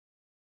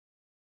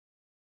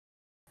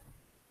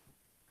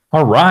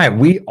All right,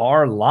 we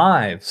are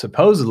live.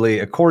 Supposedly,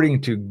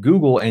 according to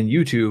Google and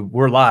YouTube,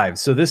 we're live.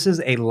 So this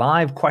is a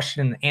live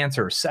question and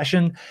answer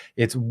session.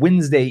 It's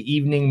Wednesday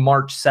evening,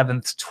 March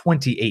 7th,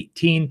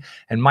 2018.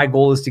 And my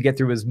goal is to get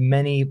through as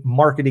many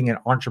marketing and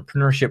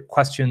entrepreneurship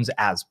questions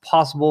as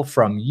possible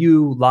from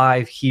you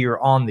live here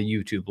on the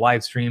YouTube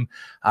live stream.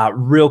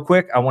 Real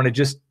quick, I want to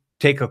just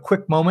take a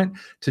quick moment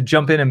to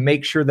jump in and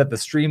make sure that the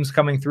stream's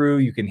coming through.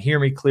 You can hear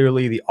me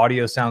clearly, the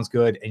audio sounds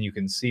good, and you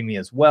can see me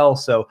as well.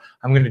 So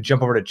I'm going to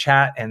jump over to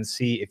chat and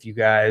see if you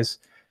guys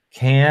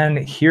can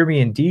hear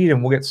me indeed,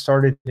 and we'll get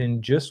started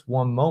in just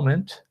one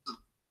moment.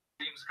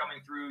 Stream's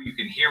coming through, you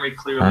can hear me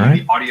clearly,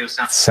 right. The audio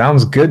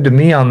sounds good to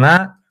me on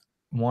that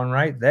one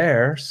right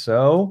there.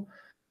 So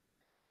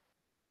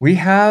we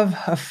have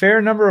a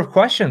fair number of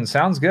questions.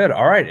 Sounds good.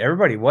 All right,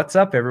 everybody, what's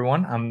up,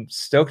 everyone? I'm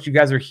stoked you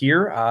guys are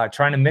here.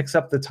 Trying to mix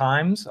up the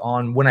times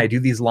on when I do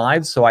these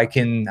lives so I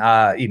can,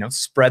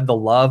 spread the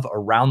love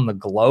around the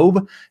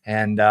globe.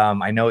 And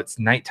I know it's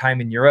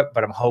nighttime in Europe,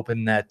 but I'm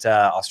hoping that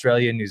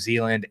Australia, New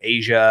Zealand,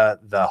 Asia,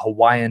 the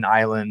Hawaiian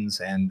Islands,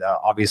 and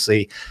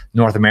obviously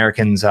North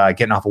Americans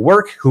getting off of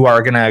work who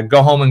are gonna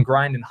go home and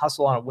grind and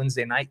hustle on a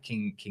Wednesday night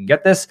can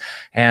get this.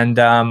 And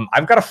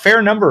I've got a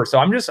fair number, so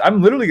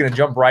I'm literally gonna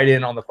jump right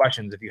in on the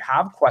questions. If you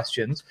have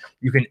questions,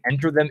 you can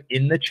enter them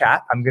in the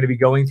chat. I'm going to be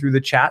going through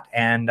the chat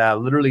and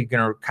literally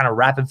going to kind of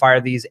rapid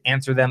fire these,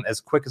 answer them as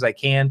quick as I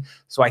can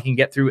so I can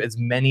get through as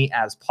many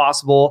as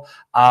possible.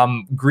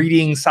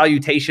 Greetings,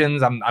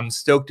 salutations. I'm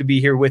stoked to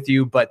be here with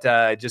you, but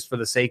just for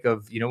the sake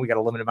of, we got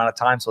a limited amount of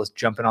time, so let's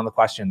jump in on the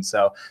questions.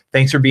 So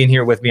thanks for being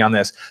here with me on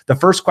this. The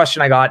first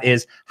question I got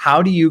is,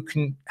 how do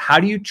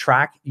you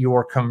track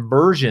your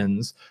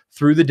conversions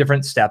through the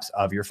different steps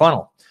of your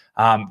funnel?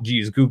 Do you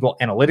use Google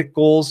Analytic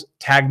Goals,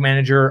 Tag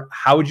Manager?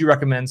 How would you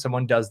recommend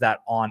someone does that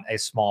on a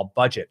small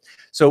budget?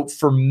 So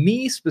for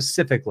me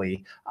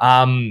specifically,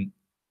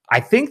 I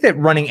think that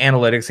running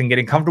analytics and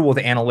getting comfortable with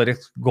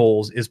analytics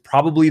goals is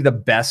probably the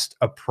best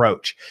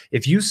approach.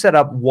 If you set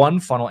up one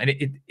funnel, and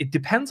it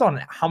depends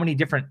on how many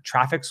different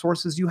traffic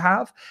sources you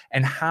have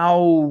and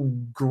how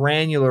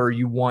granular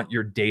you want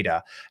your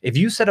data. If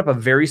you set up a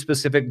very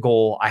specific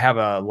goal, I have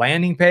a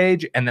landing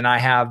page and then I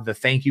have the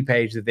thank you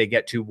page that they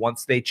get to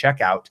once they check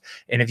out.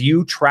 And if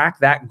you track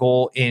that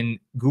goal in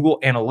Google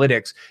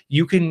Analytics,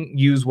 you can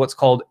use what's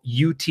called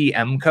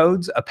UTM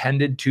codes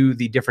appended to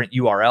the different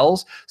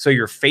URLs. So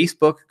your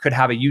Facebook could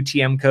have a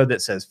UTM code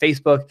that says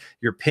Facebook,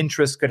 your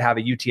Pinterest could have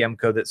a UTM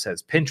code that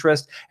says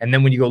Pinterest. And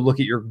then when you go look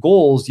at your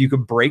goals, you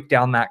could break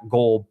down that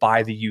goal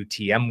by the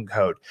UTM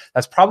code.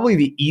 That's probably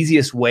the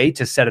easiest way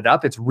to set it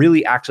up. It's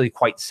really actually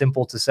quite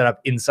simple to set up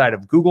inside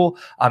of Google.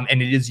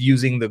 And it is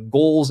using the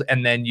goals,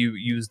 and then you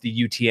use the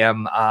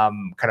UTM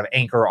kind of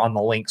anchor on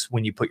the links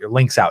when you put your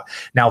links out.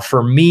 Now,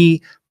 for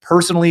me,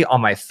 personally,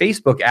 on my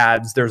Facebook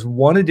ads, there's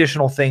one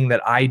additional thing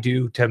that I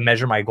do to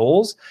measure my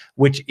goals,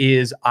 which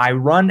is I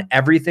run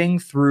everything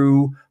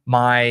through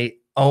my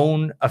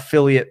own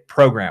affiliate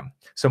program.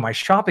 So my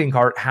shopping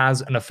cart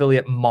has an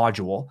affiliate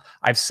module.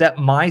 I've set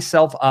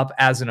myself up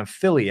as an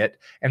affiliate.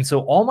 And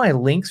so all my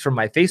links from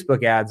my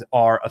Facebook ads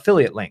are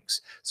affiliate links.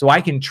 So I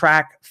can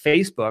track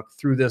Facebook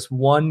through this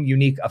one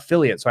unique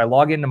affiliate. So I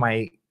log into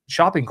my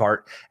shopping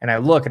cart and I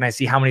look and I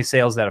see how many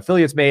sales that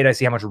affiliate's made. I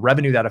see how much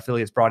revenue that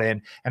affiliate's brought in,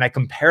 and I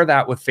compare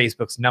that with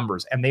Facebook's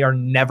numbers, and they are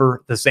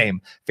never the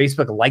same.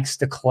 Facebook likes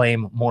to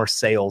claim more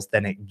sales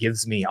than it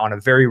gives me on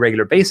a very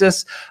regular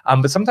basis.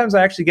 But sometimes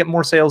I actually get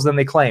more sales than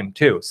they claim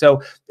too.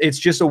 So it's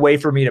just a way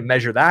for me to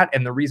measure that.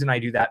 And the reason I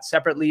do that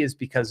separately is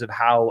because of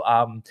how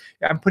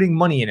I'm putting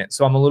money in it.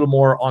 So I'm a little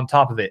more on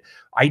top of it.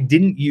 I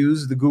didn't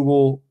use the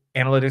Google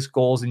Analytics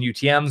goals and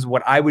UTMs.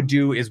 What I would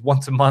do is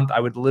once a month,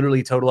 I would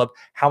literally total up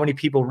how many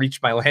people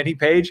reached my landing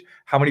page,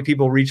 how many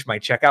people reached my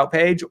checkout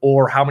page,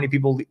 or how many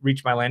people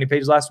reached my landing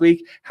page last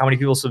week, how many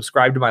people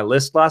subscribed to my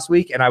list last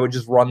week. And I would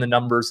just run the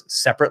numbers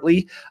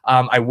separately.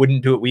 I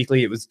wouldn't do it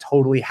weekly. It was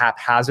totally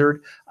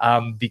haphazard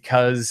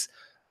because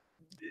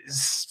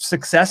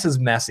success is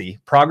messy.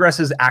 Progress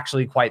is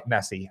actually quite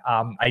messy.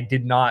 I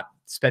did not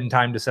spend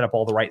time to set up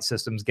all the right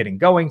systems getting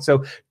going.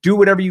 So do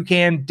whatever you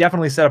can.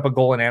 Definitely set up a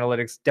goal in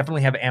analytics.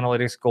 Definitely have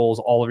analytics goals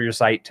all over your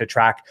site to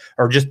track,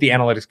 or just the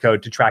analytics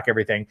code to track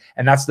everything.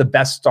 And that's the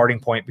best starting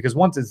point, because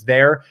once it's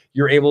there,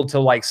 you're able to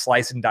like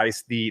slice and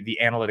dice the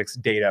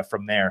analytics data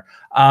from there.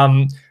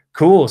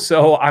 Cool.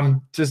 So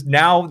I'm just,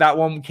 now that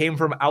one came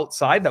from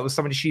outside. That was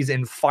somebody, she's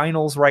in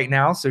finals right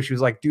now. So she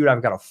was like, dude,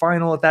 I've got a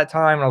final at that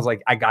time. And I was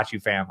like, I got you,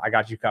 fam. I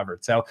got you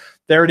covered. So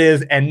there it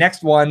is. And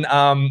next one,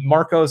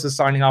 Marcos is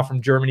signing off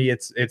from Germany.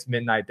 It's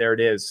midnight. There it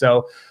is.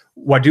 So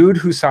Wadud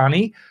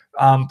Husani,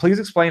 please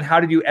explain how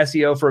to do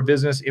SEO for a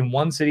business in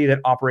one city that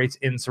operates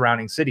in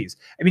surrounding cities.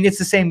 I mean, it's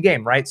the same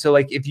game, right? So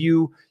like if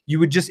you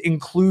would just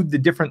include the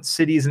different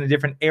cities and the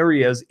different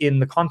areas in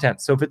the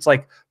content. So if it's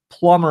like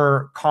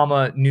Plumber,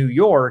 New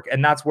York,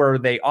 and that's where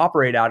they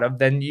operate out of,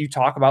 then you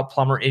talk about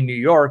Plumber in New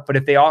York. But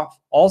if they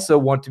also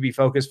want to be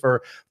focused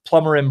for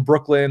plumber in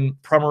Brooklyn,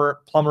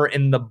 plumber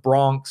in the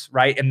Bronx,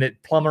 right? And the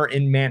plumber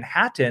in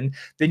Manhattan,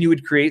 then you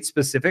would create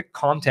specific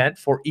content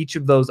for each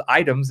of those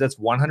items that's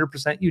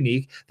 100%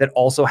 unique, that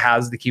also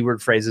has the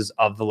keyword phrases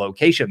of the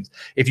locations.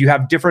 If you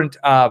have different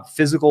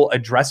physical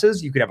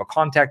addresses, you could have a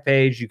contact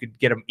page, you could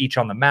get them each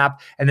on the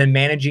map, and then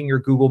managing your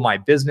Google My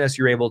Business,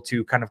 you're able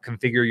to kind of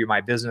configure your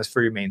My Business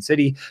for your main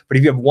city. But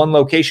if you have one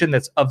location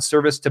that's of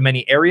service to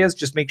many areas,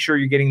 just make sure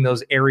you're getting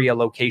those area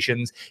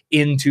locations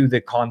into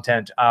the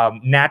content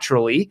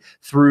naturally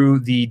through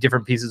the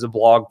different pieces of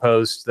blog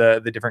posts, the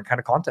different kind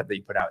of content that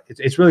you put out.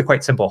 It's really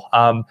quite simple.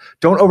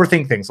 Don't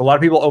overthink things. A lot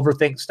of people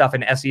overthink stuff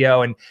in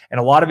SEO, and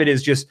a lot of it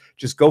is just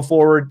go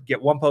forward,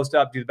 get one post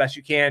up, do the best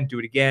you can, do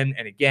it again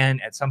and again.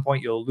 At some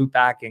point, you'll loop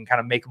back and kind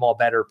of make them all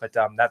better. But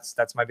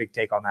that's my big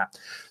take on that.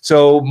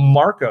 So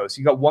Marcos,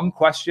 you got one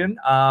question.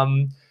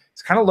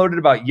 It's kind of loaded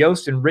about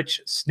Yoast and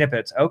rich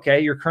snippets. Okay,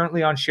 you're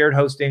currently on shared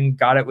hosting.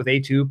 Got it with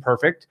A2.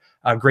 Perfect.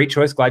 Great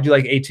choice. Glad you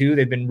like A2.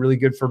 They've been really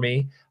good for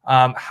me.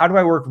 How do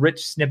I work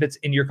rich snippets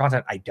into your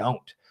content? I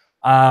don't.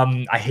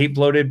 I hate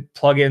bloated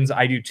plugins.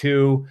 I do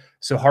too.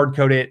 So hard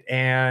code it.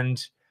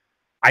 And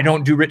I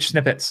don't do rich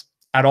snippets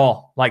at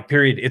all, like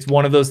period. It's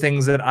one of those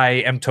things that I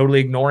am totally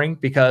ignoring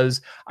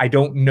because I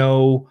don't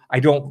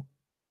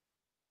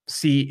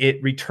see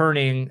it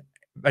returning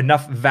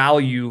enough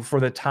value for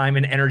the time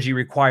and energy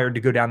required to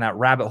go down that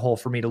rabbit hole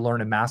for me to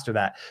learn and master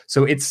that.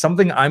 So it's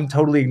something I'm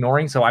totally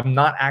ignoring. So I'm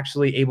not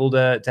actually able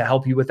to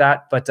help you with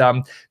that. But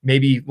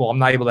maybe, well, I'm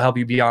not able to help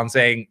you beyond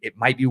saying it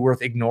might be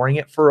worth ignoring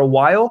it for a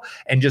while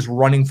and just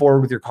running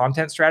forward with your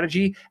content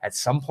strategy. At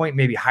some point,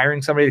 maybe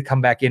hiring somebody to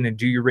come back in and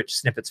do your rich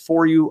snippets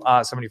for you,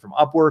 somebody from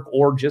Upwork,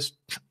 or just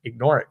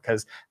ignore it,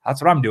 because that's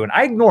what I'm doing.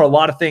 I ignore a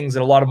lot of things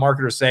that a lot of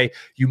marketers say,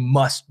 you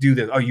must do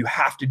this. Oh, you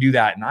have to do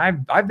that.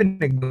 And I've been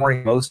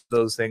ignoring most of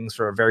those things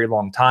for a very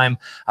long time.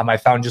 I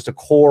found just a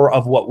core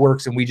of what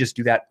works, and we just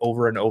do that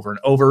over and over and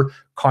over.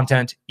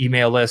 Content,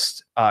 email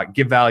list,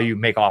 give value,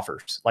 make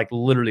offers. Like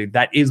literally,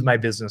 that is my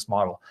business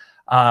model.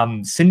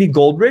 Cindy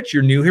Goldrich,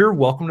 you're new here.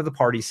 Welcome to the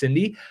party,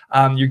 Cindy.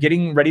 You're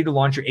getting ready to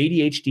launch your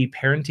ADHD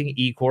parenting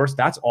e-course.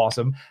 That's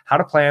awesome. How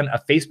to plan a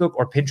Facebook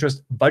or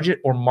Pinterest budget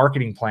or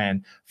marketing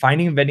plan,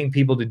 finding and vetting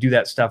people to do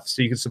that stuff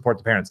so you can support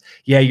the parents.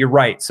 Yeah, you're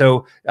right.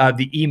 So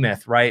the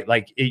E-Myth, right?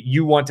 Like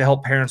you want to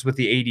help parents with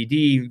the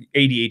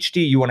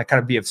ADHD, you want to kind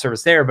of be of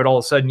service there, but all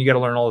of a sudden you got to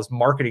learn all this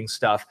marketing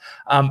stuff.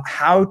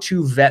 How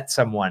to vet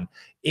someone.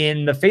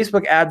 In the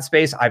Facebook ad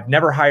space, I've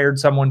never hired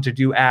someone to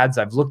do ads.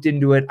 I've looked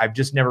into it. I've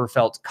just never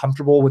felt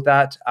comfortable with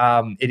that.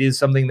 It is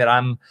something that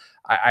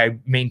I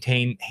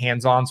maintain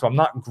hands-on, so I'm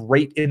not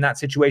great in that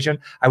situation.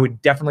 I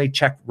would definitely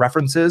check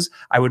references.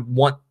 I would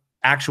want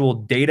actual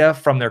data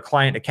from their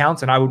client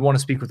accounts, and I would want to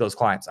speak with those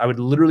clients. I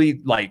would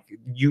literally, like,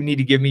 you need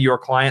to give me your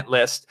client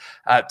list,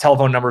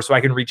 telephone number, so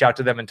I can reach out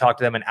to them and talk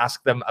to them and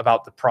ask them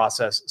about the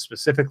process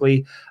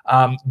specifically.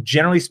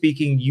 Generally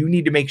speaking, you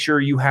need to make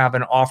sure you have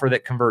an offer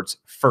that converts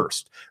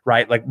first,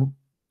 right? Like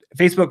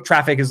Facebook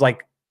traffic is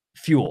like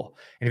fuel.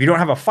 And if you don't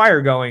have a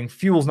fire going,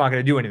 fuel's not going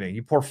to do anything.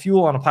 You pour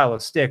fuel on a pile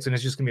of sticks and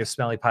it's just going to be a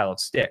smelly pile of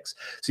sticks.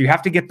 So you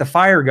have to get the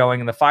fire going,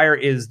 and the fire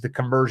is the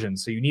conversion.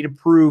 So you need to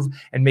prove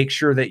and make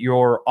sure that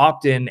your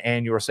opt-in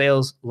and your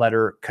sales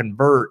letter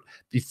convert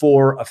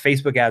before a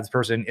Facebook ads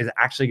person is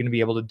actually going to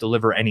be able to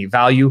deliver any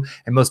value.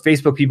 And most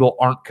Facebook people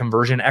aren't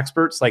conversion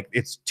experts. Like,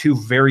 it's two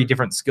very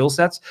different skill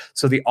sets.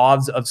 So the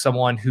odds of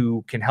someone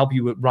who can help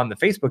you run the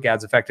Facebook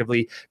ads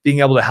effectively being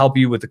able to help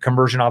you with the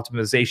conversion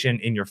optimization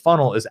in your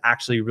funnel is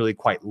actually really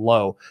quite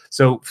low.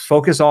 So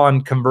focus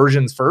on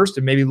conversions first,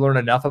 and maybe learn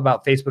enough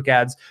about Facebook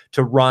ads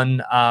to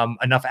run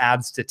enough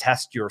ads to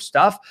test your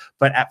stuff.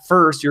 But at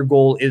first, your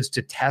goal is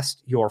to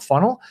test your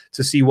funnel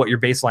to see what your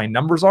baseline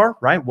numbers are,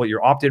 right? What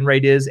your opt-in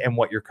rate is and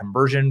what your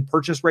conversion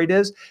purchase rate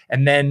is.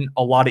 And then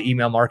a lot of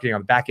email marketing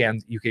on the back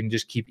end. You can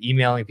just keep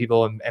emailing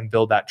people and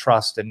build that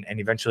trust. And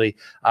eventually,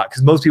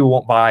 because most people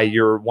won't buy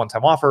your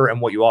one-time offer and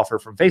what you offer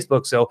from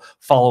Facebook. So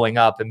following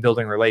up and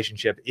building a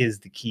relationship is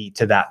the key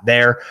to that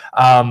there.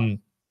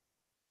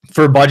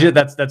 For budget,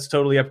 that's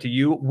totally up to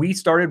you. We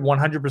started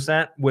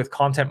 100% with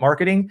content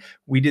marketing.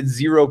 We did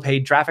zero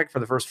paid traffic for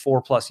the first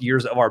 4+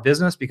 years of our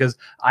business because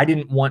I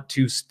didn't want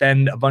to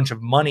spend a bunch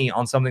of money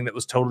on something that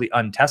was totally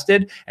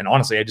untested. And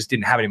honestly, I just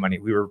didn't have any money.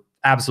 We were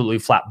absolutely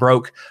flat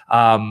broke,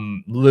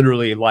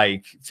 literally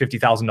like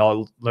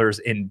 $50,000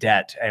 in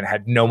debt, and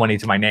had no money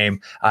to my name.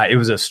 It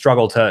was a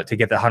struggle to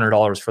get the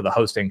 $100 for the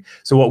hosting.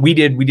 So what we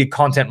did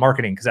content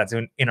marketing because that's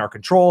in our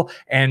control,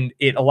 and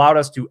it allowed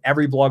us to,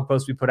 every blog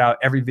post we put out,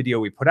 every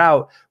video we put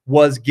out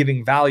was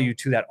giving value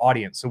to that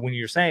audience. So when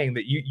you're saying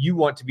that you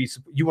want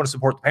to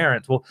support the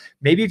parents, well,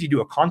 maybe if you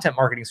do a content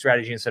marketing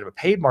strategy instead of a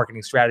paid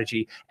marketing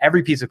strategy,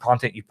 every piece of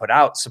content you put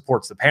out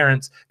supports the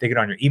parents. They get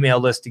on your email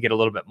list to get a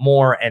little bit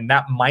more, and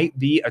that might might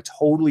be a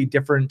totally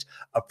different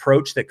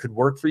approach that could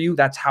work for you.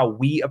 That's how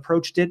we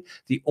approached it.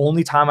 The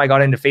only time I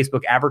got into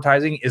Facebook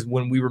advertising is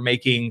when we were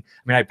making,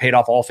 I paid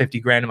off all 50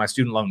 grand in my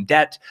student loan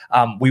debt.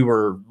 We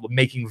were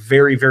making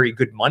very, very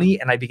good money,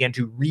 and I began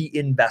to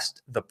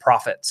reinvest the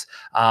profits.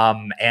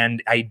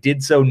 And I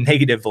did so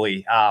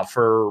negatively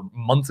for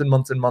months and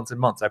months and months and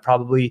months. I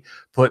probably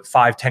put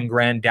 5-10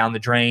 grand down the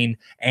drain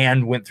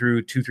and went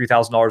through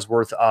 $2,000-3,000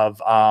 worth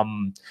of,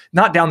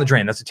 not down the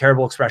drain, that's a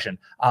terrible expression.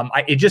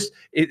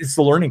 It's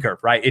the learning curve,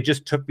 right? It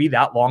just took me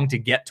that long to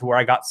get to where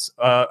I got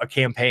a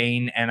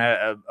campaign and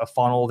a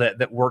funnel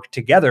that worked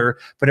together.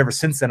 But ever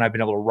since then, I've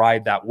been able to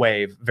ride that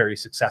wave very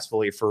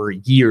successfully for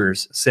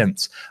years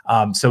since.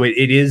 So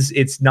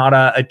it's not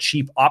a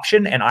cheap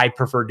option, and I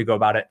preferred to go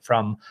about it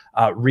from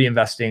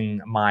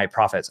reinvesting my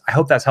profits. I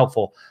hope that's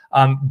helpful.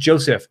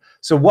 Joseph,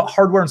 so what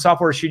hardware and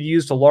software should you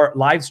use to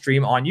live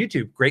stream on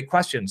YouTube? Great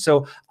question.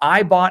 So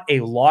I bought a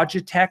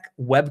Logitech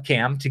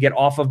webcam to get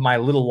off of my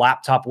little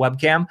laptop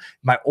webcam.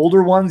 My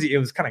older ones, it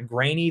was kind of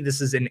grainy. This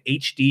is an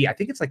HD. I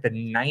think it's like the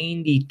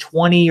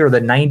 9020 or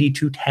the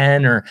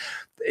 9210, or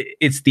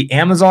it's the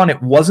Amazon.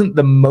 It wasn't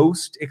the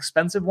most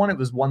expensive one. It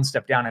was one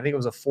step down. I think it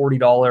was a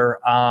 $40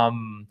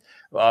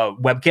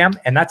 webcam,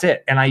 and that's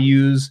it. And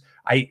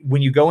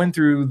when you go in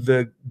through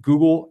the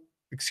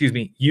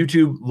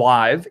YouTube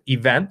live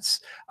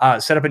events,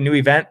 set up a new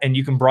event and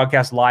you can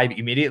broadcast live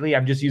immediately.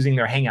 I'm just using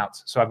their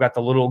Hangouts. So I've got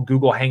the little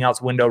Google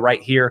Hangouts window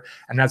right here,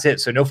 and that's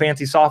it. So no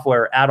fancy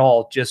software at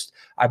all. Just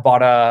I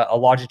bought a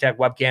Logitech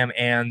webcam,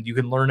 and you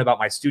can learn about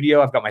my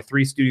studio. I've got my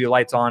 3 studio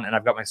lights on, and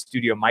I've got my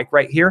studio mic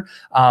right here.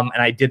 And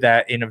I did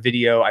that in a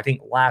video, I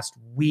think last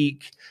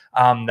week,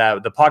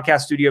 the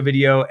podcast studio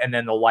video, and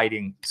then the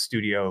lighting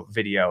studio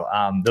video.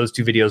 Those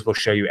 2 videos will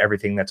show you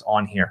everything that's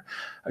on here.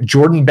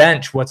 Jordan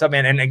Bench, what's up,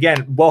 man? And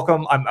again,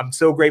 welcome. I'm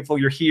so grateful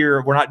you're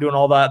here. We're not doing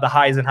all the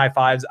highs and high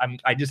fives.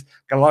 I just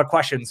got a lot of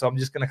questions, so I'm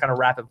just going to kind of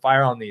rapid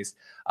fire on these.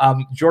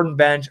 Jordan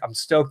Bench, I'm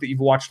stoked that you've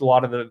watched a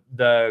lot of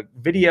the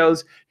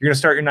videos. You're going to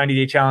start your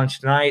 90-day challenge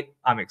tonight.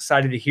 I'm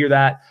excited to hear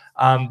that.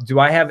 Do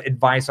I have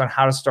advice on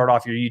how to start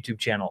off your YouTube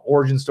channel?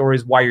 Origin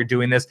stories, why you're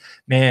doing this?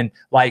 Man,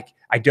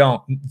 I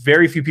don't.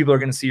 Very few people are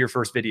going to see your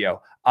first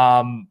video.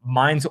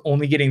 Mine's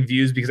only getting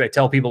views because I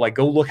tell people,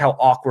 go look how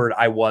awkward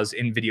I was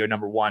in video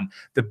number 1.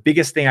 The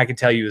biggest thing I can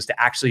tell you is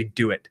to actually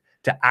do it,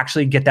 to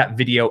actually get that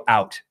video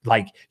out.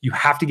 You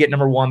have to get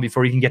number 1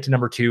 before you can get to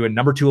number 2, and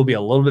number 2 will be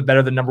a little bit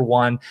better than number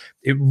 1.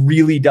 It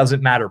really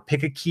doesn't matter.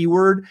 Pick a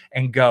keyword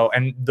and go.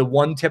 And the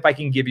one tip I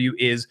can give you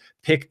is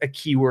pick a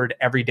keyword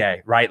every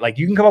day, right?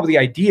 You can come up with the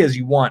ideas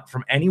you want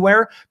from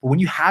anywhere, but when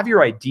you have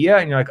your idea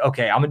and you're like,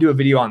 okay, I'm gonna do a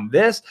video on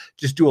this,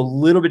 just do a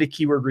little bit of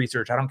keyword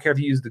research. I don't care if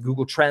you use the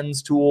Google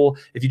Trends tool,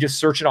 if you just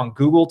search it on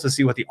Google to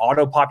see what the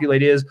auto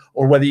populate is,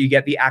 or whether you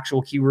get the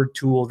actual keyword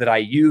tool that I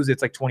use.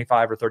 It's like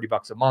 25 or 30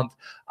 bucks a month.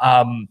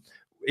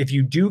 If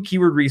you do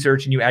keyword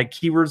research and you add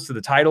keywords to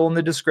the title and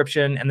the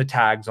description and the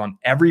tags on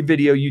every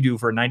video you do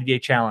for a 90-day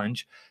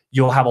challenge,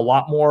 you'll have a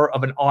lot more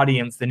of an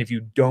audience than if you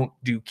don't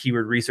do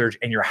keyword research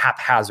and you're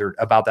haphazard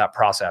about that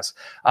process.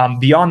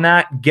 Beyond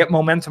that, get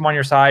momentum on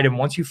your side. And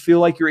once you feel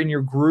like you're in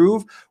your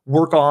groove,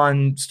 work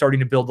on starting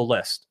to build the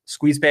list.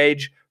 Squeeze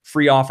page,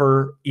 free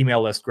offer,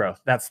 email list growth.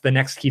 That's the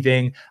next key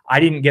thing. I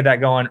didn't get that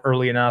going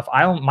early enough.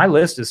 My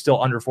list is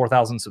still under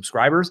 4,000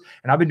 subscribers,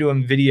 and I've been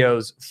doing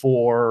videos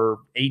for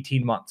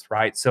 18 months,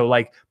 right?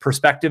 So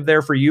perspective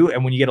there for you.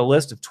 And when you get a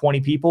list of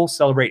 20 people,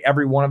 celebrate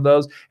every one of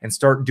those and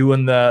start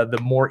doing the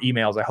more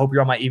emails. I hope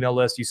you're on my email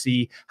list. You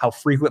see how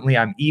frequently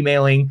I'm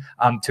emailing.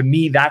 To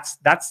me, that's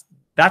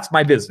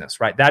my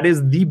business, right? That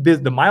is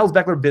the Miles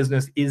Beckler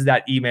business, is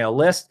that email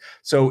list.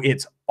 So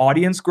it's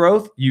audience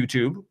growth,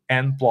 YouTube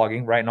and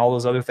blogging, right? And all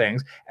those other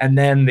things. And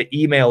then the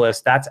email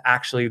list, that's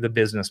actually the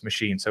business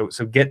machine. So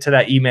get to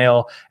that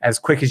email as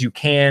quick as you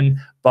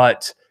can,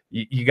 but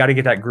you got to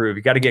get that groove.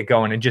 You got to get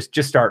going and just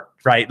start,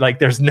 right?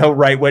 There's no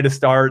right way to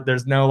start.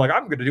 There's no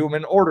I'm going to do them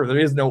in order. There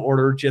is no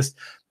order. Just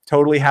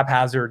totally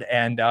haphazard,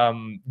 and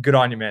good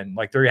on you, man.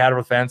 Throw your hat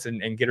over the fence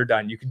and get her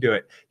done. You can do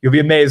it. You'll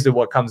be amazed at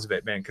what comes of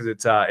it, man, because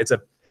it's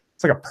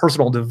like a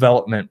personal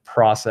development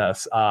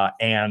process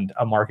and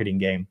a marketing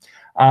game.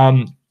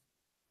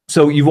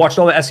 So you've watched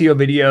all the SEO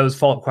videos.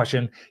 Follow-up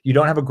question. You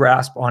don't have a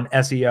grasp on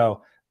SEO.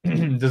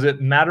 Does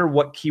it matter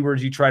what keywords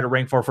you try to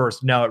rank for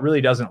first? No, it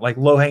really doesn't.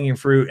 Low-hanging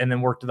fruit and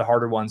then work to the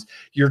harder ones.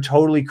 You're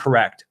totally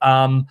correct.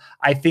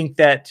 I think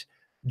that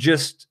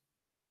just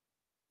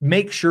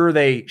make sure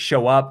they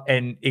show up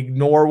and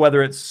ignore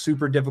whether it's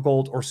super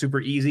difficult or super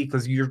easy,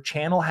 because your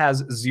channel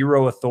has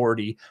zero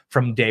authority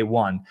from day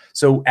 1.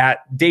 So at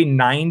day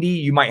 90,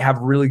 you might have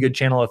really good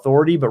channel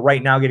authority, but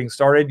right now getting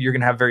started, you're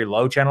going to have very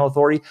low channel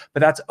authority,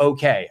 but that's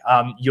okay.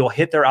 You'll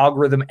hit their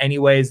algorithm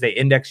anyways. They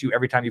index you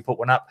every time you put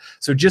one up.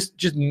 So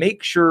just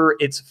make sure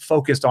it's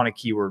focused on a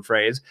keyword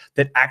phrase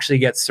that actually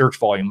gets search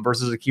volume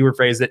versus a keyword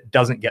phrase that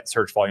doesn't get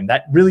search volume.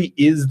 That really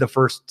is the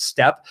first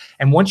step.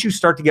 And once you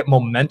start to get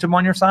momentum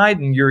on your side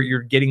and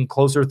you're getting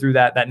closer through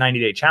that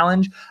 90-day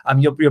challenge,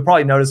 you'll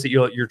probably notice that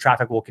your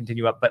traffic will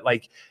continue up. But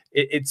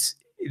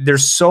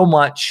there's so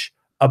much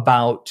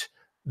about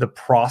the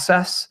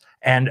process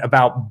and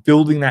about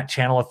building that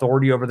channel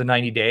authority over the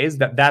 90 days.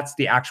 That's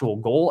the actual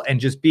goal, and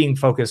just being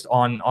focused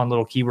on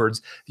little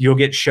keywords.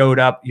 You'll show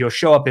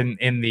up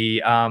in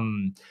the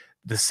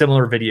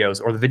similar videos,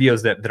 or the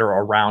videos that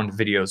are around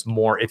videos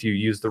more, if you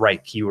use the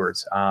right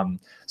keywords.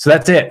 So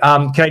that's it.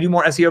 Can I do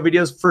more SEO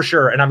videos? For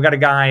sure. And I've got a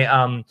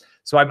guy,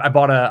 so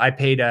I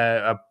paid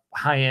a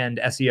high-end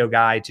SEO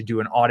guy to do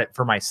an audit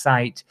for my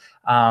site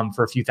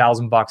for a few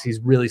 $1,000s. He's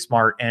really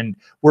smart, and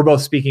we're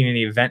both speaking in an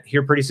event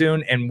here pretty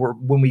soon. And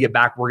when we get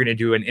back, we're going to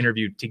do an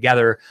interview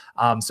together.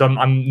 So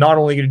I'm not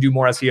only going to do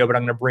more SEO, but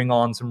I'm going to bring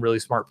on some really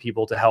smart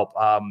people to help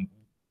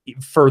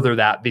further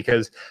that,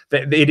 because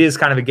it is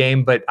kind of a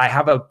game. But I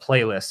have a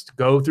playlist.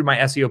 Go through my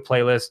SEO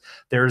playlist.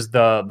 There's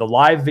the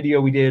live video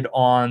we did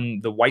on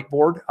the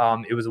whiteboard.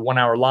 It was a 1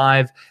 hour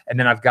live, and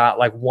then I've got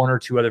like 1 or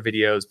 2 other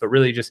videos, but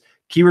really just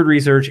keyword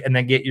research, and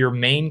then get your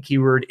main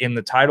keyword in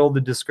the title, the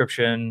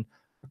description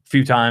a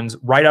few times,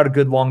 write out a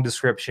good long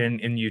description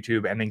in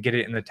YouTube, and then get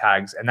it in the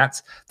tags. And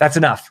that's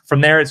enough.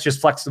 From there, it's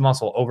just flex the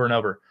muscle over and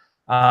over.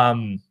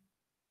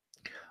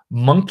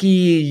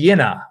 Monkey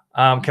Yina.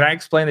 Can I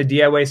explain the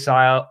DIY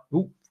style?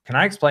 Can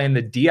I explain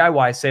the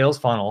DIY sales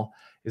funnel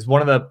is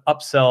one of the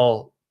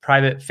upsell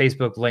private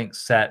Facebook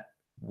links set?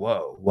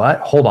 Whoa,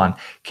 what? Hold on.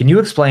 Can you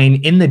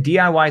explain, in the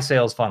DIY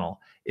sales funnel,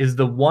 is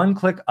the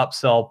one-click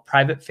upsell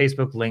private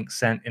Facebook link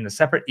sent in a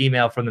separate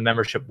email from the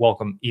membership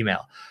welcome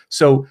email?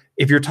 So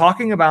if you're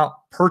talking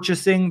about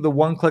purchasing the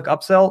one-click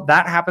upsell,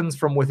 that happens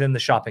from within the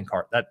shopping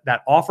cart.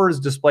 That offer is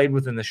displayed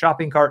within the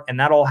shopping cart, and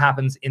that all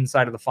happens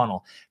inside of the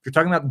funnel. If you're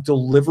talking about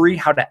delivery,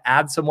 how to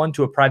add someone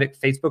to a private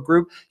Facebook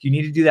group, you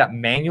need to do that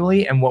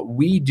manually. And what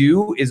we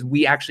do is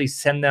we actually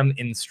send them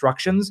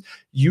instructions.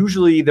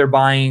 Usually they're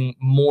buying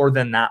more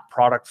than that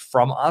product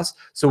from us,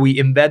 so we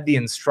embed the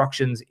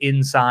instructions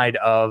inside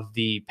of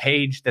the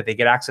page that they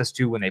get access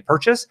to when they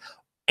purchase.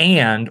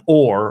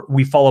 Or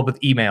we follow up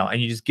with email, and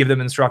you just give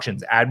them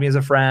instructions. Add me as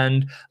a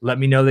friend. Let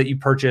me know that you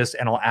purchased,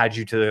 and I'll add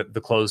you to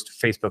the closed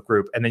Facebook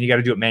group. And then you got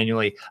to do it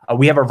manually.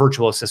 We have our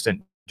virtual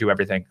assistant do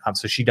everything.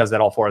 So she does that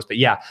all for us. But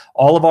yeah,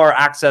 all of our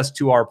access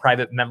to our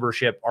private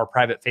membership, our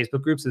private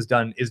Facebook groups is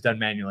done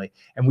manually.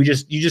 And you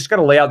just got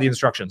to lay out the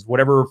instructions,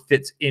 whatever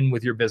fits in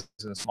with your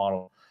business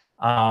model.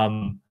 Are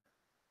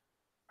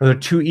there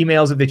 2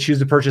 emails if they choose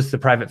to purchase the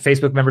private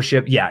Facebook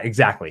membership? Yeah,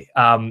 exactly.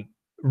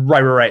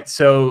 Right.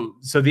 So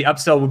the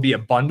upsell would be a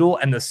bundle,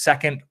 and the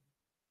second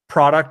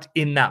product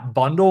in that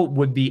bundle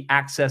would be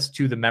access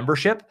to the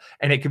membership,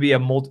 and it could be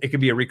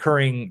a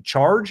recurring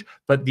charge,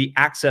 but the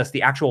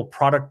actual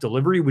product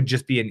delivery would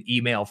just be an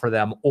email for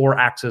them, or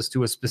access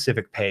to a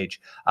specific page.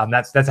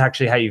 That's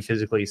actually how you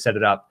physically set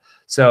it up.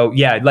 So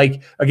yeah,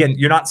 like, again,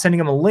 you're not sending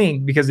them a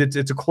link because it's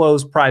a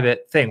closed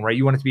private thing, right?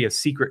 You want it to be a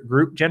secret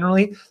group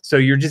generally. So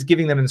you're just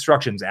giving them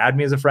instructions. Add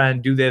me as a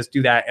friend, do this,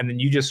 do that. And then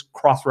you just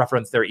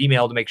cross-reference their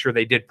email to make sure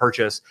they did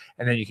purchase,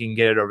 and then you can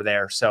get it over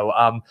there. So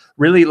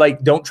really,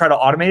 like, don't try to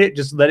automate it.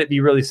 Just let it be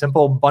really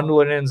simple. Bundle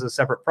it in as a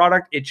separate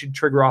product. It should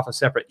trigger off a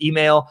separate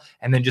email,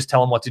 and then just tell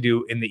them what to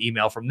do in the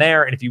email from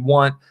there. And if you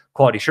want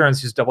quality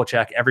assurance, just double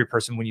check every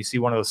person. When you see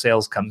one of those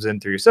sales comes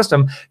in through your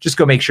system, just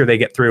go make sure they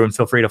get through, and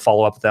feel free to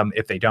follow up with them.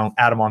 If they don't,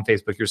 add them on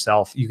Facebook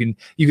yourself. You can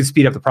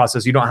speed up the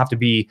process. You don't have to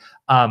be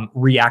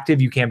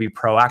reactive. You can be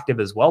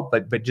proactive as well,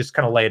 but just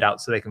kind of lay it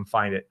out so they can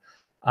find it.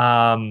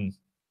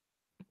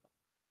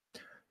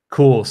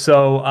 Cool.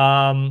 So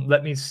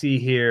let me see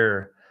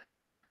here.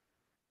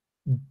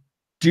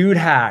 Dude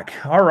Hack.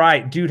 All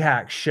right, Dude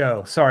Hack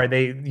show.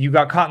 Sorry, you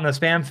got caught in the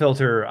spam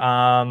filter.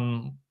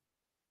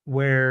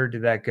 Where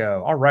did that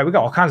go? All right, we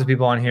got all kinds of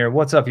people on here.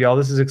 What's up, y'all?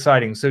 This is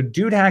exciting. So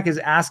Dude Hack is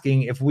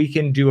asking if we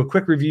can do a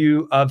quick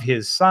review of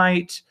his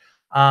site,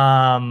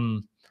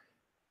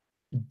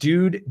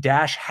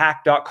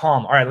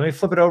 dude-hack.com. All right, let me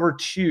flip it over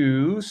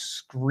to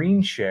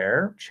screen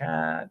share,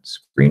 chat,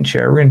 screen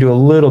share. We're gonna do a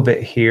little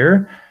bit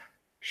here.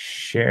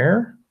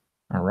 Share.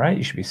 All right,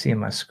 you should be seeing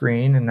my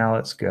screen. And now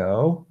let's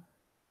go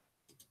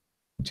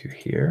to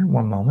here.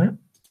 One moment.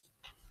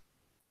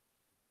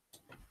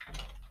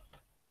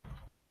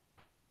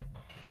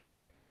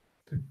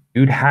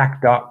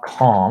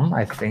 Dudehack.com,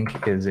 I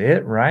think is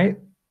it, right?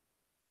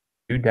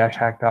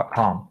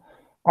 Dude-hack.com.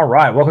 All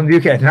right, welcome to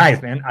the UK.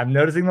 Nice, man. I'm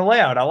noticing the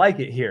layout. I like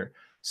it here.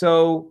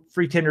 So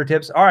free Tinder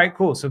tips. All right,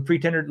 cool. So free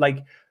Tinder,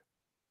 like,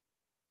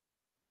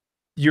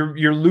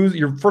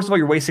 first of all,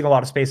 you're wasting a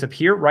lot of space up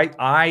here, right?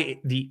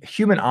 The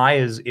human eye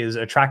is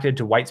attracted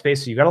to white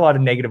space. So you got a lot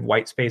of negative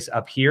white space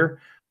up here.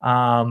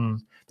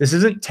 This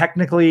isn't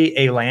technically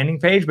a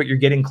landing page, but you're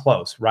getting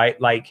close, right?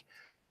 Like,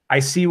 I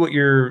see what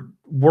you're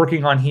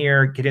working on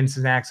here, get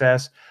instant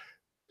access.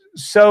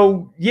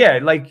 So yeah,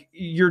 like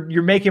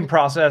you're making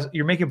progress,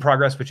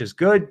 which is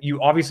good. You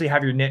obviously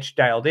have your niche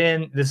dialed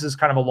in. This is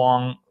kind of a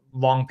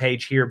long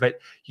page here, but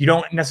you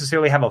don't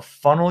necessarily have a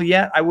funnel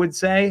yet, I would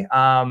say.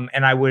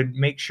 And I would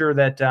make sure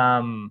that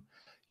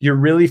you're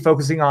really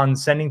focusing on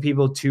sending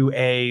people to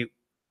a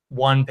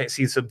one page.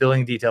 See, so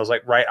billing details,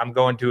 like, right, I'm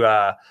going to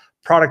a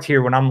product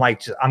here when I'm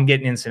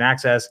getting instant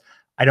access.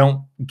 I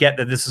don't get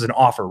that this is an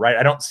offer, right?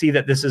 I don't see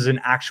that this is an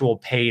actual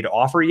paid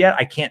offer yet.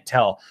 I can't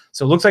tell.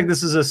 So it looks like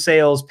this is a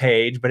sales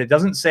page, but it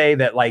doesn't say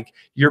that like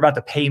you're about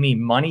to pay me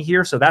money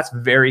here. So that's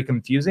very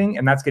confusing,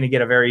 and that's going to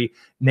get a very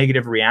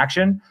negative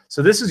reaction.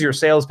 So this is your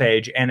sales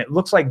page, and it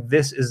looks like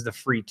this is the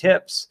free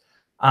tips.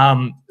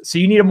 So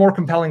you need a more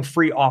compelling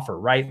free offer,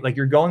 right? Like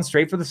you're going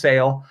straight for the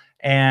sale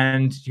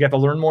and you got to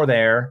learn more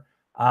there.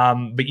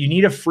 But you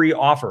need a free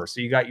offer. So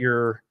you got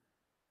your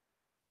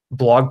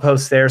blog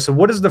posts there. So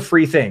what is the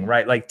free thing,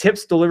 right? Like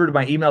tips delivered to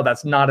my email,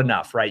 that's not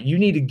enough, right? You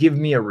need to give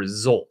me a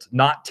result,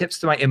 not tips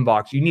to my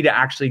inbox. You need to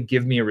actually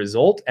give me a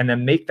result and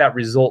then make that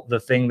result the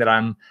thing that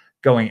I'm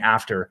going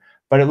after.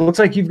 But it looks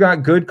like you've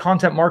got good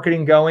content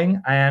marketing going,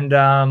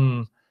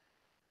 and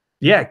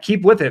yeah,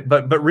 keep with it.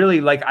 But really,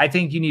 like, I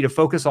think you need to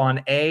focus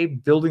on A,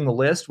 building the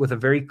list with a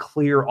very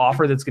clear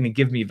offer that's going to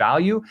give me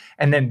value.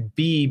 And then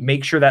B,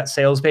 make sure that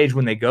sales page,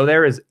 when they go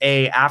there, is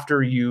A,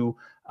 after you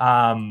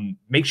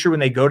make sure when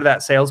they go to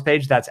that sales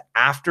page, that's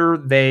after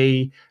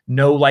they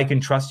know, like,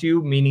 and trust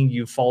you, meaning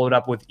you followed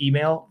up with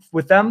email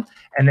with them.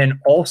 And then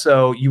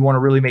also you want to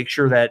really make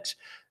sure that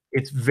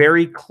it's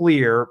very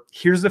clear.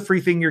 Here's the free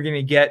thing you're going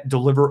to get,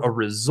 deliver a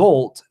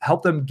result,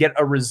 help them get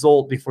a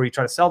result before you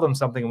try to sell them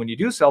something. And when you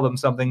do sell them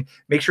something,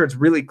 make sure it's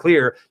really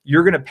clear.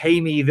 You're going to pay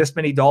me this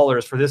many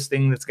dollars for this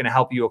thing that's going to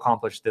help you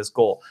accomplish this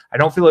goal. I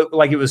don't feel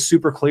like it was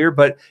super clear,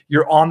 but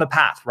you're on the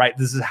path, right?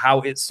 This is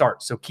how it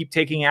starts. So keep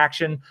taking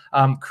action.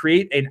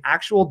 Create an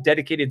actual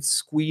dedicated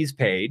squeeze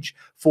page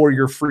for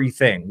your free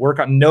thing. Work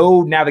on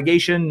no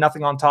navigation,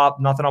 nothing on top,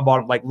 nothing on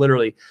bottom. Like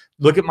literally,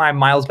 look at my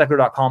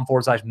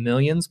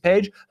milesbeckler.com/millions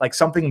page, like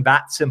something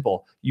that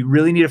simple. You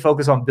really need to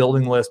focus on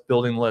building the list,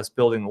 building the list,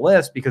 building the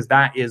list, because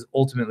that is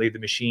ultimately the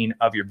machine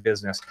of your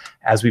business,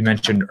 as we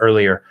mentioned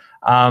earlier.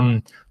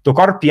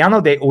 Tocar piano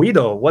de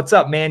oído. What's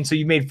up, man? So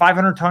you made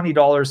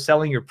 $520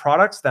 selling your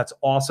products. That's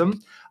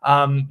awesome.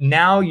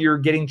 Now you're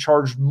getting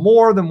charged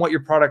more than what your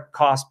product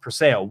costs per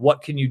sale.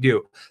 What can you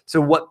do? So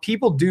what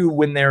people do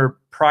when their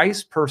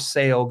price per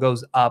sale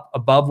goes up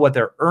above what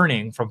they're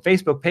earning from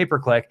Facebook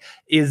pay-per-click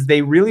is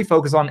they really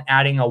focus on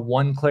adding a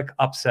one-click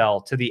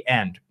upsell to the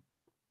end.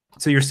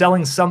 So you're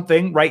selling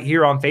something right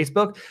here on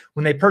Facebook.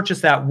 When they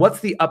purchase that, what's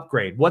the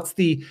upgrade? What's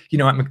the,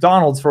 at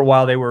McDonald's for a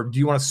while, they were, do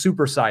you want to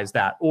supersize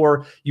that?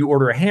 Or you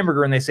order a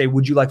hamburger and they say,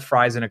 would you like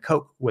fries and a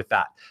Coke with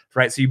that?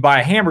 Right? So you buy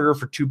a hamburger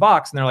for $2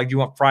 and they're like, do you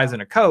want fries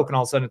and a Coke? And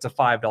all of a sudden it's a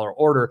 $5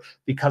 order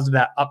because of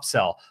that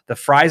upsell. The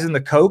fries and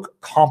the Coke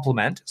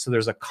complement. So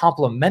there's a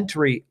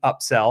complementary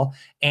upsell,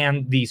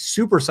 and the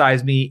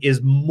supersize me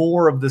is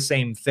more of the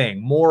same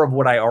thing, more of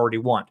what I already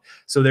want.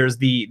 So there's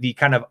the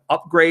kind of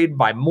upgrade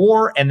by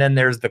more, and then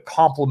there's the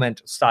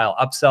complement style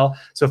upsell.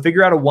 So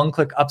figure out a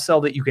one-click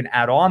upsell that you can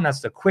add on.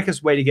 That's the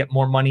quickest way to get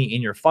more money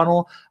in your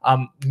funnel.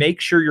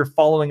 Make sure you're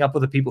following up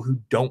with the people who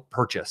don't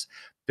purchase.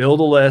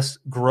 Build a list,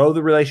 grow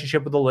the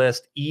relationship with the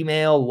list,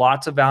 email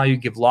lots of value,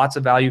 give lots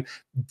of value,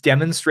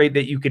 demonstrate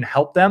that you can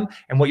help them.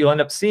 And what you'll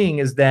end up seeing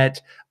is that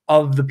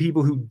of the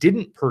people who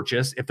didn't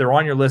purchase, if they're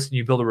on your list and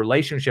you build a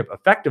relationship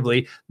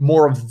effectively,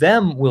 more of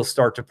them will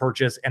start to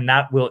purchase, and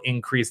that will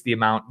increase the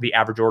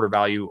average order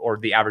value, or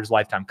the average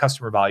lifetime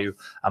customer value,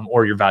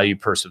 or your value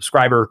per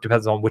subscriber.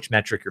 Depends on which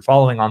metric you're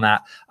following on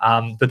that.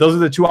 But those are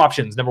the two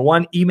options. Number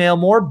one, email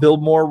more,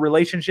 build more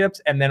relationships,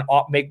 and then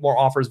make more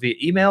offers via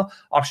email.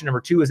 Option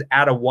number two is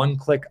add a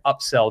one-click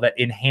upsell that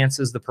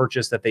enhances the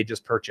purchase that they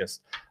just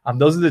purchased.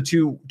 Those are the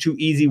two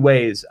easy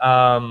ways.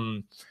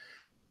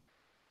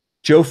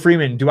 Joe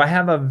Freeman, do I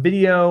have a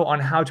video on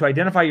how to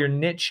identify your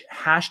niche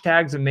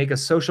hashtags and make a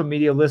social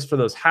media list for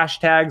those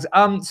hashtags?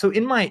 So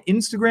in my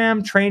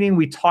Instagram training,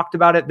 we talked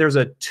about it. There's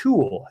a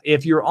tool.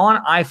 If you're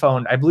on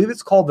iPhone, I believe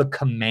it's called the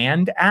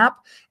Command app,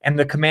 and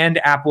the Command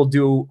app will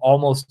do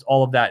almost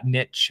all of that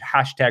niche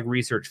hashtag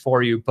research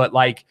for you. But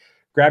like,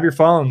 grab your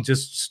phone,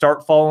 just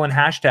start following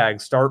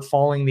hashtags, start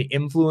following the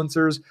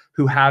influencers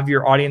who have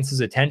your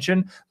audience's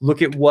attention.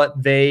 Look at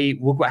what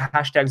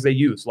hashtags they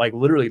use. Like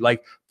literally,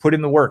 like put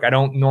in the work. I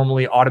don't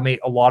normally automate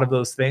a lot of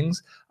those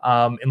things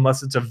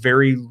unless it's a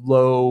very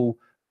low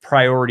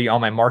priority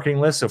on my marketing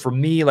list. So for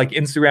me, like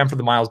Instagram for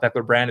the Miles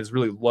Beckler brand is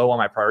really low on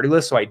my priority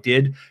list. So I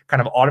did kind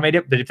of automate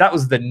it. But if that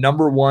was the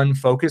number one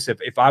focus,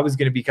 if I was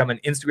going to become an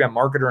Instagram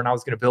marketer and I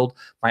was going to build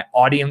my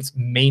audience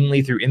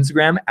mainly through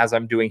Instagram, as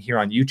I'm doing here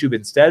on YouTube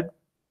instead,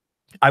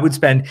 I would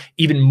spend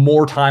even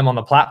more time on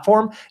the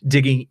platform,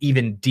 digging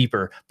even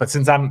deeper. But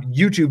since I'm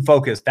YouTube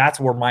focused,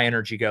 that's where my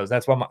energy goes.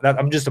 That's why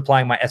I'm just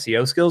applying my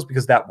SEO skills,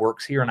 because that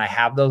works here and I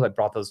have those. I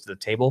brought those to the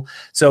table.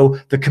 So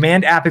the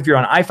Command app, if you're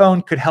on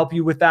iPhone, could help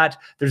you with that.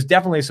 There's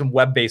definitely some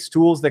web-based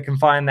tools that can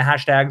find the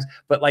hashtags,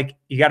 but like,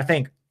 you got to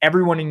think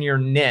everyone in your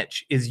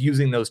niche is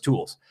using those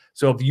tools.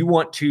 So if you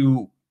want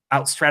to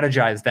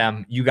out-strategize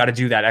them, you got to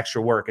do that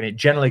extra work. And it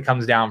generally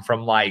comes down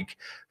from like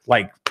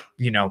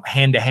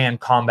hand-to-hand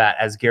combat,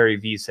 as Gary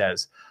Vee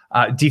says.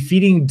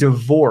 Defeating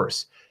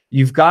divorce.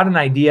 You've got an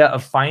idea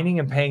of finding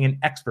and paying an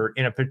expert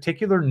in a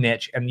particular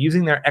niche and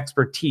using their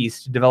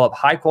expertise to develop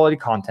high-quality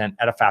content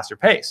at a faster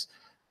pace.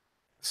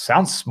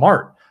 Sounds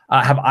smart.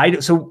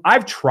 So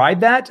I've tried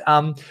that.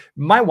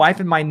 My wife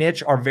and my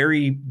niche are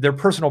they're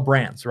personal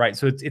brands, right?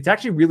 So it's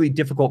actually really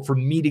difficult for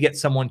me to get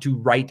someone to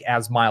write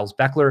as Miles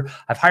Beckler.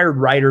 I've hired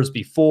writers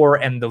before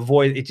and the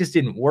voice, it just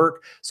didn't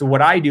work. So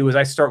what I do is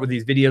I start with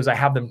these videos, I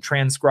have them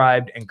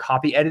transcribed and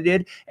copy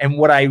edited. And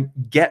what I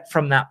get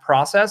from that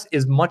process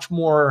is much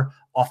more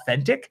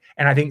authentic.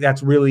 And I think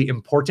that's really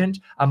important.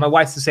 My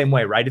wife's the same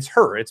way, right?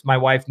 It's my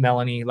wife,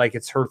 Melanie, like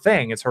it's her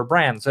thing, it's her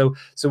brand. So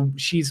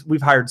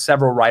we've hired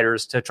several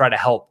writers to try to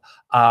help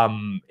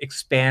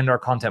expand our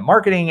content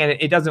marketing, and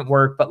it doesn't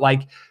work. But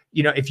like,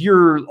 if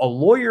you're a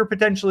lawyer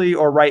potentially,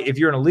 or right, if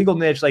you're in a legal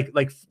niche,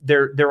 like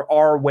there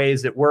are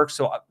ways that work.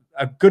 So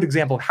a good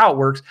example of how it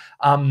works.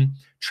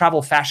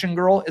 Travel Fashion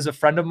Girl is a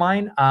friend of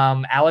mine.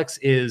 Alex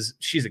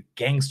she's a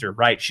gangster,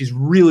 right? She's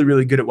really,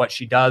 really good at what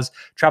she does.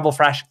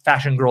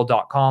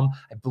 TravelFashionGirl.com.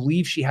 I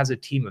believe she has a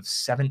team of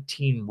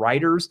 17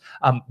 writers.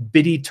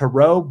 Biddy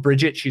Tarot,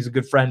 Bridget, she's a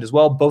good friend as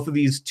well. Both of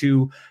these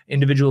two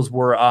individuals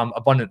were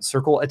Abundant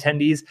Circle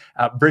attendees.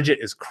 Bridget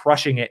is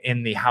crushing it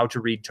in the how to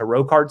read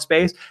tarot card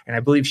space. And I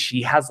believe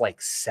she has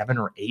like 7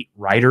 or 8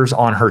 writers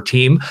on her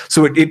team.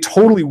 So it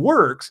totally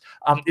works.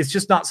 It's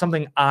just not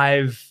something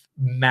I've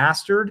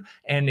mastered,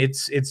 and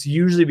it's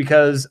usually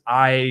because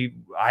I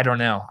don't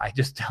know, I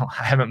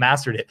haven't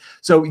mastered it.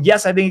 So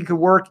yes, I think it could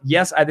work.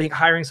 Yes, I think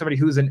hiring somebody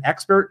who's an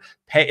expert,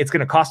 it's going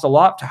to cost a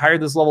lot to hire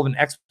this level of an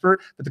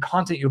expert, but the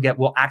content you'll get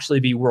will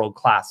actually be world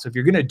class. So if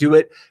you're going to do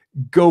it,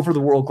 go for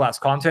the world class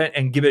content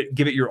and give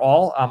it your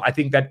all. I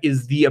think that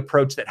is the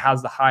approach that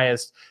has the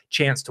highest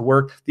chance to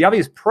work. The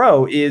obvious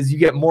pro is you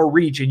get more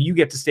reach and you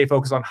get to stay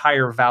focused on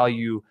higher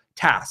value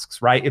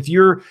tasks, right? If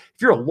you're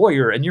a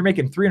lawyer and you're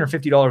making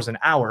 $350 an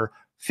hour,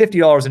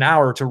 $50 an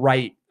hour to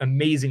write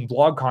amazing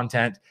blog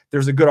content,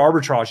 there's a good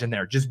arbitrage in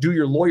there. Just do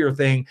your lawyer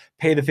thing,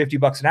 pay the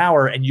 $50 an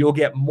hour, and you'll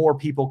get more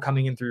people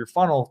coming in through your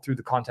funnel through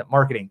the content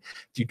marketing.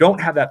 If you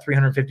don't have that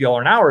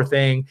 $350 an hour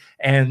thing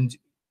and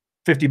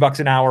 $50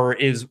 an hour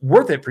is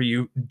worth it for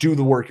you, do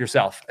the work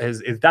yourself.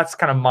 That's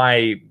kind of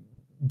my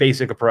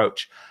basic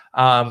approach.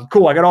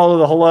 Cool. I got all of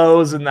the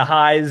hellos and the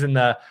highs and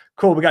the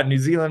cool. We got New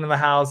Zealand in the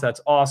house.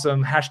 That's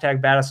awesome.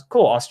 Hashtag badass.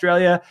 Cool.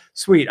 Australia.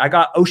 Sweet. I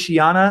got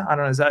Oceania. I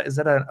don't know. Is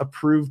that an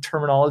approved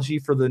terminology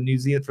for the New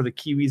Zealand, for the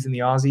Kiwis and the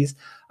Aussies?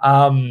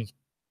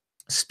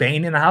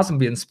 Spain in the house. I'm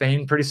being in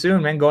Spain pretty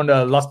soon, man. Going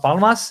to Las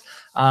Palmas.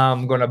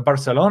 Going to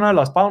Barcelona,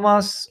 Las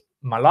Palmas,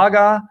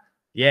 Malaga.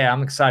 Yeah,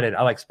 I'm excited.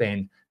 I like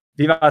Spain.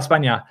 Viva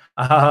España.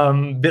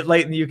 Bit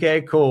late in the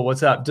UK. Cool.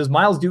 What's up? Does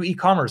Miles do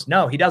e-commerce?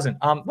 No, he doesn't.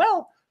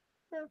 Well,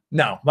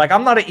 no, like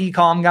I'm not an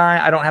e-com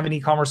guy. I don't have an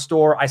e-commerce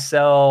store. I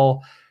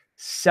sell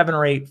 7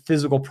 or 8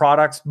 physical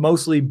products,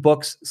 mostly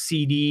books,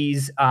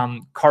 CDs,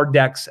 card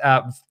decks,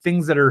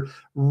 things that are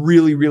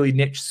really, really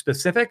niche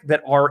specific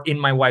that are in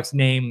my wife's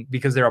name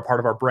because they're a part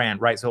of our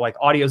brand, right? So like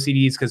audio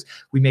CDs, because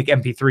we make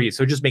MP3s.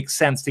 So it just makes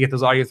sense to get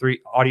those audio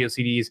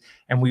CDs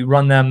and we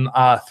run them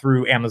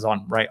through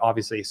Amazon, right?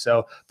 Obviously.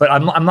 So, but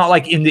I'm not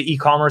like into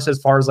e-commerce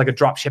as far as like a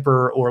drop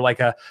shipper or like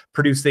a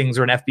produce things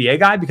or an FBA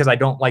guy, because I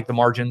don't like the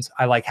margins.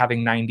 I like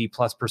having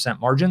 90+%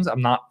 margins.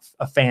 I'm not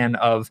a fan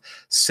of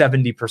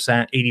 70%,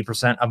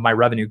 80% of my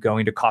revenue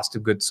going to cost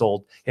of goods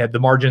sold. Yeah, the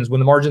margins, when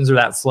the margins are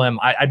that slim,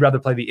 I'd rather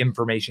play the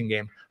information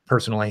game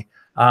personally.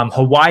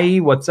 Hawaii,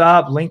 what's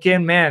up?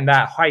 Lincoln, man,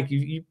 that hike,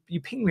 you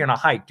pinged me on a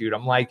hike, dude.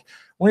 I'm like,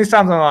 one of these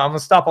times I'm gonna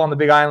stop on the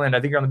Big Island.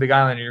 I think you're on the Big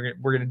Island. And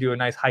we're gonna do a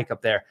nice hike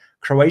up there.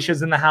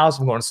 Croatia's in the house.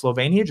 I'm going to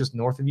Slovenia, just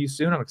north of you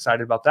soon. I'm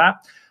excited about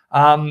that.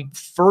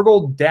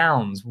 Fergal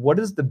Downs, what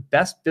is the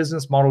best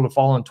business model to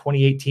follow in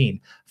 2018?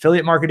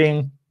 Affiliate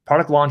marketing,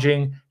 product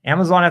launching,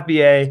 Amazon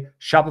FBA,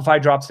 Shopify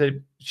drop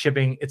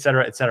shipping, et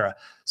cetera, et cetera.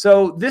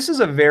 So this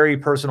is a very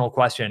personal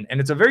question, and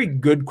it's a very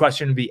good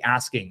question to be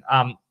asking.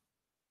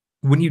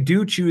 When you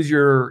do choose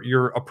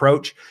your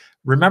approach,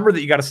 remember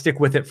that you got to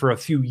stick with it for a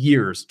few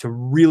years to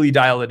really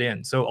dial it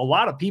in. So a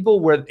lot of people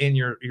were in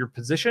your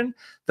position,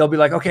 they'll be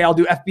like, okay, I'll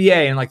do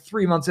FBA. And like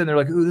 3 months in, they're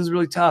like, ooh, this is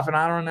really tough. And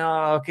I don't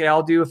know. Okay,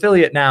 I'll do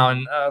affiliate now.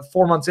 And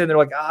 4 months in, they're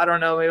like, I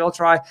don't know, maybe I'll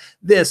try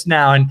this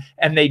now.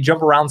 And they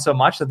jump around so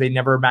much that they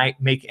never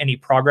might make any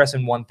progress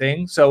in one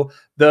thing. So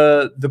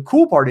the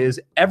cool part is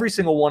every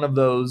single one of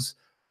those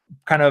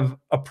kind of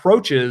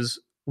approaches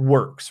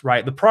works,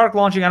 right? The product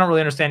launching, I don't really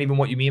understand even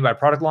what you mean by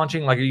product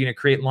launching. Like, are you going to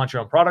create and launch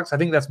your own products? I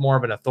think that's more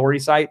of an authority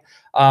site.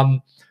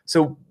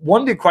 So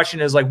one big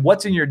question is like,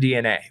 what's in your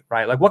DNA,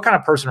 right? Like, what kind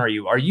of person are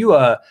you? Are you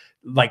a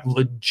like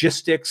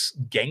logistics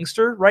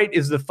gangster, right?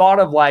 Is the thought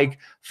of like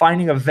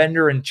finding a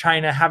vendor in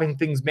China, having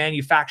things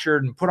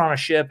manufactured and put on a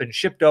ship and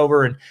shipped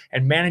over and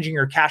managing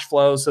your cash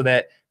flow so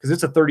that, because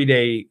it's a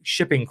 30-day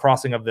shipping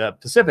crossing of the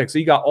Pacific. So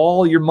you got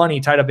all your money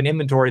tied up in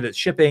inventory that's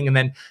shipping, and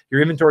then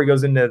your inventory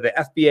goes into the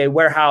FBA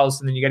warehouse,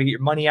 and then you got to get your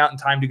money out in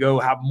time to go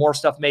have more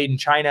stuff made in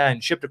China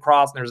and shipped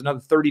across, and there's another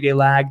 30-day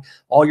lag.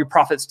 All your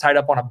profits tied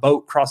up on a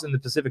boat crossing the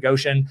Pacific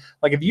Ocean.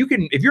 Like if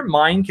your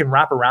mind can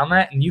wrap around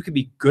that and you can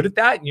be good at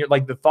that, and you're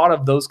like the thought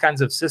of those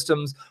kinds of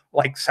systems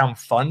like sound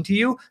fun to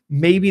you,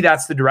 maybe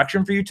that's the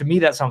direction for you. To me,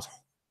 that sounds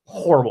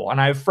horrible. And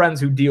I have friends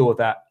who deal with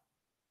that.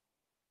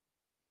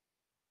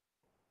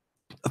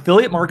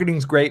 Affiliate marketing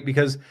is great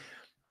because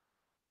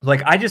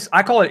like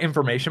I call it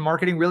information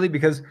marketing really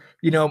because,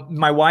 you know,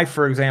 my wife,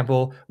 for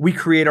example, we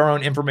create our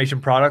own information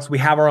products. We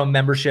have our own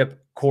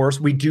membership course.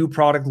 We do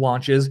product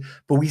launches,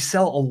 but we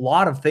sell a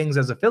lot of things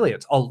as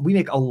affiliates. We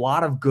make a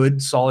lot of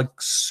good, solid,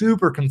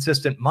 super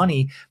consistent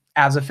money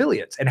as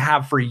affiliates and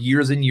have for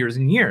years and years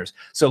and years.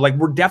 So like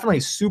we're definitely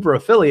super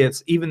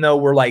affiliates, even though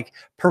we're like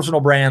personal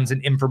brands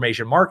and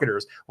information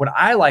marketers. What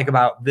I like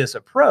about this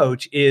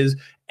approach is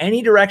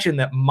any direction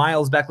that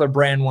Miles Beckler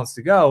brand wants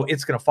to go,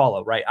 it's going to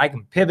follow, right? I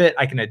can pivot,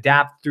 I can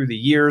adapt through the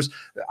years.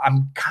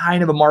 I'm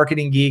kind of a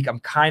marketing geek. I'm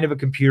kind of a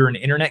computer and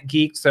internet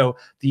geek. So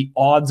the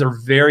odds are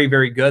very,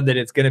 very good that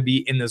it's going to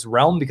be in this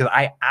realm because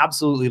I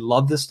absolutely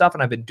love this stuff.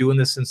 And I've been doing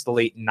this since the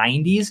late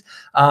 90s.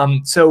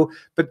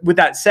 But with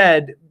that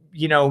said,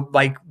 you know,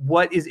 like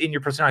what is in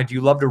your personality? Do you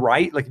love to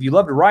write? Like if you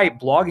love to write,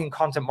 blogging,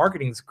 content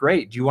marketing is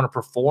great. Do you want to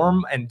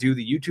perform and do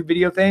the YouTube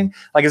video thing?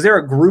 Like, is there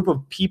a group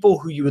of people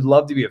who you would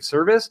love to be of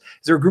service?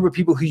 Is there a group of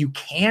people who you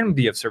can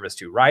be of service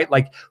to, right?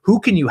 Like who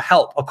can you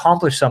help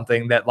accomplish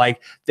something that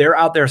like they're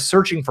out there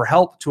searching for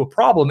help to a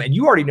problem and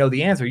you already know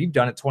the answer. You've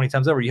done it 20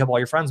 times over. You help all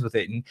your friends with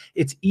it and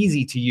it's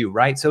easy to you,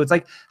 right? So it's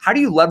like, how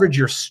do you leverage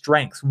your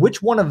strengths?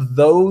 Which one of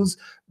those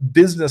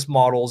business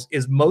models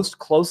is most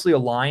closely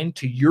aligned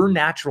to your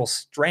natural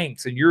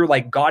strengths and your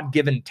like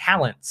God-given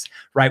talents,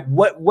 right?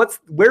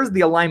 Where's the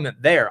alignment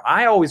there?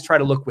 I always try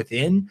to look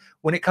within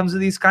when it comes to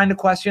these kind of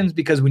questions,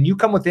 because when you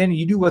come within and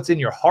you do what's in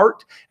your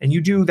heart and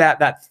you do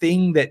that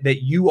thing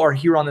that you are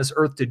here on this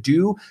earth to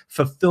do,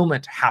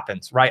 fulfillment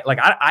happens, right? Like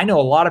I know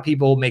a lot of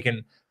people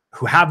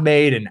who have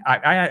made, and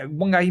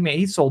one guy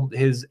he sold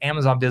his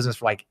Amazon business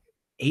for like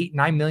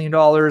 $8-9 million,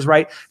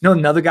 right? No,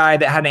 another guy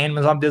that had an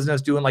Amazon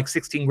business doing like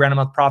 16 grand a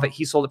month profit.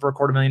 He sold it for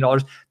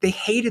 $250,000. They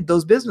hated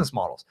those business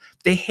models.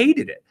 They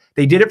hated it.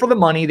 They did it for the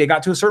money. They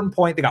got to a certain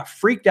point. They got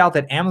freaked out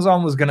that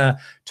Amazon was going to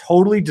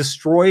totally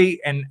destroy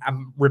and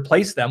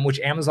replace them, which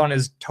Amazon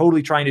is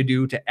totally trying to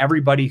do to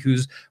everybody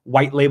who's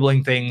white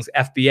labeling things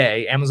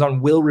FBA.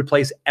 Amazon will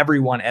replace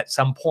everyone at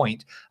some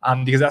point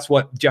because that's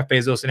what Jeff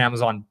Bezos and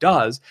Amazon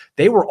does.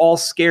 They were all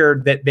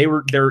scared that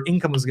their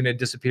income was going to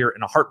disappear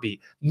in a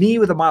heartbeat. Me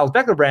with a Miles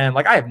Beckler brand,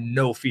 like I have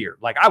no fear.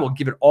 Like I will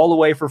give it all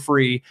away for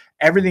free.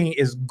 Everything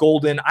is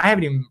golden. I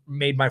haven't even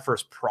made my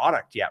first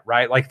product yet,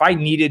 right? Like if I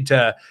needed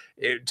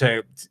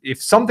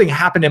if something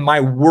happened in my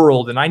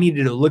world and I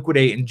needed to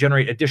liquidate and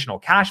generate additional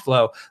cash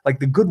flow, like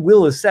the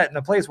goodwill is set in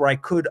a place where I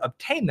could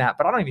obtain that,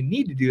 but I don't even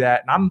need to do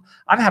that. And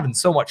I'm having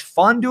so much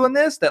fun doing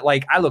this that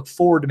like I look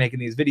forward to making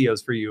these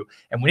videos for you.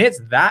 And when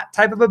it's that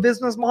type of a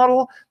business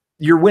model,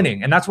 you're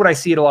winning. And that's what I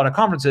see at a lot of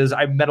conferences.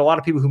 I've met a lot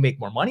of people who make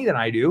more money than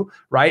I do,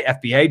 right?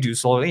 FBA do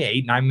sold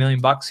 $8-9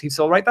 million he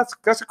sold, right?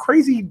 That's a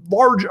crazy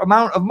large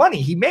amount of money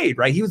he made,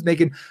 right? He was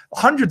making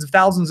hundreds of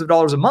thousands of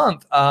dollars a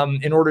month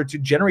in order to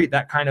generate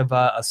that kind of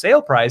a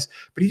sale price,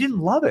 but he didn't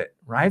love it,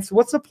 right? So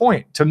what's the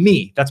point? To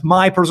me, that's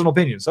my personal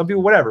opinion. Some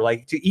people, whatever,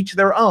 like to each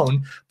their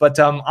own, but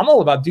I'm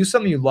all about do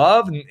something you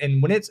love.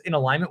 And when it's in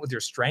alignment with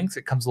your strengths,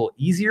 it comes a little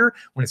easier.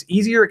 When it's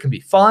easier, it can be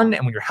fun.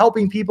 And when you're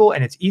helping people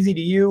and it's easy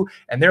to you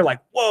and they're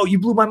like, whoa, you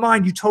blew my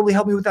mind. You totally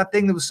helped me with that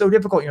thing that was so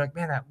difficult. You're like,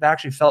 man, that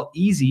actually felt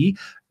easy.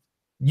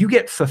 You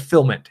get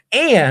fulfillment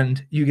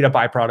and you get a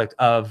byproduct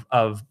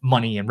of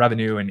money and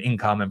revenue and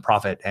income and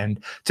profit.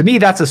 And to me,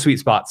 that's a sweet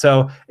spot.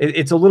 So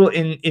it's a little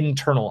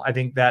internal. I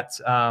think that's,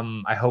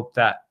 I hope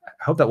that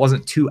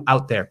wasn't too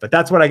out there, but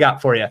that's what I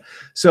got for you.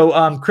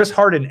 So Chris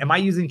Harden, am I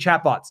using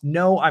chatbots?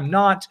 No, I'm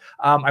not.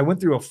 I went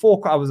through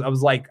I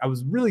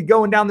was really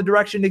going down the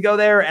direction to go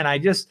there.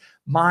 And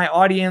my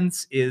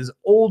audience is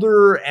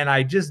older and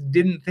I just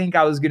didn't think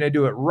I was going to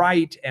do it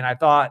right. And I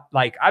thought,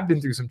 like, I've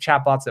been through some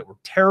chatbots that were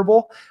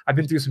terrible. I've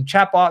been through some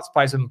chatbots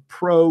by some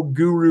pro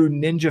guru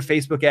ninja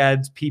Facebook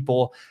ads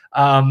people.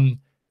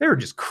 They were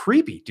just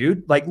creepy,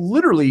 dude, like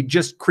literally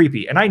just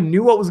creepy. And I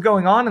knew what was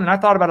going on. And then I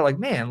thought about it like,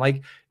 man,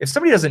 like if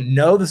somebody doesn't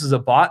know this is a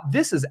bot,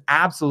 this is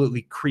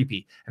absolutely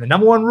creepy. And the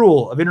number one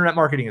rule of internet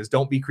marketing is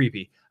don't be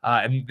creepy.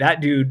 And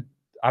that dude,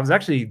 I was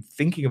actually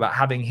thinking about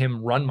having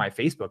him run my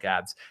Facebook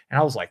ads. And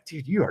I was like,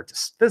 dude,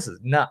 this is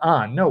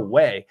no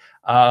way.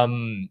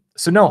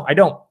 So no, I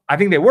don't. I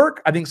think they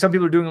work. I think some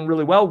people are doing them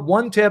really well.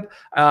 One tip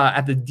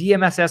at the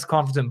DMSS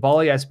conference in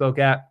Bali I spoke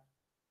at,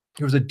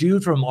 there was a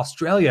dude from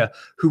Australia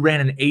who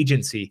ran an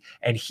agency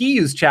and he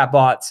used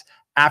chatbots.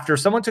 After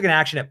someone took an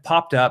action, it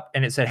popped up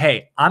and it said,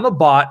 hey, I'm a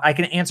bot. I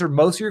can answer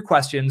most of your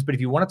questions, but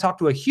if you want to talk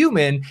to a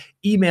human,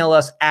 email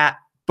us at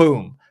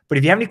boom. But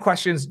if you have any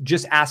questions,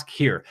 just ask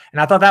here.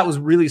 And I thought that was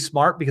really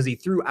smart because he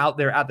threw out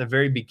there at the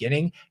very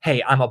beginning,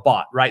 hey, I'm a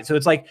bot, right? So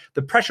it's like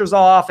the pressure's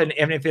off. And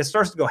if it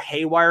starts to go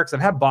haywire, because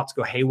I've had bots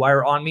go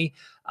haywire on me.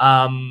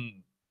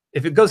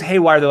 If it goes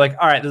haywire, they're like,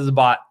 all right, this is a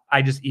bot.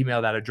 I just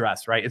email that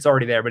address, right? It's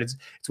already there, but it's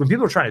when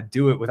people are trying to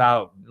do it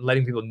without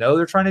letting people know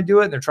they're trying to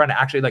do it. And they're trying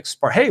to actually like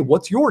spark, hey,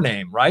 what's your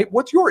name, right?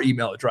 What's your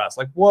email address?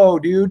 Like, whoa,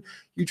 dude,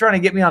 you trying to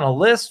get me on a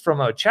list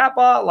from a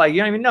chatbot? Like, you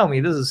don't even know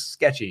me. This is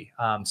sketchy.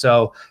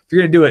 So if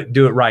you're going to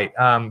do it right.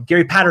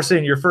 Gary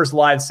Patterson, your first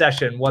live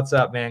session. What's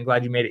up, man?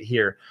 Glad you made it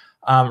here.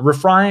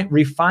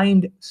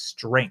 Refined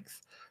strength.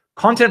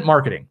 Content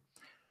marketing.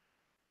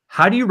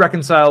 How do you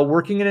reconcile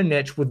working in a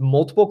niche with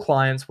multiple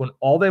clients when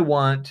all they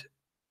want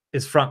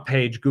is front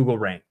page Google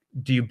rank?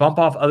 Do you bump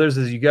off others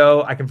as you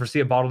go? I can foresee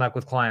a bottleneck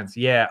with clients.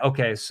 Yeah.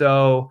 Okay.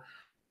 So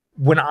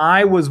when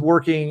I was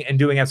working and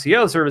doing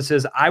SEO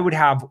services, I would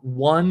have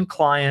one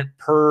client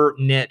per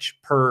niche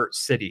per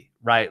city,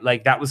 right?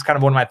 Like that was kind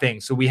of one of my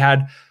things. So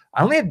I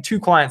only had 2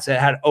 clients that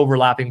had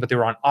overlapping, but they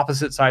were on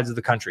opposite sides of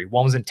the country.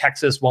 One was in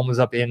Texas, one was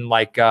up in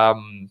like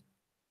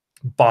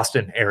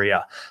Boston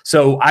area.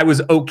 So I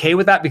was okay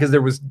with that because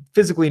there was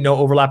physically no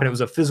overlap and it was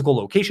a physical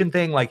location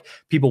thing. Like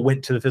people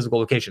went to the physical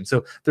location.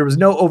 So there was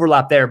no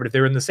overlap there, but if they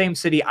were in the same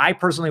city, I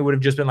personally would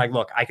have just been like,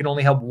 look, I can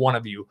only help one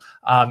of you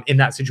in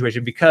that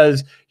situation,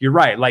 because you're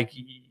right. Like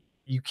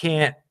you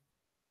can't,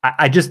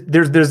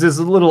 there's this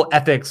little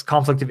ethics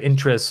conflict of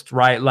interest,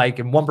 right? Like,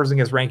 and one person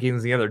gets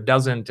rankings, the other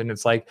doesn't. And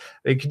it's like,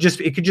 it could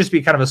just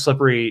be kind of a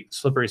slippery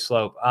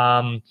slope.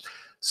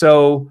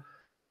 So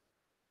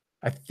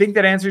I think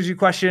that answers your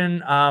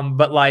question.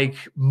 But like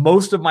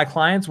most of my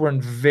clients were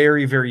in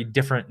very, very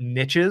different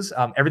niches.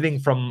 Everything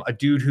from a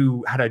dude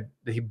who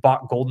he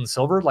bought gold and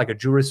silver, like a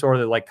jewelry store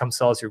that like, come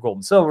sell us your gold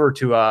and silver,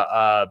 to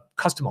a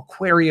custom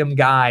aquarium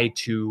guy,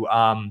 to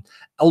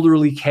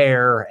elderly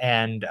care,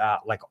 and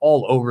like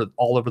all over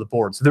the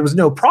board. So there was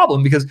no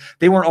problem because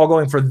they weren't all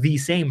going for the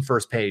same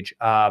first page.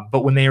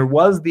 But when there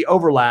was the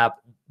overlap,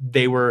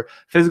 they were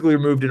physically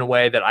removed in a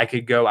way that I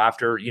could go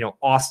after,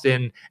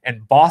 Austin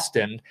and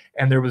Boston,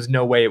 and there was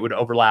no way it would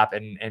overlap,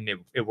 and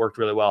it worked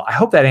really well. I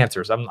hope that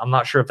answers. I'm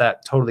not sure if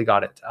that totally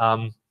got it.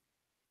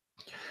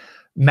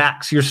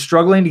 Max, you're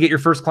struggling to get your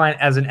first client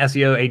as an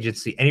SEO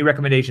agency. Any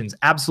recommendations?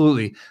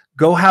 Absolutely.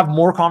 Go have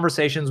more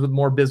conversations with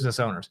more business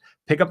owners.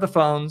 Pick up the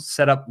phones,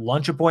 set up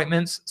lunch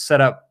appointments,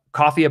 set up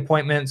coffee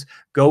appointments,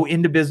 go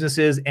into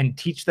businesses and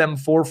teach them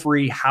for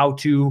free how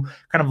to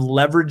kind of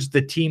leverage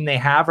the team they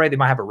have, right? They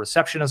might have a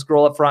receptionist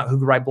girl up front who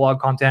can write blog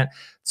content.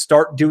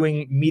 Start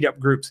doing meetup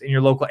groups in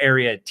your local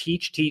area.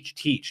 Teach.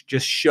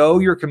 Just show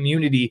your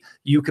community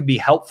you can be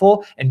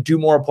helpful and do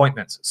more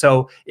appointments.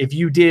 So if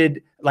you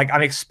did, like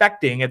I'm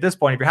expecting at this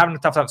point, if you're having a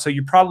tough time, so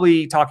you're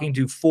probably talking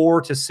to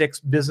 4 to 6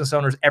 business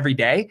owners every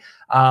day.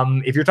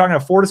 If you're talking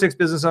to 4 to 6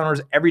 business owners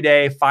every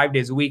day, 5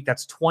 days a week,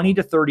 that's 20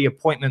 to 30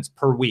 appointments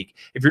per week.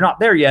 If you're not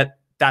there yet,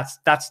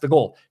 that's the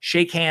goal.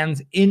 Shake hands,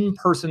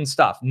 in-person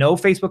stuff. No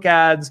Facebook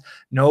ads,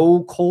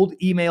 no cold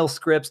email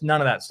scripts,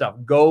 none of that stuff.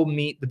 Go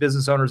meet the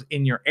business owners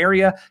in your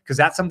area, because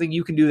that's something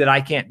you can do that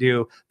I can't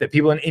do, that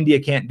people in India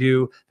can't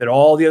do, that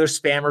all the other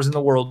spammers in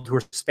the world who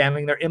are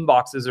spamming their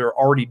inboxes are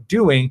already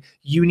doing.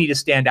 You need to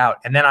stand out.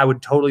 And then I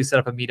would totally set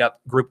up a meetup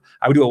group.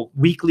 I would do a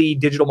weekly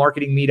digital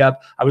marketing meetup.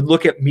 I would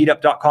look at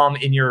meetup.com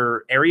in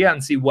your area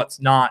and see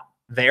what's not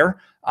there.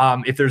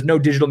 If there's no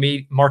digital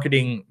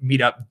marketing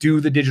meetup, do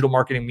the digital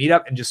marketing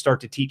meetup and just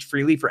start to teach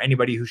freely for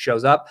anybody who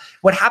shows up.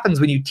 What happens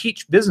when you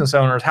teach business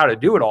owners how to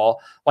do it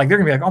all? Like they're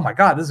gonna be like, oh my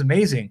God, this is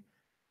amazing.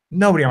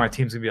 Nobody on my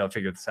team's gonna be able to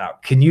figure this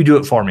out. Can you do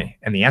it for me?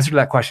 And the answer to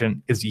that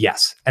question is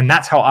yes. And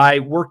that's how I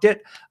worked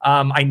it.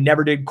 I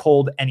never did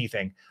cold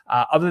anything.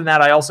 Other than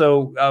that, I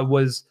also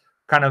was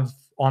kind of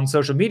on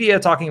social media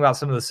talking about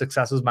some of the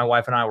successes my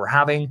wife and I were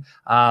having.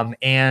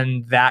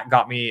 And that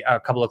got me a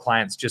couple of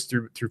clients just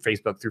through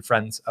Facebook, through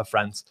friends of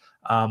friends.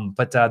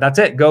 But that's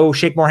it. Go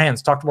shake more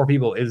hands, talk to more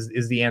people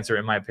is the answer,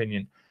 in my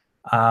opinion.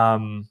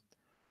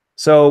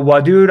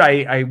 So dude,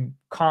 I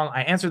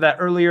answered that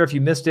earlier. If you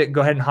missed it,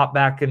 go ahead and hop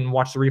back and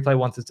watch the replay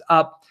once it's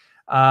up.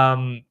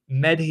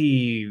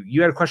 Medhi,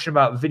 you had a question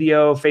about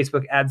video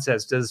Facebook ad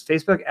sets. Does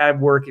Facebook ad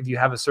work if you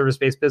have a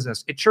service-based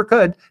business? It sure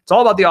could. It's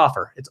all about the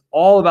offer. It's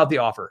all about the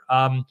offer.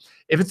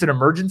 If it's an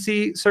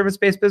emergency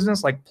service-based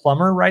business like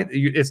plumber, right,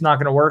 it's not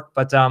going to work.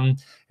 But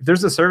if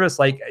there's a service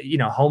like,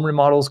 home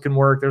remodels can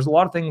work. There's a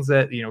lot of things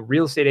that,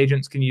 real estate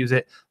agents can use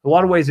it. A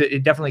lot of ways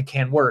it definitely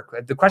can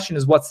work. The question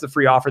is, what's the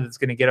free offer that's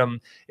going to get them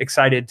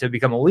excited to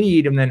become a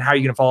lead? And then how are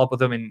you going to follow up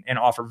with them and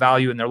offer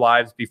value in their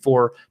lives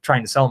before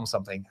trying to sell them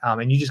something?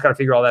 And you just got to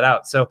figure all that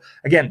out. So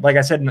again, like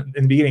I said in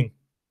the beginning,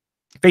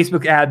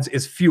 Facebook ads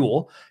is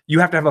fuel. You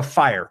have to have a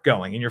fire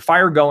going, and your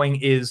fire going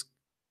is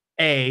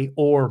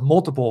or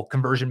multiple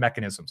conversion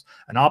mechanisms,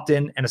 an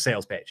opt-in and a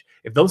sales page.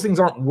 If those things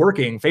aren't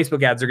working,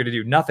 Facebook ads are going to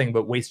do nothing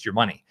but waste your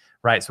money,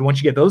 right? So once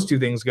you get those two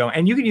things going,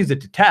 and you can use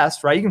it to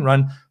test, right? You can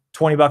run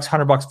 $20,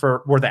 $100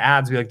 for worth of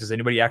ads. Be like, does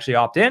anybody actually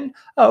opt in?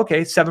 Oh,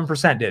 okay,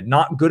 7% did.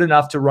 Not good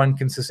enough to run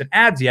consistent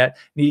ads yet.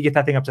 Need to get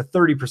that thing up to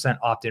 30%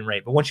 opt-in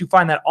rate. But once you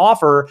find that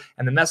offer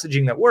and the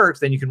messaging that works,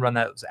 then you can run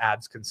those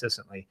ads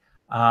consistently.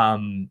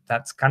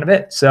 That's kind of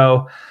it.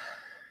 So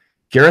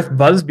Gareth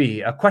Busby,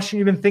 a question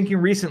you've been thinking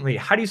recently: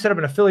 how do you set up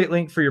an affiliate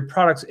link for your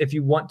products if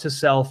you want to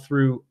sell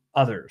through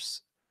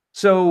others?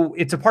 So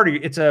it's a part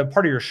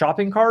of your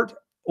shopping cart,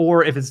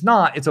 or if it's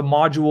not, it's a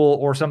module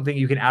or something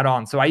you can add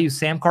on. So I use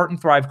Samcart and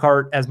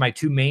Thrivecart as my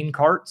 2 main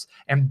carts,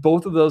 and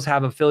both of those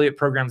have affiliate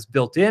programs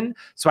built in.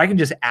 So I can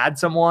just add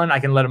someone, I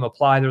can let them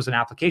apply. There's an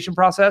application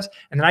process,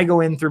 and then I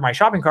go in through my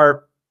shopping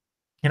cart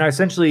and I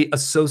essentially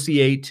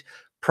associate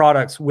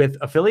products with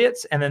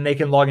affiliates, and then they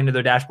can log into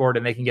their dashboard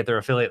and they can get their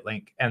affiliate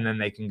link, and then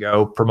they can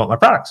go promote my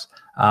products.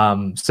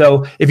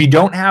 So if you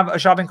don't have a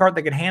shopping cart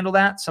that can handle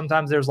that,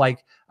 sometimes there's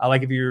like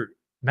if you're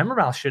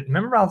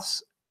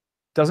MemberMouth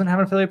doesn't have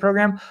an affiliate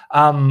program.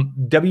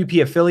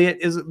 WP Affiliate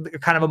is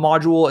kind of a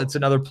module. It's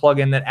another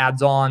plugin that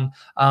adds on,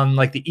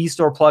 like the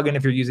eStore plugin.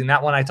 If you're using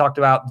that one I talked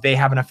about, they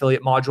have an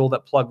affiliate module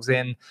that plugs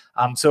in.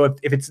 So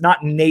if it's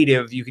not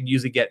native, you can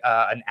usually get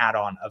an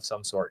add-on of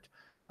some sort.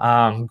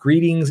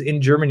 Greetings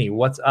in Germany.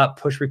 What's up?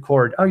 Push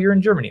record. Oh, you're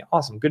in Germany.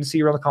 Awesome. Good to see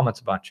you around the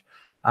comments a bunch.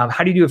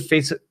 How do you do a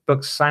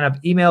Facebook sign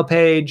up email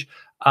page?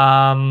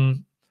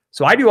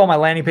 So I do all my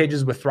landing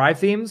pages with Thrive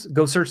themes.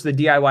 Go search the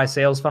DIY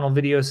sales funnel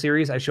video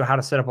series. I show how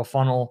to set up a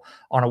funnel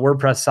on a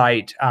WordPress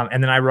site.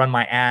 And then I run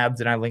my ads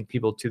and I link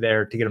people to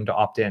there to get them to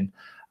opt in.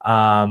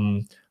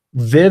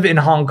 Viv in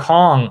Hong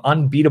Kong,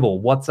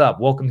 unbeatable. What's up?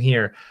 Welcome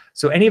here.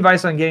 So any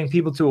advice on getting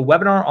people to a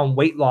webinar on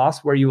weight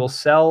loss where you will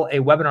sell a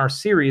webinar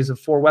series of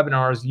 4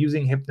 webinars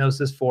using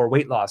hypnosis for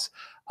weight loss?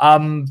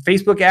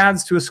 Facebook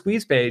ads to a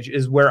squeeze page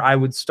is where I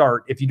would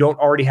start. If you don't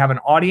already have an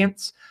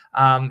audience,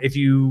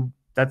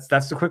 that's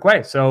the quick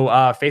way. So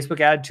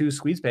Facebook ad to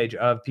squeeze page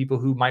of people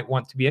who might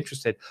want to be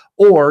interested,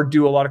 or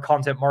do a lot of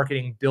content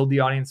marketing, build the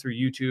audience through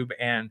YouTube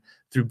and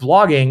through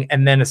blogging,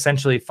 and then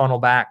essentially funnel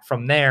back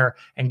from there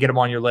and get them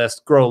on your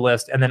list, grow a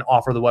list, and then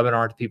offer the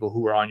webinar to people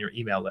who are on your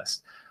email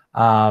list.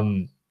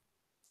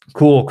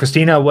 Cool.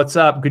 Christina, what's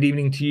up? Good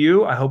evening to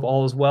you. I hope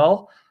all is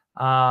well.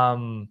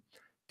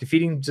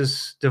 Defeating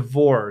just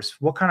divorce.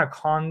 What kind of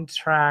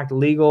contract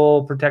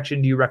legal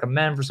protection do you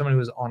recommend for someone who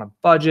is on a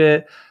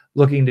budget,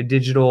 looking to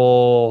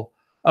digital?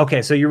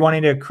 Okay, so you're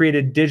wanting to create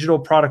a digital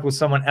product with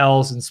someone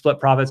else and split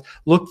profits.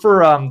 Look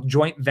for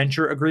joint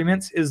venture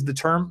agreements is the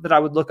term that I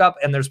would look up,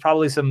 and there's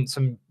probably some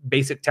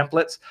basic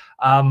templates.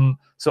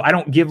 So I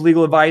don't give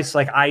legal advice.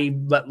 Like, I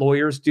let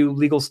lawyers do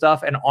legal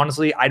stuff, and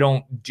honestly, I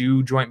don't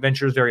do joint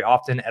ventures very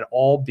often at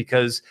all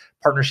because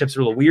partnerships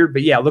are a little weird.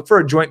 But yeah, look for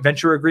a joint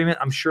venture agreement.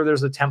 I'm sure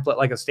there's a template,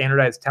 like a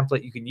standardized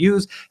template you can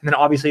use, and then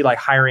obviously like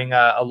hiring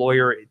a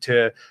lawyer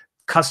to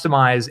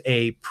customize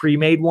a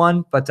pre-made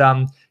one. But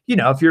you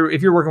know, if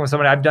you're working with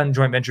somebody, I've done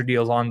joint venture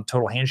deals on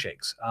total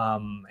handshakes,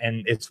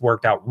 and it's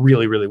worked out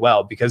really, really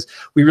well because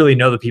we really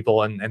know the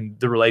people, and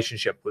the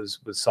relationship was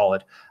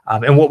solid.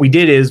 And what we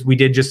did is we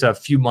did just a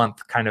few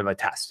month kind of a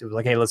test. It was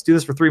like, hey, let's do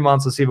this for 3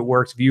 months. Let's see if it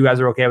works. If you guys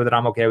are okay with it,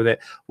 I'm okay with it.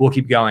 We'll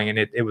keep going. And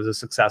it was a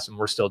success, and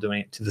we're still doing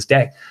it to this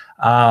day.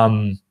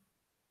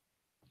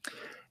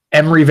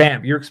 Emery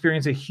Vamp, you're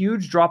experiencing a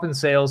huge drop in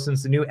sales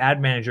since the new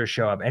ad manager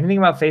show up. Anything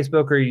about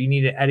Facebook, or you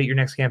need to edit your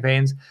next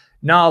campaigns?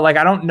 No, like,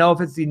 I don't know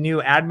if it's the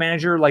new ad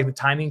manager. Like, the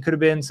timing could have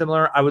been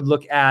similar. I would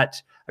look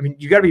at, I mean,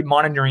 you got to be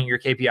monitoring your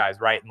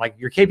KPIs, right? And like,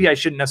 your KPIs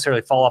shouldn't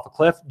necessarily fall off a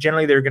cliff.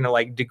 Generally, they're going to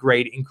like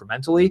degrade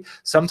incrementally.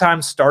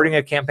 Sometimes starting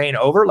a campaign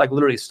over, like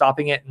literally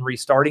stopping it and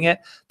restarting it.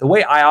 The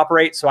way I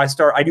operate, so I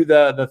do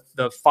the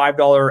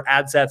 $5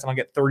 ad sets, and I'll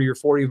get 30 or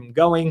 40 of them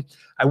going.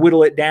 I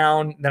whittle it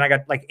down. Then I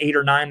got like 8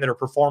 or 9 that are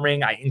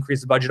performing. I increase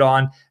the budget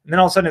on, and then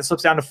all of a sudden it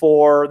slips down to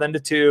 4, then to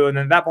 2. And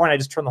then at that point, I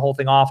just turn the whole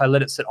thing off. I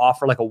let it sit off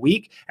for like a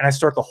week, and I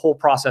start the whole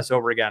process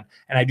over again.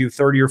 And I do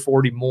 30 or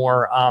 40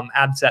 more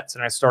ad sets,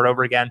 and I start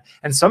over again.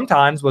 And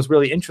sometimes what's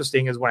really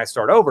interesting is when I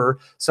start over,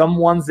 some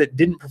ones that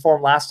didn't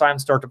perform last time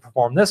start to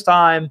perform this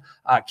time.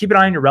 Keep an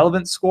eye on your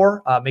relevance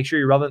score. Make sure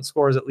your relevance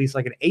score is at least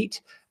like an 8.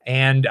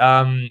 And,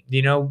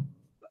 you know,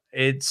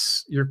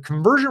 your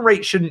conversion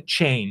rate shouldn't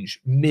change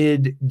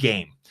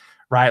mid-game,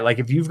 right? Like,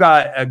 if you've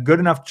got a good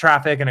enough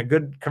traffic and a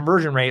good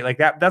conversion rate, like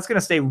that's going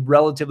to stay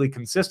relatively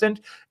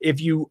consistent. If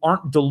you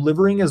aren't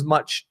delivering as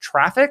much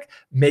traffic,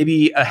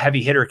 maybe a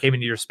heavy hitter came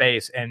into your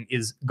space and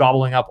is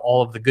gobbling up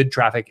all of the good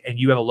traffic, and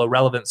you have a low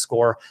relevance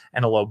score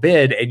and a low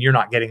bid, and you're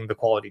not getting the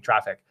quality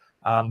traffic.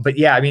 But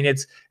yeah, I mean,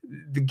 it's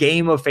the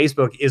game of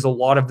Facebook is a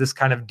lot of this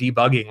kind of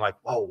debugging, like,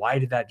 whoa, why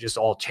did that just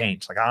all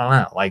change? Like, I don't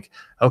know. Like,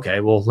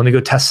 okay, well, let me go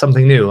test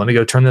something new. Let me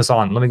go turn this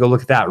on. Let me go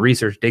look at that,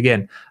 research, dig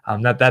in.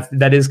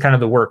 That is kind of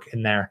the work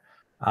in there.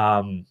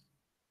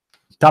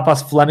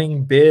 Tapas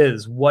Fleming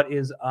Biz, what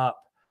is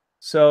up?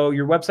 So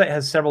your website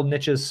has several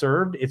niches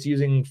served. It's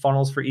using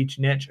funnels for each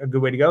niche. A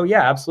good way to go?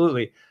 Yeah,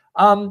 absolutely.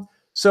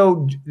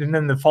 So, and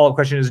then the follow-up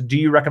question is, do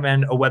you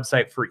recommend a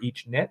website for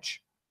each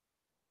niche?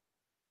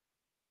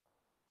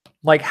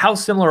 Like, how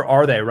similar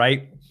are they,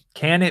 right?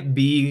 Can it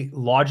be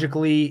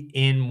logically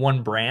in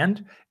one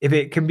brand? If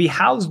it can be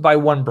housed by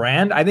one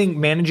brand, I think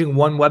managing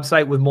one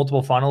website with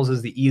multiple funnels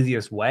is the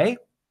easiest way.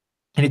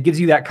 And it gives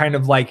you that kind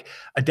of like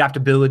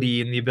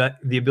adaptability and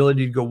the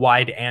ability to go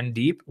wide and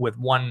deep with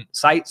one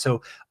site.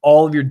 So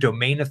all of your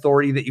domain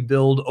authority that you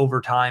build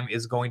over time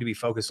is going to be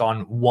focused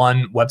on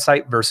one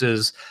website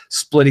versus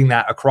splitting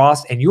that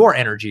across. And your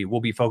energy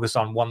will be focused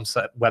on one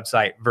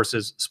website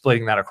versus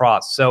splitting that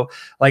across. So,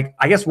 like,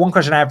 I guess one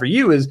question I have for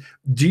you is,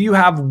 do you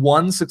have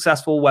one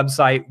successful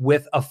website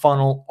with a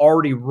funnel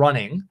already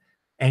running,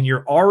 and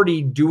you're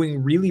already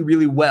doing really,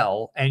 really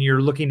well, and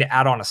you're looking to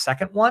add on a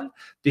second one?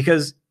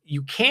 Because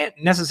you can't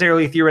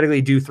necessarily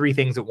theoretically do three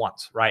things at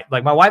once, right?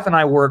 Like my wife and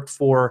I worked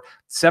for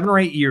 7 or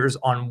 8 years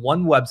on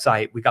one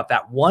website. We got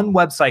that one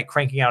website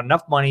cranking out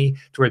enough money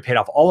to where we paid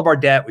off all of our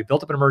debt. We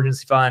built up an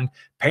emergency fund,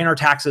 paying our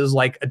taxes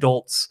like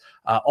adults,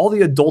 all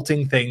the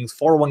adulting things,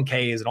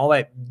 401ks and all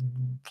that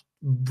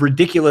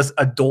ridiculous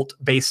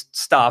adult-based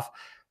stuff.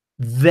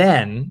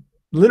 Then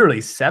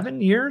literally 7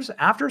 years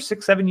after,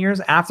 6-7 years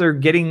after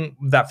getting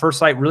that first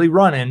site really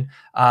running,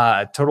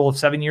 a total of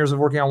 7 years of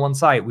working on one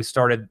site,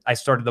 I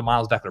started the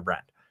Miles Beckler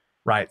brand,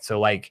 right?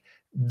 So like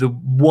the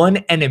one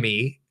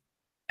enemy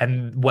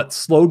and what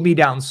slowed me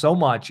down so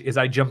much is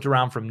I jumped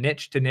around from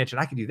niche to niche,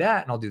 and I can do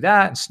that, and I'll do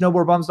that, and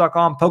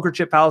snowboardbums.com,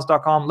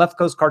 pokerchippalace.com,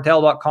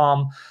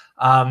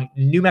 leftcoastcartel.com,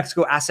 New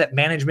Mexico Asset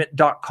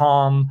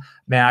Management.com,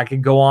 man, I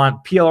could go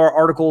on,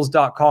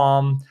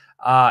 plrarticles.com,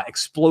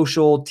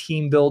 explosial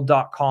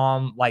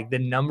teambuild.com. Like the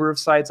number of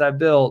sites I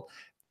built,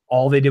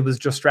 all they did was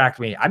distract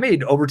me. I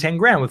made over 10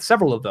 grand with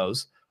several of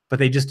those, but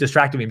they just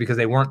distracted me because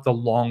they weren't the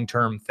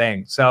long-term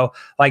thing. So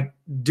like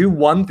do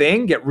one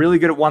thing, get really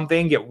good at one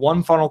thing, get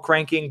one funnel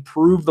cranking,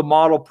 prove the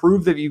model,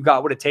 prove that you've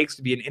got what it takes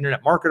to be an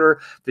internet marketer,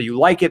 that you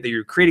like it, that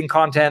you're creating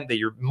content, that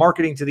you're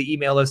marketing to the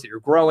email list, that you're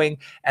growing,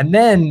 and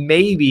then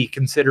maybe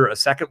consider a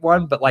second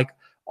one. But like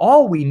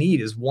all we need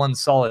is one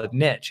solid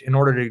niche in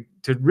order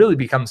to really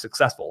become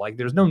successful. Like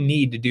there's no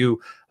need to do,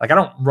 like I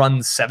don't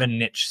run 7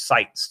 niche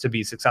sites to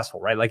be successful,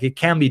 right? Like it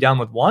can be done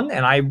with one.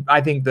 And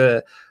I think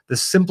the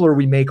simpler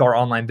we make our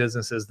online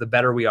businesses, the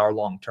better we are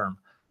long-term.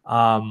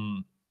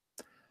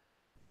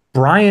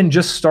 Brian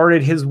just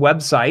started his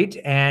website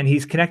and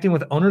he's connecting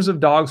with owners of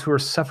dogs who are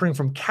suffering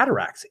from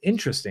cataracts.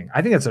 Interesting.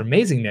 I think that's an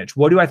amazing niche.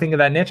 What do I think of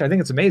that niche? I think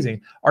it's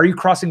amazing. Are you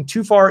crossing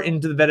too far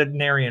into the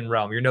veterinarian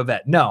realm? You're no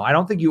vet. No, I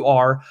don't think you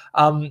are.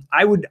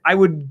 I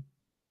would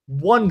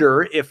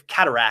wonder if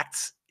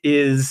cataracts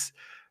is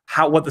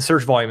what the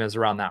search volume is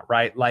around that,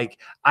 right? Like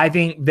I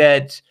think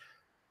that,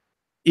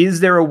 is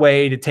there a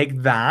way to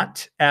take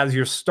that as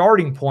your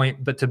starting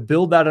point, but to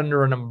build that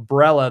under an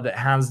umbrella that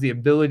has the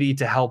ability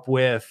to help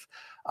with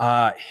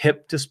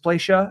hip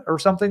dysplasia or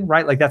something,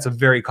 right? Like that's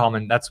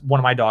that's one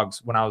of my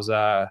dogs when I was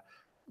a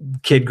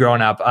kid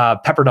growing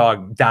up. Pepper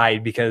Dog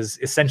died because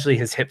essentially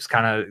his hips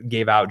kind of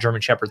gave out,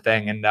 German Shepherd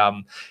thing, and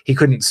he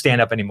couldn't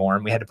stand up anymore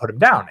and we had to put him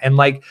down. And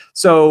like,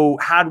 so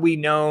had we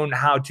known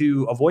how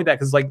to avoid that,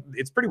 because like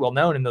it's pretty well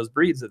known in those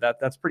breeds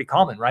that's pretty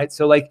common, right?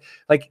 So like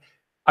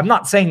I'm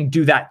not saying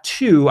do that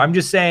too. I'm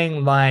just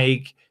saying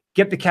like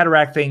get the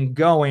cataract thing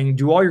going,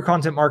 do all your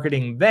content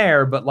marketing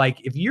there. But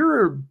like if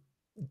you're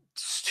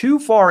too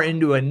far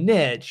into a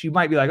niche, you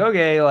might be like,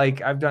 okay,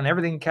 like I've done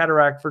everything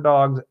cataract for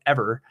dogs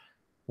ever.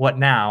 What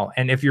now?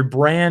 And if your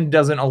brand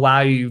doesn't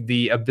allow you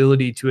the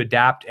ability to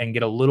adapt and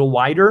get a little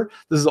wider,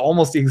 this is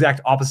almost the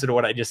exact opposite of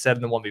what I just said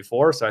in the one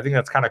before. So I think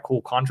that's kind of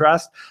cool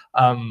contrast.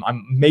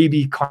 I'm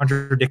maybe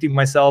contradicting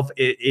myself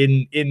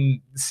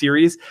in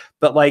series,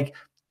 but like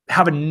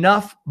have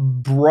enough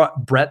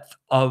breadth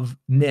of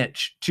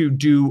niche to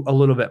do a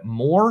little bit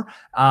more.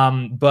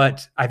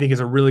 But I think it's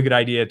a really good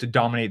idea to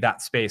dominate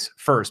that space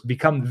first.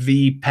 Become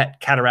the pet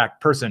cataract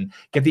person.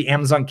 Get the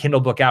Amazon Kindle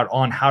book out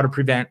on how to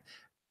prevent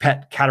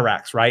pet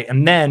cataracts, right?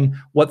 And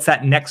then what's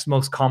that next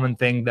most common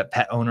thing that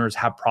pet owners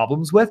have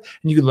problems with?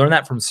 And you can learn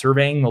that from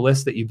surveying the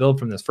list that you build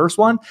from this first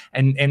one.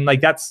 And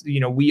like that's, you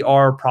know, we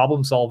are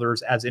problem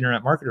solvers as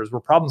internet marketers. We're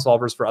problem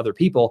solvers for other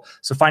people.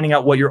 So finding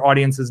out what your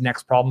audience's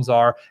next problems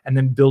are and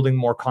then building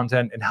more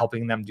content and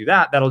helping them do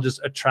that, that'll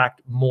just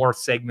attract more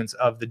segments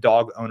of the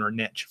dog owner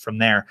niche from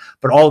there.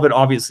 But all of it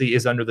obviously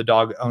is under the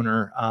dog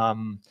owner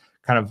kind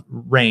of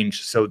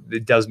range. So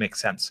it does make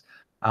sense.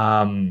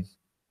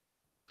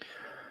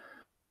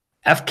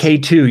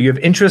 FK2, you have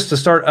interest to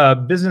start a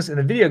business in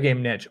the video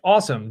game niche.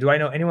 Awesome. Do I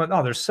know anyone?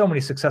 Oh, there's so many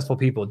successful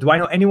people. Do I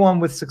know anyone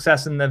with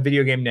success in the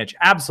video game niche?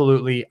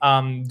 Absolutely.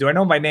 Do I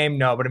know by name?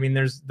 No, but I mean,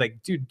 there's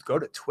like, dude, go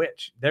to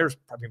Twitch. There's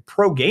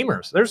pro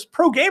gamers. There's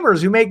pro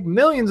gamers who make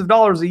millions of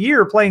dollars a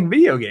year playing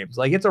video games.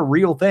 Like it's a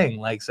real thing.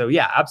 Like, so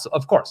yeah, absolutely.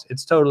 Of course,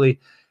 it's totally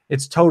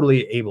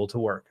able to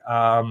work.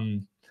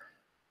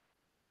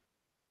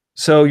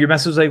 So your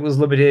message like was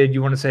limited.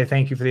 You want to say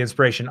thank you for the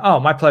inspiration. Oh,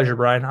 my pleasure,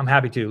 Brian. I'm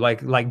happy to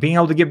like being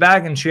able to give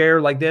back and share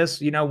like this,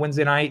 you know,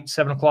 Wednesday night,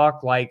 7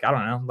 o'clock. Like, I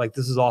don't know, like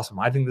this is awesome.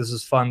 I think this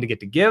is fun to get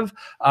to give.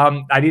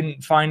 I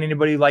didn't find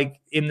anybody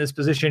like in this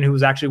position who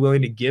was actually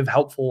willing to give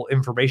helpful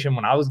information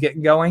when I was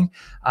getting going.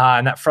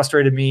 And that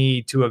frustrated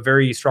me to a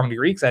very strong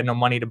degree because I had no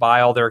money to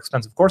buy all their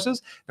expensive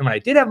courses. And when I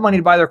did have money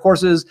to buy their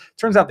courses,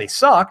 turns out they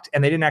sucked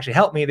and they didn't actually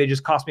help me. They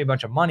just cost me a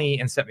bunch of money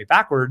and sent me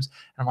backwards.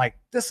 And I'm like,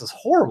 this is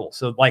horrible.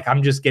 So like,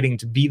 I'm just getting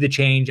to be the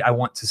change I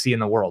want to see in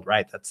the world,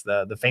 right? That's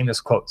the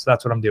famous quote. So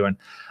that's what I'm doing.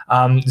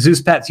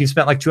 Zeus Pets, you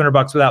spent like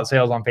 $200 without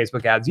sales on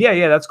Facebook ads.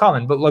 Yeah, that's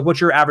common. But like, what's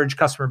your average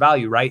customer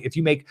value, right? If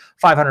you make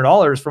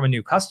 $500 from a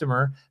new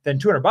customer, then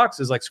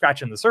 $200 is like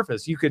scratching the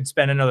surface. You could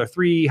spend another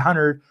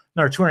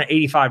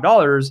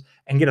 $285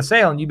 and get a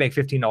sale and you make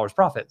 $15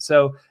 profit.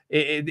 So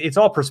it's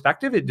all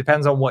perspective. It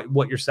depends on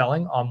what you're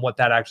selling, on what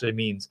that actually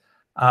means.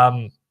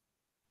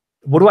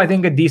 What do I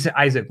think a decent,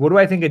 Isaac, what do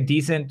I think a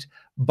decent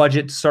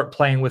budget to start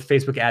playing with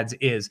Facebook ads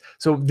is?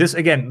 So this,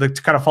 again, to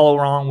kind of follow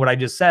along what I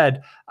just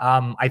said,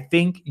 I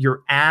think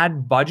your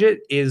ad budget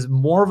is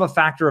more of a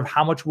factor of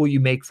how much will you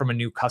make from a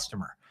new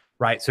customer,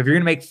 right? So if you're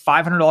going to make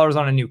 $500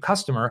 on a new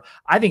customer,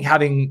 I think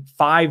having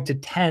 5 to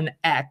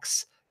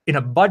 10x in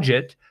a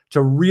budget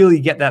to really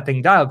get that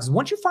thing dialed. Because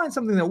once you find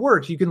something that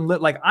works, you can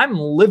like I'm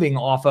living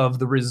off of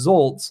the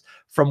results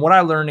from what I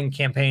learned in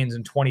campaigns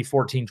in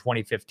 2014,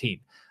 2015.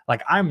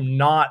 Like I'm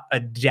not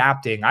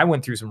adapting. I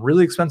went through some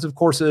really expensive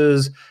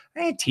courses.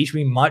 They didn't teach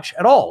me much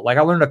at all. Like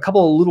I learned a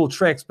couple of little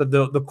tricks, but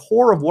the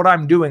core of what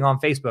I'm doing on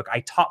Facebook, I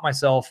taught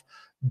myself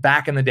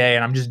back in the day,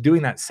 and I'm just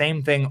doing that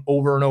same thing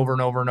over and over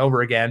and over and over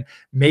again,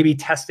 maybe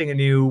testing a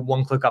new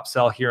one-click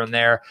upsell here and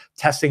there,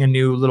 testing a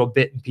new little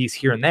bit and piece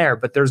here and there,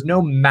 but there's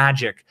no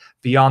magic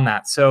beyond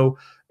that. So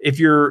if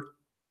your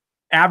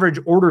average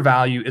order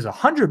value is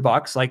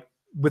 $100, like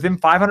within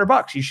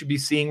 $500, you should be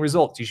seeing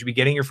results. You should be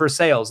getting your first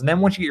sales. And then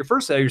once you get your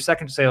first sale, your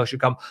second sale should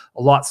come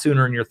a lot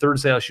sooner, and your third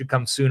sale should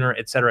come sooner,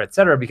 et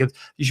cetera, because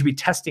you should be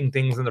testing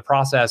things in the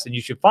process, and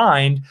you should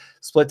find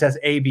split test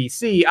A, B,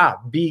 C.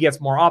 B gets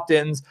more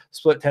opt-ins.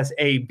 Split test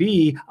A,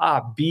 B.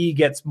 B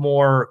gets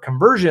more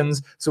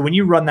conversions. So when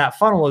you run that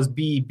funnel as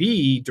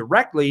B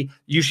directly,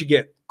 you should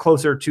get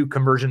closer to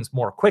conversions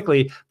more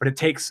quickly, but it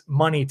takes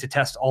money to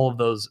test all of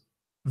those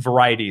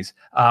varieties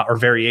or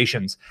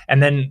variations.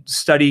 And then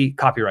study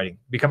copywriting,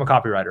 become a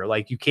copywriter.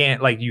 Like you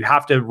can't, like you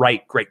have to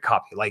write great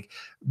copy. Like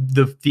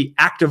the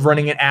act of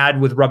running an ad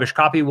with rubbish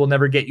copy will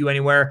never get you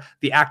anywhere.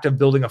 The act of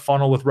building a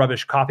funnel with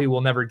rubbish copy will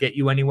never get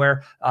you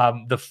anywhere.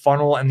 The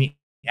funnel and the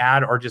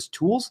ad are just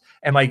tools,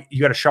 and like you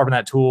got to sharpen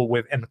that tool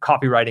with, and the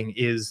copywriting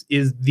is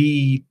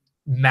the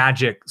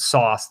magic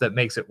sauce that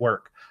makes it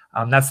work.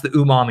 That's the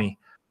umami.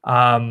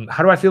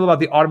 How do I feel about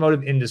the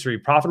automotive industry?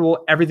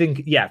 Profitable?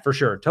 Everything. Yeah, for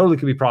sure. Totally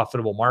could be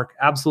profitable, Mark.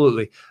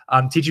 Absolutely.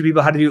 Teaching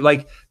people how to do,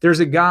 like, there's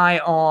a guy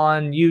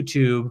on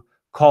YouTube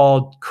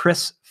called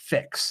Chris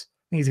Fix.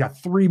 He's got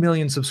 3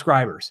 million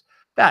subscribers.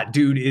 That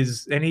dude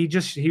is, and he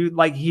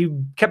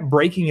kept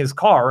breaking his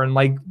car and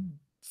like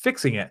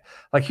fixing it.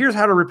 Like, here's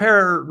how to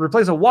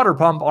replace a water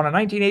pump on a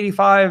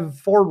 1985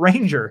 Ford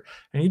Ranger.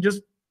 And he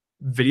just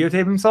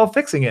videotape himself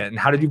fixing it, and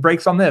how to do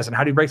brakes on this and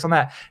how to do brakes on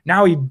that.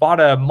 Now he bought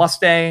a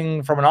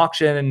Mustang from an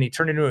auction and he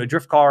turned it into a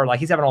drift car. Like,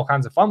 he's having all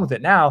kinds of fun with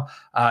it now.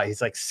 He's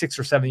like 6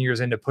 or 7 years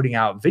into putting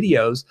out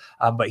videos,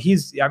 but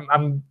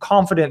I'm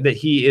confident that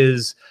he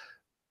is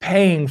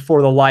paying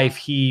for the life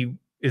he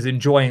is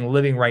enjoying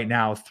living right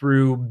now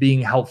through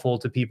being helpful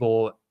to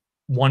people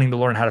wanting to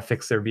learn how to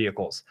fix their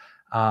vehicles.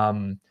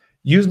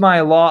 Use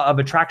my law of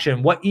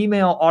attraction. What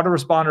email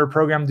autoresponder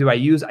program do I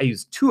use? I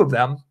use 2 of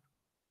them: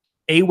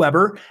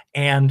 Aweber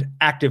and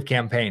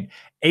ActiveCampaign.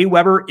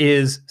 Aweber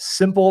is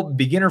simple,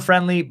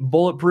 beginner-friendly,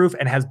 bulletproof,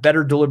 and has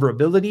better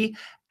deliverability.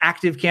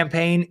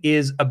 ActiveCampaign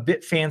is a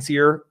bit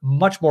fancier,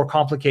 much more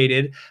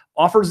complicated,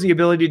 offers the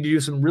ability to do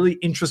some really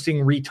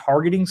interesting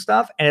retargeting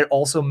stuff, and it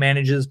also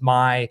manages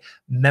my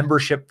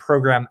membership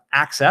program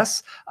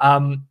access.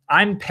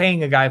 I'm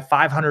paying a guy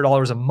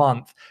 $500 a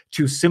month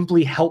to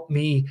simply help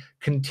me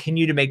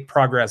continue to make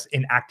progress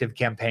in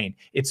ActiveCampaign.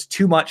 It's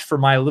too much for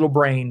my little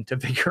brain to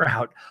figure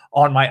out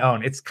on my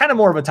own. It's kind of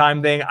more of a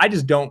time thing. I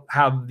just don't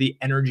have the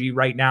energy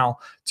right now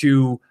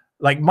to,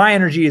 like, my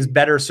energy is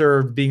better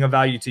served being of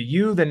value to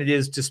you than it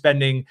is to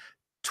spending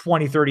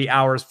 20, 30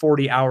 hours,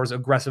 40 hours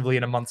aggressively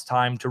in a month's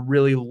time to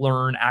really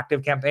learn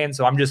ActiveCampaign.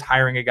 So I'm just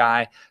hiring a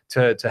guy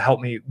to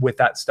help me with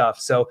that stuff.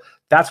 So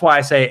that's why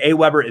I say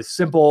Aweber is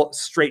simple,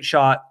 straight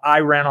shot. I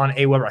ran on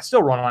Aweber. I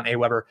still run on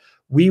Aweber.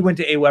 We went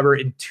to Aweber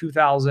in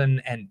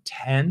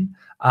 2010.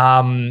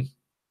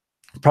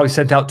 Probably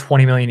sent out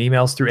 20 million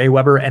emails through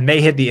Aweber, and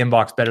they hit the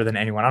inbox better than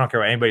anyone. I don't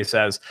care what anybody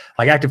says.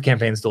 Like,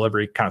 ActiveCampaign's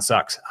delivery kind of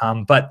sucks,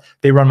 but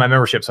they run my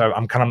membership, so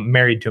I'm kind of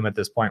married to them at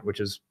this point,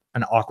 which is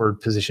an awkward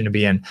position to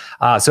be in.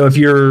 So if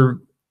you're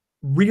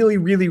really,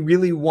 really,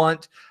 really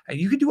want,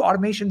 you could do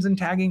automations and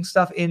tagging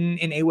stuff in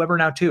Aweber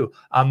now too.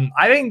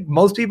 I think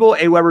most people,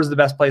 Aweber is the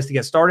best place to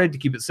get started, to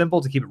keep it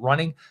simple, to keep it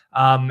running,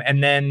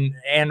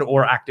 and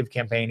or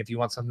ActiveCampaign if you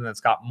want something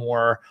that's got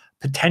more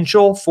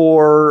potential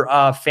for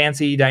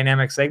fancy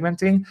dynamic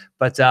segmenting.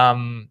 But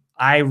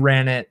I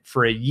ran it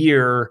for a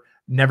year,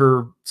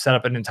 never set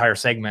up an entire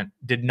segment,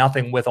 did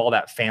nothing with all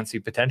that fancy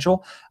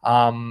potential.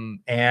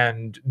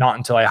 And not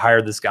until I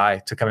hired this guy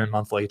to come in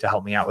monthly to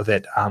help me out with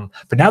it.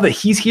 But now that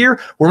he's here,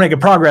 we're making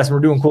progress and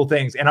we're doing cool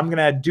things. And I'm going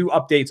to do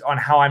updates on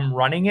how I'm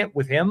running it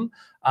with him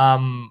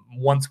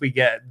once we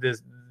get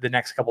the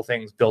next couple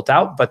things built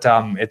out. But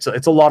it's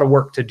a lot of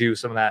work to do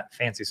some of that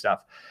fancy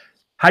stuff.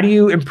 How do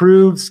you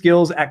improve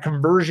skills at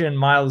conversion,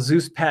 Miles?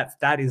 Zeus Pets,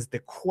 that is the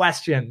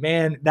question,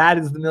 man. That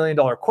is the $1 million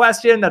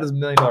question. That is a $1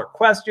 million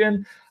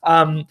question.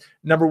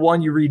 Number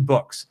one, you read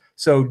books.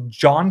 So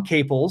John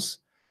Caples,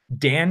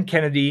 Dan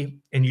Kennedy,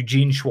 and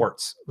Eugene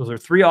Schwartz. Those are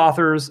 3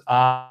 authors.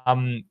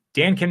 Dan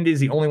Kennedy is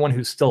the only one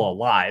who's still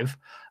alive.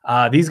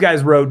 These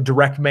guys wrote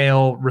direct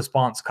mail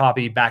response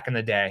copy back in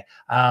the day.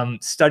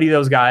 Study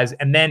those guys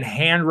and then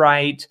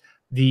handwrite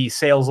the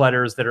sales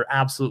letters that are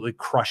absolutely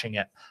crushing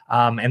it.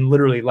 And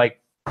literally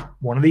like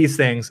one of these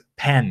things,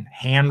 pen,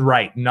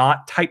 handwrite,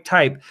 not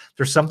type.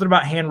 There's something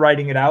about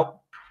handwriting it out.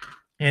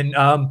 And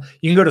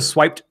you can go to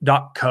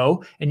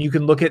swiped.co and you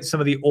can look at some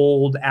of the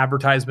old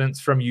advertisements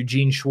from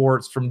Eugene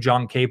Schwartz, from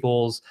John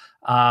Caples,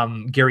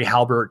 Gary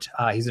Halbert.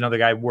 He's another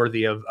guy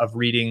worthy of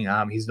reading.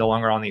 He's no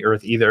longer on the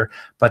earth either.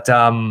 But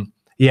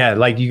yeah,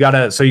 like you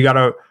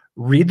gotta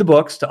read the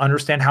books to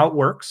understand how it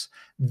works.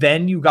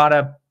 Then you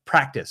gotta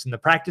practice. And the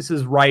practice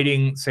is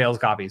writing sales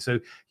copy. So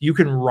you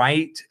can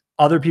write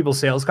other people's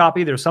sales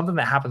copy. There's something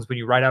that happens when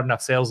you write out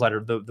enough sales letter,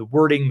 the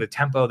wording, the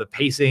tempo, the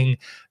pacing,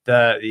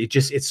 it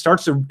just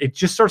starts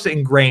to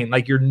ingrain.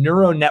 Like your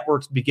neural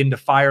networks begin to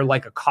fire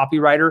like a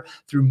copywriter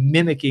through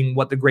mimicking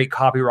what the great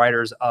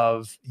copywriters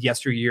of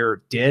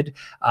yesteryear did.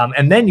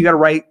 And then you got to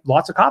write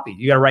lots of copy.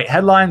 You got to write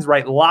headlines,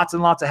 write lots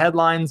and lots of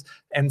headlines,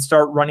 and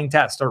start running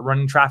tests, start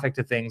running traffic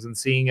to things and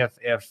seeing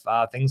if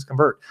things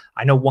convert.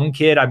 I know one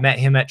kid, I met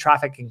him at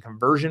Traffic and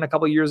Conversion a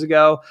couple of years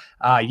ago.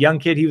 Young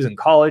kid, he was in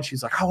college.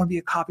 He's like, I want to be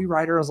a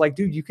copywriter. I was like,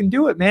 dude, you can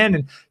do it, man.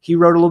 And he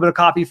wrote a little bit of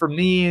copy for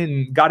me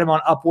and got him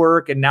on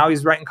Upwork. And now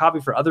he's writing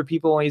copy for other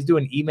people and he's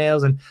doing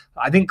emails. And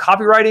I think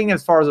copywriting,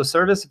 as far as a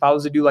service, if I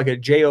was to do like a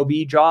job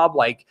job,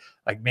 like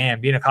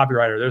man, being a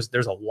copywriter,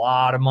 there's a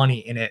lot of money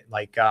in it.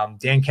 Like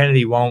Dan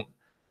Kennedy won't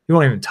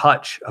even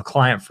touch a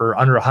client for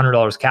under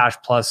 $100 cash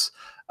plus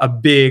a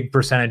big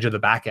percentage of the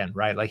back end,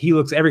 right? Like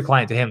every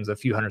client to him is a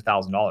few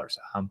 $100,000.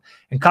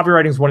 And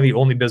copywriting is one of the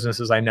only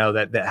businesses I know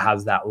that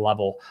has that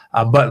level.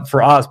 But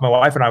for us, my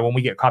wife and I, when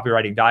we get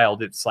copywriting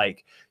dialed, it's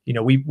like,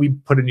 we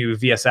put a new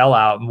VSL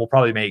out and we'll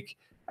probably make,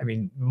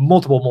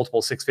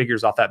 multiple six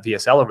figures off that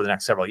VSL over the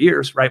next several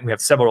years, right? And we have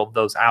several of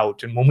those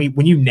out. And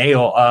when you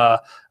nail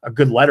a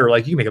good letter,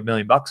 like you can make $1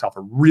 million off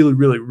a really,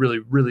 really, really,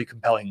 really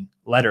compelling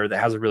letter that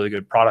has a really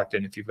good product.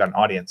 And if you've got an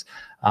audience,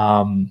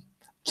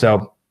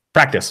 so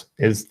practice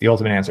is the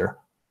ultimate answer.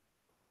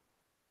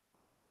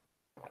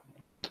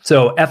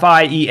 So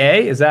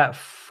FIEA, is that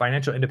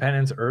financial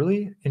independence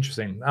early?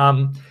 Interesting.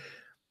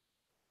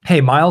 Hey,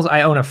 Miles,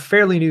 I own a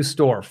fairly new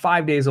store,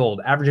 5 days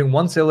old, averaging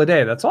 1 sale a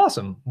day. That's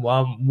awesome.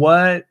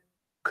 What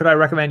could I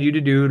recommend you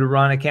to do to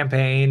run a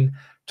campaign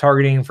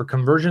targeting for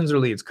conversions or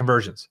leads?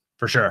 Conversions,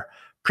 for sure.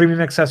 Premium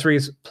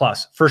accessories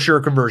plus, for sure,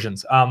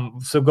 conversions.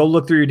 So go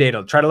look through your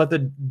data. Try to let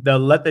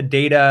the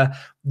data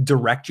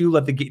direct you,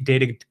 let the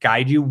data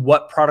guide you.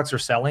 What products are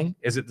selling?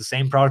 Is it the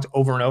same product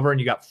over and over and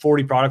you got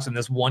 40 products and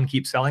this one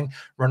keeps selling?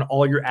 Run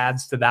all your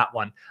ads to that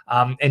one.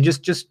 And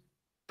just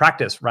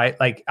practice, right?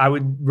 Like I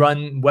would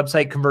run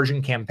website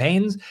conversion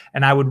campaigns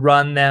and I would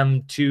run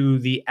them to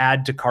the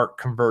add to cart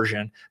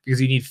conversion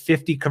because you need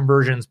 50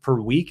 conversions per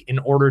week in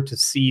order to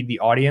seed the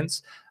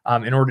audience,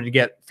 in order to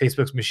get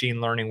Facebook's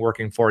machine learning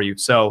working for you.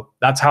 So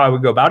that's how I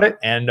would go about it.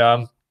 And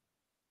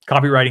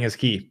copywriting is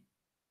key.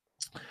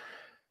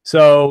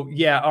 So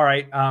yeah, all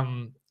right.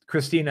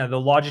 Christina, the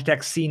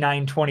Logitech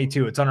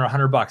C922, it's under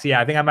 $100. Yeah,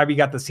 I think I maybe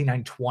got the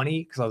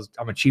C920 because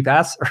I'm a cheap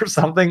ass or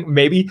something.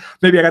 Maybe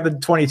I got the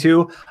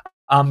 22.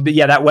 But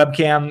yeah, that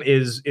webcam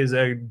is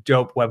a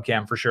dope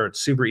webcam for sure. It's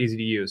super easy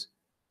to use.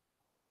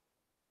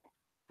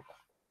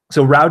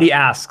 So Rowdy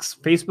asks,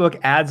 Facebook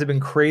ads have been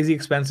crazy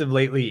expensive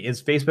lately.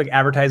 Is Facebook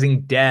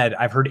advertising dead?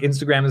 I've heard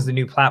Instagram is the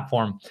new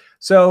platform.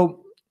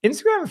 So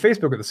Instagram and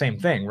Facebook are the same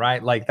thing,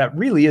 right? Like that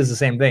really is the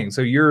same thing.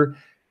 So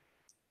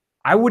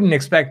I wouldn't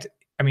expect,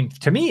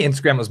 to me,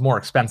 Instagram was more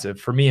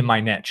expensive for me and my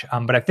niche.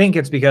 But I think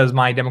it's because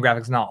my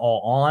demographic's not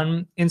all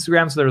on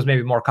Instagram. So there was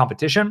maybe more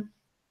competition.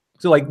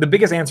 So like the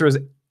biggest answer is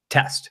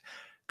test.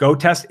 Go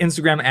test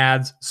Instagram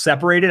ads,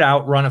 separate it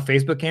out, run a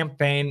Facebook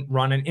campaign,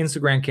 run an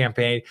Instagram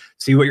campaign,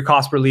 see what your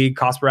cost per lead,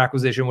 cost per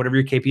acquisition, whatever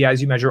your KPIs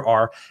you measure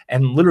are,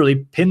 and literally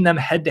pin them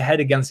head to head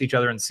against each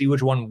other and see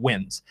which one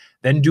wins.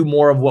 Then do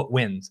more of what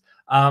wins.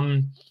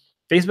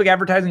 Facebook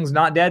advertising is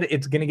not dead.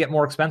 It's going to get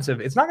more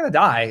expensive. It's not going to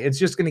die. It's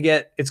just going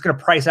to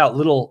price out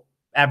little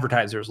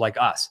advertisers like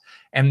us.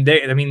 And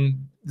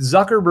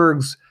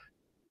Zuckerberg's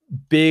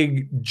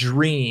big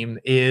dream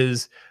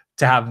is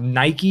to have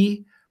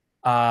Nike,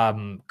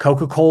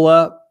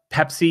 Coca-Cola,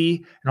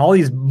 Pepsi, and all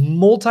these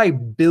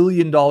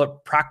multi-billion-dollar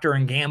Procter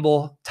 &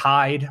 Gamble,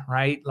 Tide,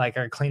 right? Like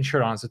a clean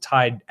shirt on, it's a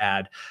Tide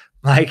ad.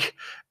 Like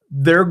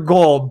their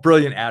goal,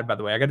 brilliant ad, by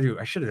the way.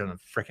 I should have done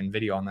a freaking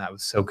video on that. It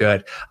was so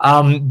good.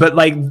 But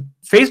like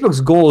Facebook's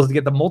goal is to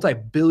get the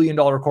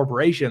multi-billion-dollar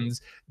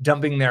corporations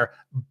dumping their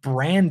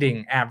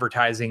branding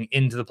advertising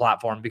into the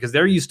platform because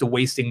they're used to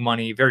wasting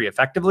money very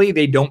effectively.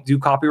 They don't do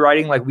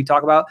copywriting like we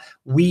talk about.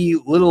 We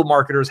little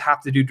marketers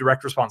have to do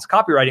direct response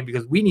copywriting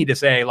because we need to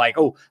say like,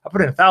 oh, I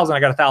put in 1,000, I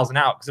got 1,000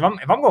 out. Because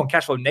if I'm going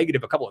cash flow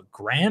negative a couple of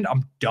grand,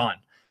 I'm done.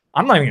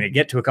 I'm not even going to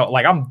get to a couple,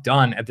 like I'm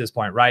done at this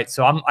point, right?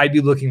 So I'd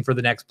be looking for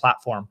the next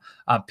platform.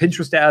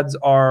 Pinterest ads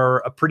are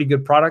a pretty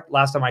good product.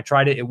 Last time I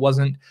tried it, it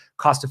wasn't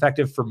cost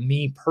effective for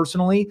me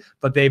personally,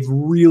 but they've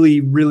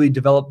really, really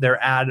developed their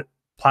ad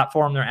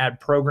platform, their ad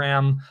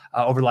program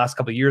over the last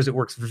couple of years. It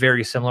works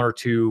very similar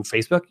to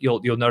Facebook.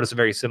 You'll notice a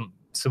very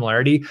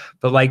similarity,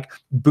 but like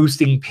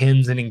boosting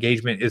pins and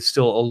engagement is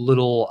still a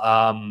little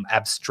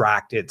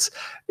abstract. It's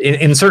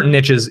in certain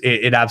niches,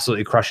 it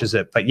absolutely crushes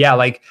it. But yeah,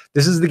 like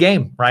this is the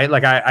game, right?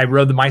 Like I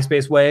rode the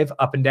MySpace wave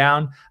up and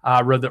down,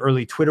 rode the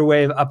early Twitter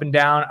wave up and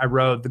down. I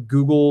rode the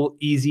Google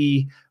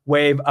easy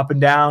wave up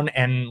and down.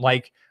 And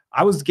like,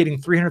 I was getting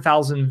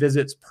 300,000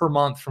 visits per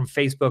month from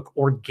Facebook,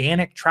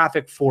 organic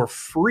traffic for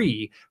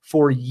free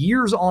for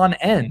years on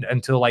end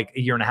until like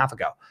a year and a half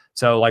ago.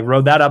 So like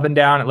rode that up and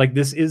down. Like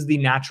this is the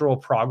natural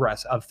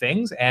progress of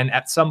things. And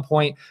at some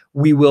point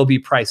we will be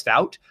priced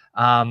out,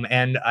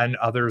 and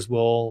others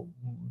will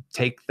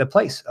take the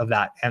place of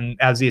that. And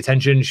as the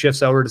attention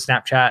shifts over to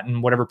Snapchat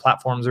and whatever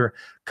platforms are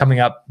coming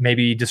up,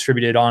 maybe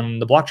distributed on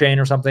the blockchain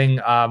or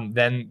something,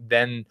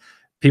 then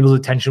people's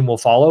attention will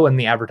follow and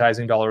the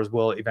advertising dollars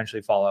will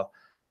eventually follow.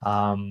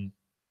 So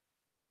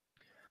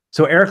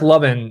Eric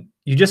Lovin,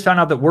 you just found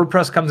out that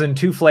WordPress comes in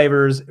 2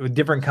 flavors with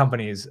different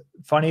companies.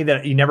 Funny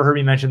that you never heard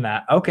me mention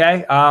that.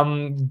 Okay,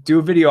 do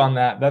a video on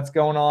that. That's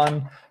going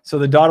on. So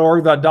the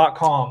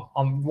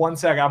 .org.com. 1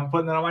 second, I'm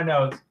putting that on my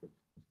notes.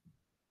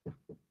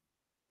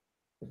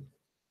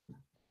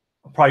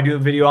 I'll probably do a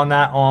video on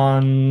that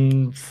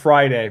on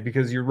Friday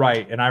because you're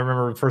right. And I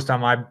remember the first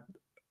time I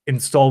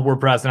installed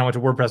WordPress and I went to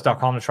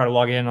WordPress.com to try to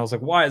log in. And I was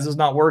like, why is this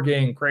not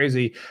working?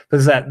 Crazy.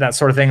 Because that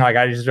sort of thing, like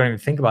I just don't even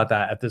think about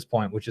that at this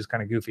point, which is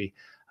kind of goofy.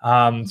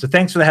 So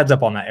thanks for the heads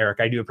up on that, Eric.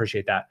 I do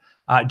appreciate that.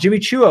 Jimmy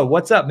Chua,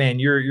 what's up, man?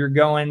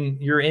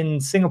 You're in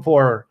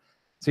Singapore.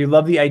 So you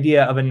love the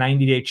idea of a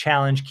 90-day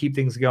challenge, keep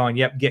things going.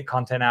 Yep, get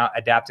content out,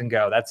 adapt and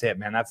go. That's it,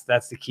 man.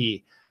 That's the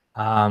key.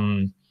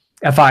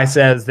 FI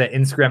says that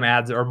Instagram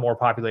ads are more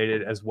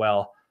populated as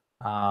well.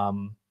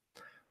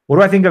 What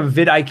do I think of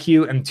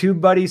vidIQ and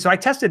TubeBuddy? So I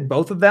tested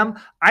both of them.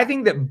 I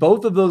think that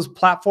both of those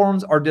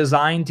platforms are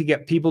designed to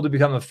get people to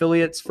become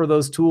affiliates for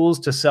those tools,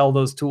 to sell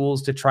those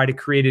tools, to try to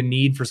create a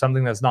need for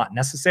something that's not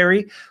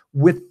necessary,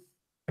 with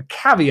a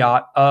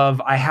caveat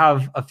of I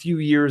have a few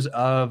years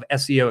of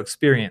SEO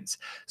experience.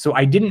 So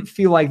I didn't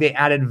feel like they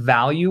added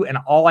value, and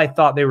all I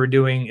thought they were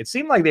doing, it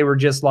seemed like they were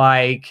just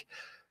like,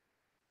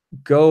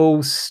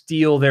 go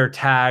steal their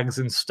tags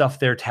and stuff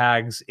their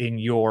tags in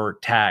your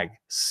tag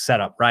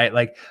setup, right?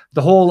 Like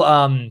the whole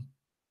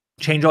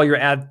change all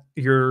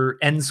your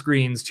end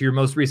screens to your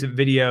most recent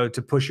video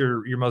to push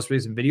your most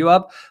recent video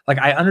up. Like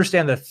I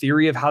understand the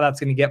theory of how that's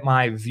going to get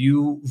my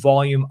view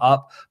volume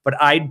up, but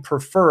I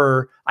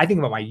think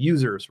about my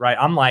users, right?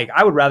 I'm like,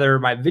 I would rather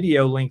my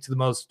video link to the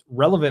most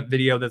relevant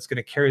video that's going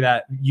to carry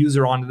that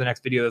user on to the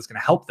next video that's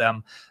going to help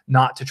them,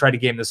 not to try to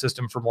game the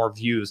system for more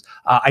views.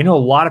 I know a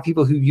lot of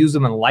people who use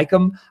them and like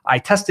them. I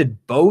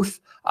tested both.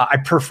 I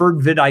preferred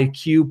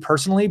vidIQ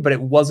personally, but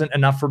it wasn't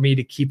enough for me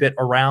to keep it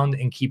around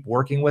and keep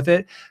working with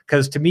it.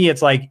 Because to me,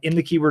 it's like in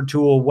the keyword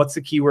tool, what's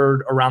the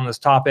keyword around this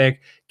topic?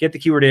 Get the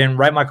keyword in,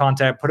 write my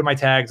content, put in my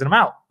tags, and I'm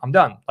out. I'm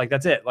done. Like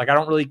that's it. Like I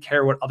don't really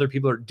care what other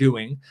people are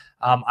doing.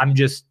 I'm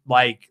just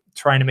like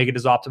trying to make it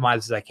as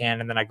optimized as I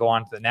can, and then I go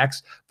on to the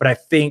next. But I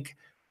think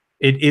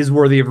it is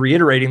worthy of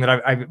reiterating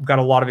that I've got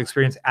a lot of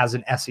experience as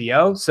an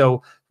SEO.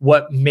 So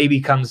what maybe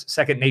comes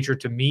second nature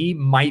to me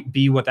might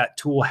be what that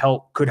tool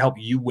could help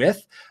you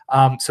with.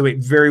 So it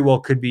very well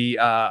could be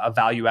a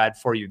value add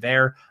for you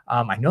there.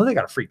 I know they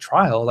got a free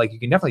trial, like you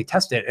can definitely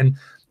test it. And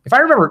if I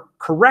remember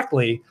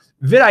correctly,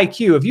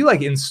 vidIQ, if you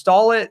like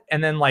install it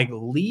and then like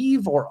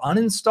leave or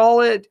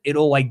uninstall it,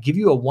 it'll like give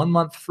you a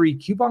 1-month free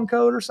coupon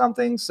code or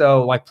something.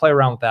 So like play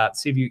around with that.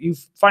 See if you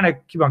find a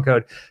coupon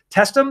code,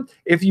 test them.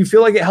 If you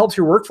feel like it helps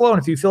your workflow and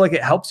if you feel like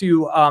it helps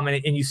you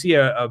and you see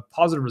a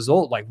positive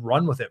result, like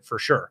run with it for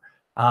sure.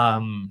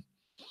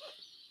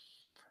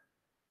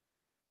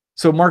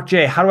 So Mark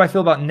J, how do I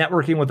feel about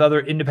networking with other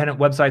independent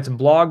websites and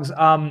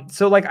blogs?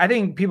 So like, I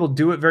think people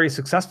do it very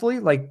successfully.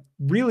 Like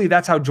really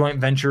that's how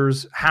joint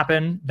ventures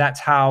happen. That's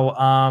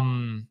how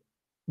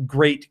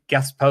great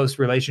guest post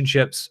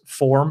relationships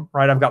form,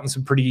 right? I've gotten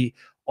some pretty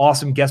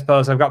awesome guest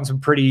posts. I've gotten some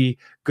pretty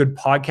good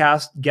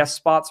podcast guest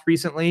spots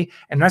recently.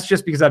 And that's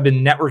just because I've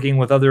been networking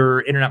with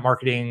other internet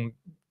marketing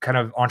kind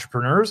of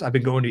entrepreneurs. I've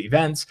been going to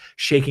events,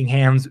 shaking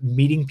hands,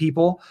 meeting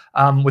people.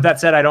 With that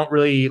said, I don't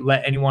really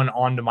let anyone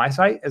onto my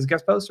site as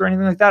guest posts or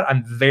anything like that.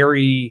 I'm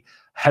very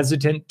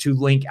hesitant to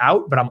link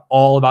out, but I'm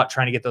all about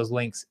trying to get those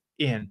links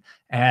in.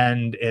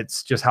 And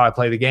it's just how I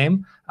play the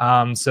game.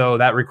 So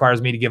that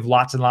requires me to give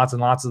lots and lots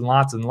and lots and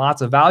lots and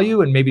lots of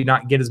value and maybe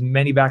not get as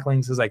many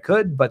backlinks as I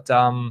could, but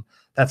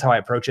that's how I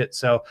approach it.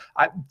 So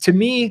to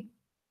me,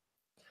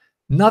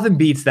 nothing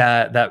beats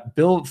that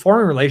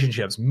forming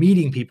relationships,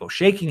 meeting people,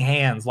 shaking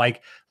hands.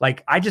 Like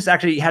I just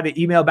actually had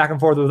to email back and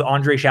forth with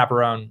Andre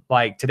Chaperone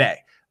like today.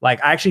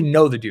 Like I actually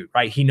know the dude,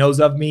 right? He knows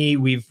of me.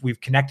 We've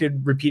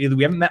connected repeatedly.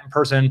 We haven't met in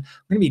person. I'm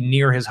going to be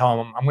near his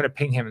home. I'm going to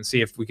ping him and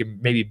see if we can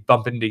maybe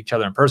bump into each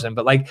other in person.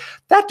 But like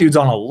that dude's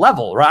on a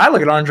level, right? I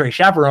look at Andre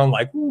Chaperone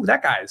like, ooh,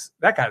 that guy's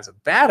a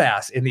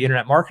badass in the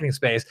internet marketing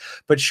space.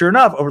 But sure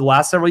enough, over the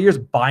last several years,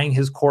 buying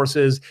his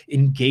courses,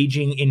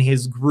 engaging in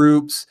his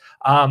groups,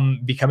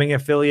 becoming an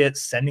affiliate,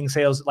 sending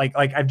sales, like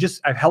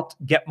I've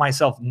helped get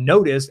myself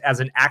noticed as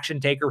an action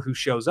taker who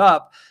shows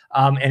up.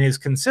 and is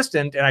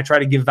consistent, and I try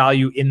to give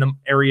value in the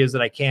areas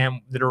that I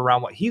can that are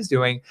around what he's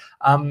doing.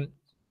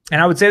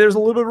 And I would say there's a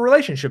little bit of a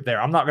relationship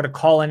there. I'm not going to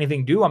call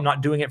anything due. I'm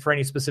not doing it for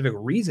any specific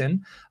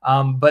reason.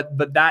 But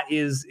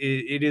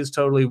it is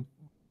totally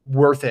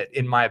worth it,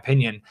 in my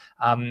opinion.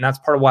 That's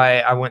part of why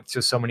I went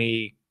to so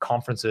many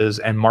conferences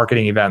and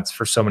marketing events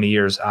for so many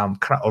years. I'm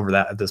kind of over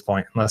that at this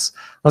point, unless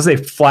they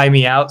fly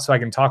me out so I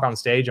can talk on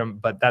stage.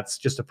 But that's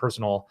just a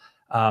personal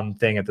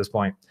thing at this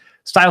point.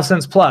 Style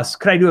Sense Plus.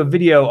 Could I do a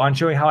video on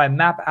showing how I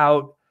map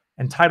out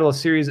and title a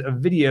series of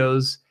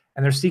videos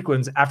and their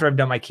sequence after I've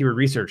done my keyword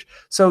research?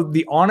 So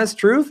the honest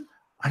truth,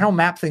 I don't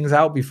map things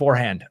out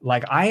beforehand.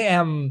 Like, I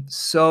am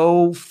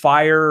so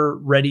fire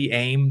ready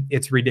aim.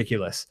 It's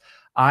ridiculous.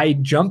 I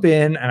jump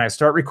in and I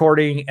start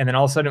recording, and then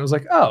all of a sudden it was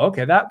like, oh,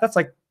 okay, that's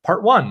like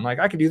part one. Like,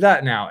 I could do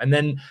that now. And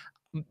then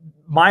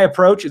my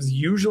approach is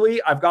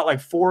usually I've got like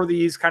 4 of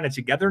these kind of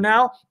together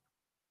now.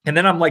 And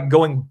then I'm like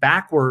going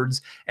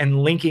backwards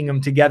and linking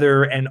them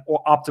together and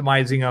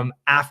optimizing them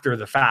after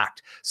the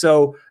fact.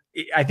 So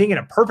I think in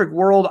a perfect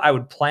world, I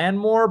would plan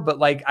more, but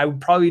like I would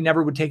probably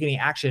never would take any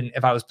action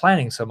if I was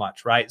planning so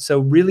much, right? So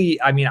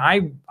really, I mean,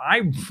 I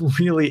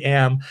really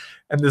am.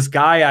 And this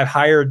guy I've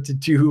hired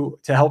to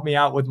help me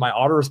out with my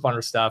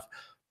autoresponder stuff,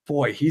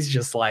 boy, he's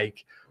just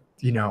like,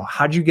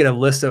 how'd you get a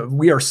list of,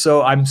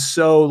 I'm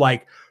so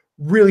like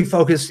really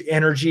focused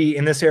energy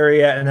in this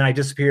area, and then I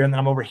disappear, and then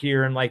I'm over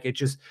here, and like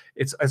it's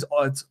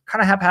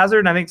kind of haphazard.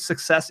 And I think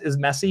success is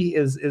messy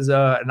is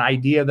an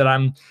idea that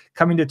I'm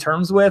coming to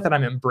terms with and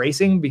I'm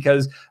embracing,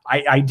 because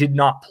I did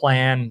not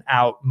plan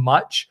out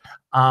much.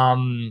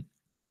 When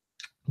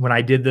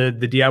I did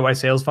the DIY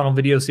sales funnel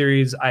video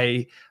series,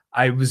 I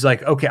was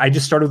like, okay, I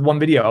just started with one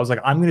video. I was like,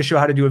 I'm going to show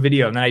how to do a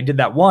video, and then I did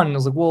that one, and I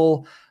was like,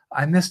 well,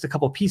 I missed a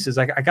couple of pieces.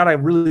 I got to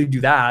really do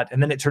that. And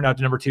then it turned out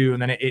to number 2.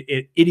 And then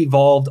it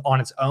evolved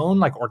on its own,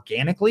 like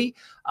organically.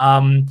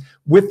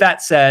 With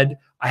that said,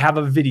 I have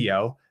a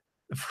video,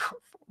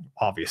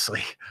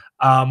 obviously.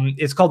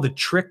 It's called The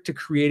Trick to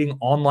Creating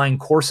Online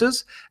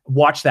Courses.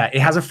 Watch that. It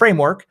has a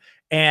framework,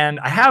 and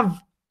I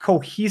have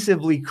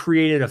cohesively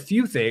created a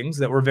few things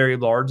that were very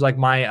large, like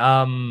my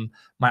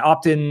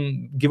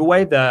opt-in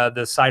giveaway,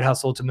 the side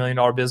hustle to $1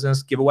 million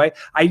business giveaway.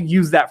 I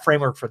use that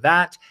framework for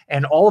that,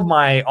 and all of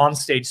my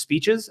on-stage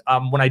speeches.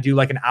 When I do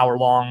like an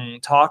hour-long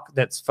talk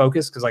that's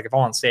focused, because like if I'm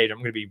on stage, I'm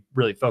going to be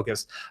really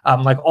focused.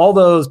 Like all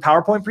those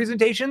PowerPoint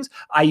presentations,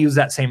 I use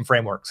that same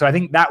framework. So I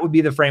think that would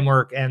be the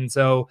framework. And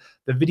so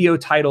the video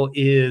title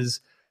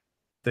is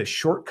The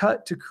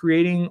Shortcut to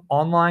Creating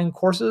Online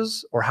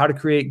Courses, or How to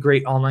Create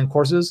Great Online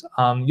Courses.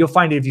 You'll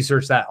find it if you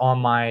search that on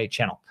my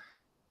channel.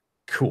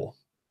 Cool.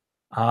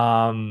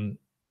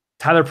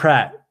 Tyler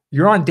Pratt,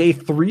 you're on day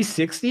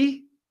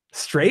 360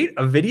 straight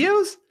of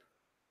videos?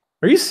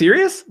 Are you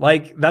serious?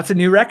 Like, that's a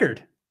new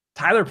record.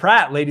 Tyler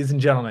Pratt, ladies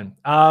and gentlemen.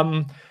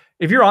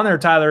 If you're on there,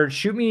 Tyler,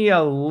 shoot me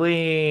a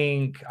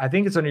link. I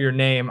think it's under your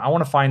name. I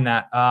want to find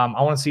that.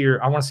 I want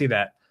to see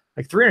that.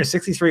 Like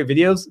 360 straight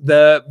videos.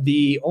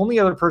 The only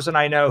other person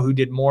I know who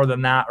did more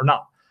than that,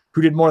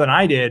 who did more than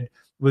I did,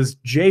 was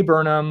Jay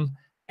Burnham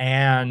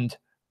and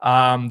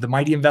the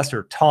Mighty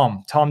Investor,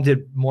 Tom. Tom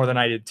did more than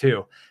I did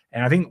too.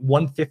 And I think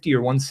 150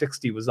 or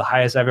 160 was the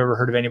highest I've ever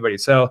heard of anybody.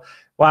 So,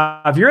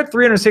 wow, if you're at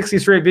 360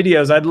 straight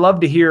videos, I'd love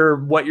to hear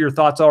what your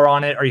thoughts are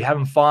on it. Are you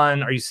having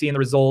fun? Are you seeing the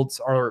results?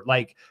 Or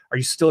like, are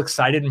you still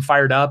excited and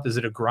fired up? Is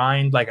it a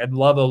grind? Like, I'd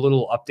love a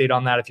little update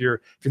on that. If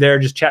you're there,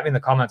 just chat me in the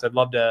comments. I'd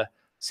love to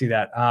see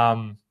that.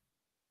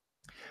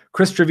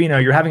 Chris Trevino,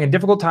 you're having a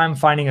difficult time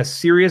finding a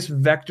serious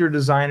vector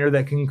designer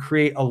that can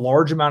create a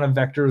large amount of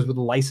vectors with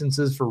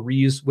licenses for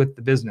reuse with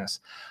the business.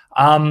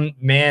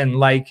 Man,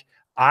 like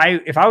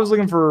if I was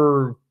looking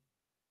for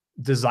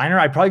designer,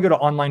 I'd probably go to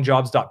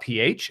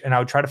onlinejobs.ph, and I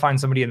would try to find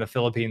somebody in the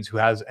Philippines who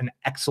has an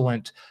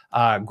excellent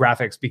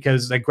graphics,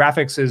 because like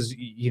graphics is,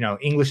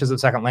 English as a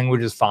second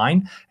language is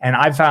fine. And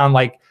I've found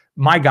like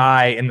my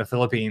guy in the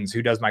Philippines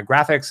who does my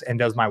graphics and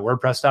does my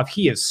WordPress stuff,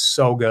 he is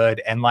so good.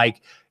 And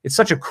like, it's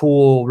such a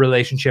cool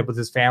relationship with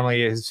his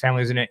family. His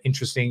family's in an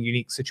interesting,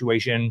 unique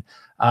situation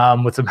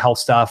with some health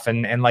stuff,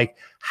 and like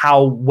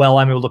how well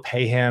I'm able to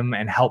pay him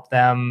and help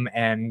them.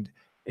 And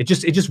it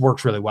just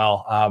works really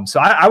well. So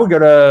I would go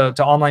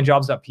to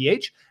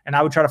onlinejobs.ph, and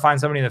I would try to find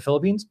somebody in the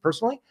Philippines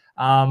personally.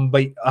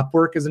 But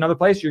Upwork is another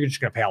place. You're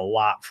just going to pay a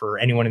lot for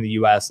anyone in the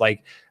US.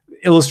 Like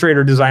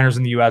Illustrator designers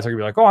in the US are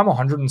gonna be like, oh, I'm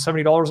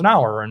 $170 an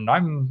hour and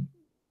I'm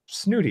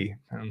snooty.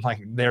 And I'm like,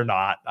 they're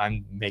not.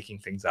 I'm making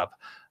things up.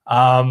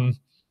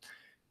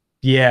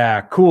 Yeah,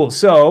 cool.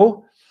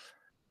 So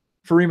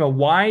Farima,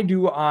 why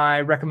do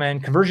I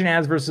recommend conversion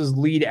ads versus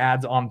lead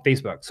ads on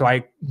Facebook? So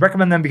I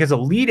recommend them because a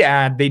lead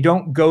ad, they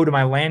don't go to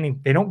my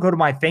landing, they don't go to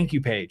my thank you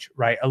page,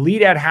 right? A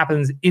lead ad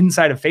happens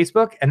inside of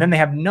Facebook, and then they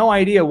have no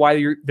idea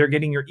why they're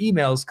getting your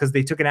emails because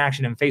they took an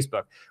action in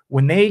Facebook.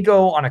 When they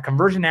go on a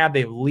conversion ad,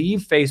 they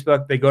leave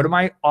Facebook, they go to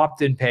my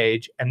opt-in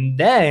page, and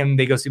then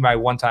they go see my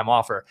one-time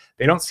offer.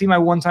 They don't see my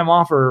one-time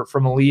offer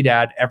from a lead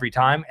ad every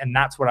time, and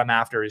that's what I'm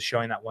after, is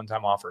showing that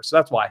one-time offer. So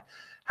that's why.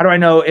 How do I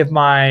know if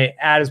my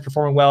ad is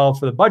performing well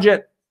for the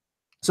budget?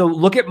 So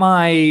look at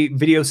my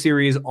video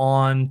series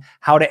on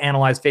how to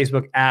analyze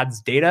Facebook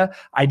ads data.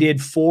 I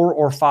did 4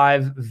 or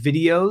 5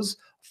 videos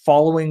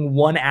following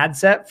one ad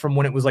set from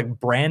when it was like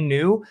brand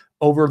new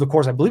over the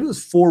course, I believe it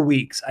was 4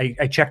 weeks.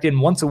 I checked in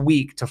once a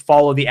week to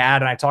follow the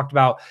ad. And I talked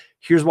about,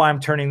 here's why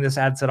I'm turning this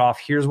ad set off.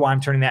 Here's why I'm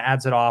turning that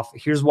ad set off.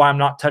 Here's why I'm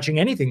not touching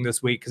anything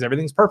this week because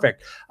everything's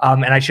perfect.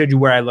 And I showed you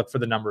where I look for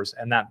the numbers,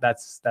 and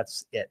that's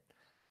it.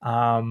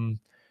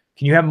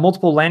 Can you have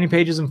multiple landing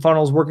pages and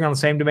funnels working on the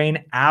same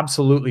domain?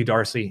 Absolutely,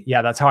 Darcy.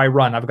 Yeah, that's how I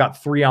run. I've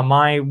got 3 on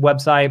my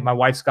website. My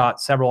wife's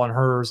got several on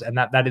hers, and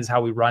that is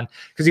how we run.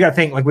 Because you got to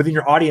think, like, within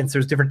your audience,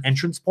 there's different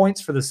entrance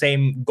points for the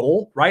same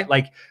goal, right?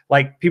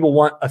 Like people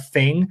want a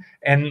thing,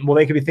 and well,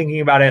 they could be thinking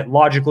about it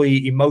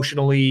logically,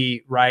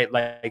 emotionally, right?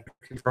 Like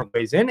different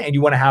ways in, and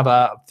you want to have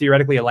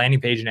theoretically a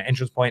landing page and an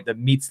entrance point that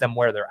meets them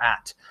where they're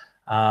at.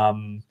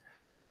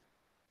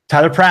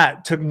 Tyler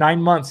Pratt, took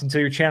 9 months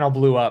until your channel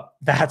blew up.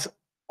 That's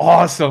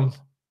awesome.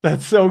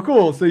 That's so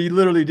cool. So you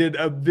literally did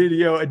a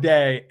video a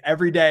day,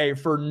 every day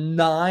for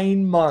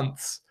 9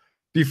 months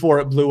before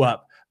it blew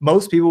up.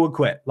 Most people would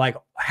quit. Like,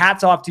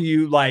 hats off to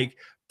you, like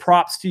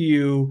props to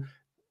you.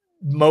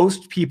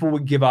 Most people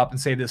would give up and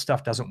say this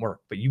stuff doesn't work,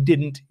 but you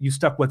didn't. You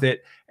stuck with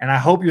it, and I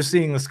hope you're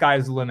seeing the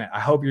sky's the limit.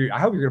 I hope you're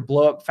gonna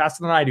blow up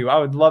faster than I do. I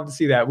would love to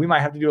see that. We might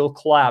have to do a little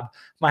collab.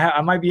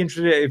 I might be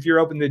interested if you're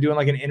open to doing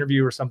like an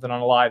interview or something on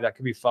a live. That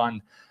could be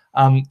fun.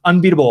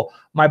 Unbeatable.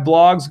 My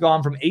blog's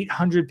gone from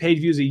 800 page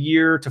views a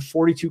year to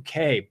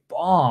 42K.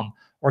 Bomb.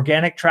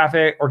 Organic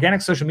traffic,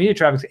 organic social media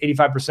traffic is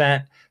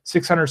 85%.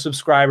 600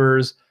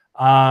 subscribers.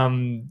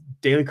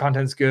 Daily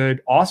content's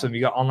good. Awesome.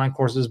 You got online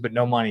courses, but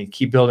no money.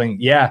 Keep building.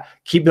 Yeah,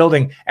 keep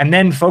building. And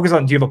then focus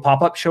on, do you have a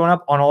pop-up showing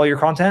up on all your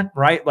content,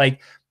 right?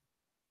 Like,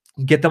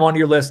 get them onto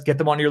your list, get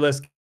them onto your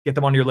list, get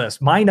them onto your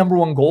list. My number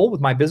one goal with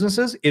my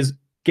businesses is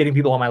getting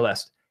people on my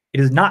list. It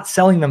is not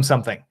selling them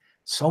something.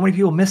 So many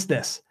people miss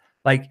this.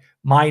 Like,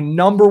 my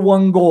number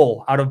one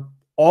goal out of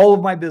all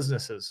of my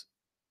businesses,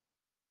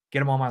 get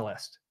them on my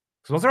list.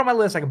 So once they're on my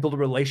list, I can build a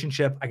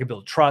relationship, I can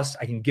build trust,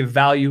 I can give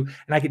value,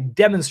 and I can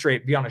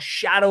demonstrate beyond a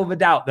shadow of a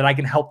doubt that I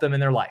can help them in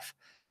their life.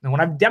 And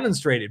when I've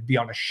demonstrated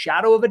beyond a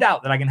shadow of a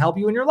doubt that I can help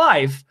you in your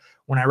life,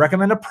 when I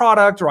recommend a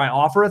product or I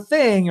offer a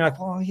thing, you're like,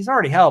 well, he's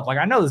already helped. Like,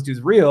 I know this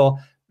dude's real.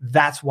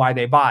 That's why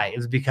they buy,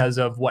 is because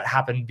of what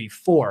happened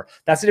before.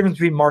 That's the difference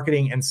between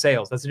marketing and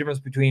sales. That's the difference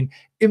between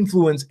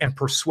influence and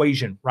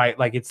persuasion, right?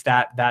 Like, it's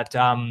that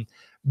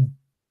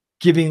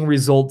giving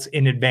results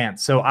in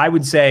advance. So I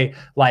would say,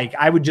 like,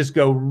 I would just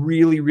go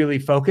really, really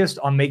focused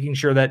on making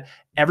sure that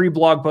every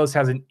blog post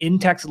has an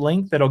in-text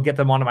link that'll get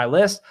them onto my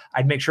list.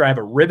 I'd make sure I have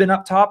a ribbon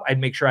up top. I'd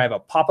make sure I have a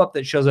pop-up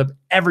that shows up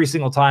every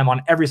single time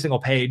on every single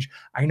page.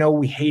 I know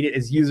we hate it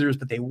as users,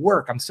 but they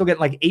work. I'm still getting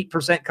like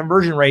 8%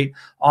 conversion rate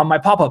on my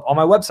pop-up on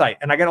my website.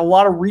 And I get a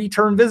lot of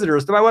return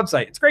visitors to my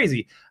website. It's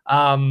crazy.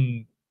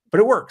 But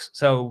it works.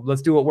 So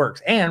let's do what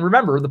works. And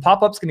remember, the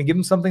pop-up's going to give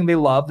them something they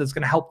love that's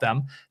going to help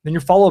them. Then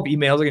your follow-up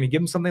emails are going to give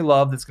them something they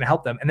love that's going to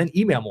help them. And then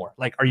email more.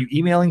 Like, are you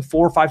emailing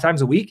 4 or 5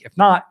 times a week? If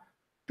not,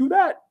 do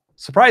that.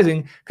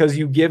 Surprising, because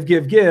you give.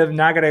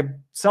 Now I got to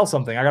sell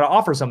something. I got to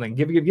offer something.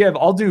 Give.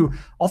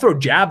 I'll throw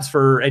jabs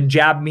and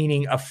jab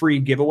meaning a free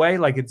giveaway.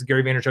 Like, it's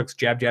Gary Vaynerchuk's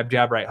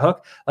jab, right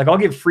hook. Like, I'll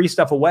give free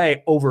stuff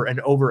away over and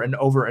over and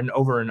over and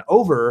over and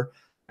over.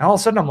 And all of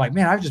a sudden I'm like,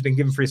 man, I've just been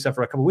giving free stuff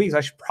for a couple of weeks. I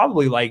should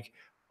probably like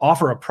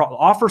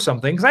offer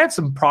something, because I have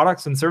some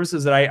products and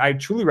services that I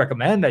truly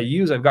recommend, I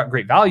use, I've got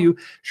great value.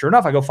 Sure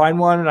enough, I go find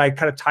one and I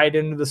kind of tie it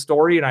into the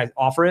story and I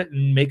offer it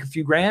and make a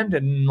few grand,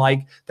 and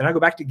like, then I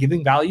go back to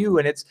giving value,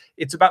 and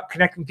it's about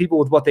connecting people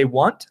with what they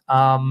want.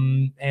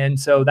 And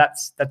so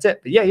that's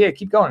it. But yeah,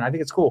 keep going. I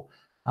think it's cool.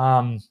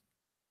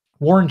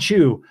 Warren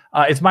Chu,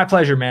 it's my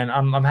pleasure, man.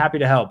 I'm happy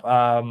to help.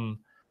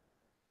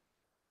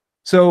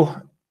 So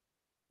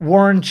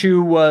Warren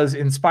Chu was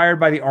inspired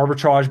by the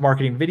arbitrage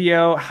marketing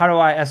video. How do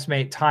I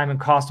estimate time and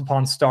cost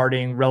upon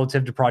starting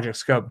relative to project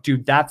scope?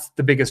 Dude, that's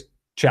the biggest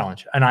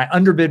challenge. And I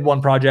underbid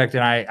one project,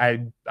 and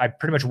I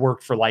pretty much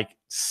worked for like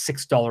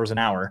 $6 an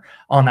hour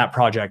on that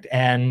project,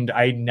 and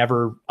I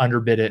never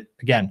underbid it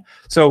again.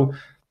 So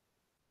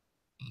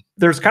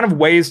there's kind of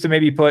ways to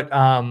maybe put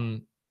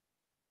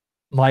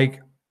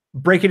like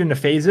break it into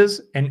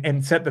phases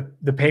and set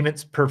the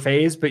payments per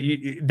phase. But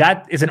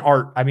that is an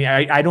art. I mean,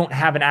 I don't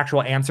have an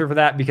actual answer for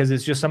that, because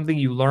it's just something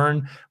you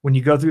learn when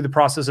you go through the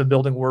process of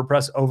building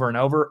WordPress over and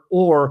over,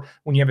 or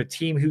when you have a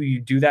team who you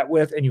do that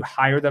with and you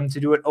hire them to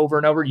do it over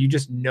and over. You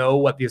just know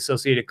what the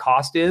associated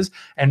cost is.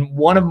 And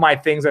one of my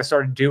things I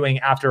started doing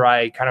after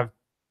I kind of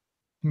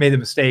made the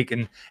mistake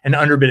and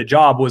underbid a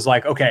job was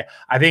like, okay,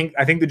 I think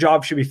the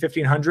job should be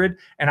 1,500,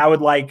 and I would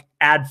like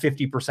add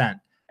 50%.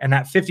 And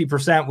that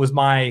 50% was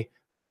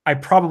I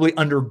probably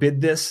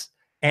underbid this.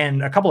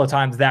 And a couple of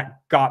times that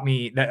got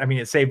me that, I mean,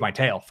 it saved my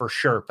tail for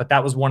sure. But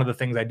that was one of the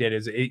things I did.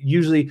 Is it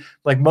usually,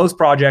 like most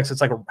projects,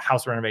 it's like a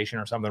house renovation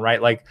or something, right?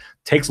 Like,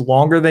 takes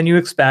longer than you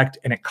expect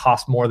and it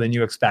costs more than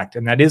you expect.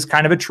 And that is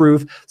kind of a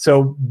truth.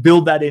 So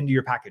build that into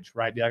your package,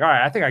 right? Be like, all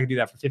right, I think I could do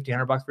that for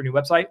 $1,500 for a new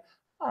website.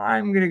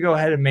 I'm going to go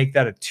ahead and make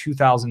that a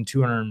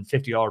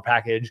 $2,250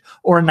 package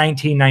or a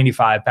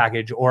 $1,995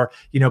 package, or,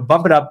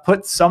 bump it up,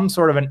 put some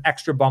sort of an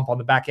extra bump on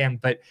the back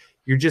end, but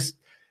you're just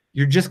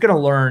going to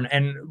learn.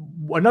 And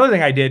another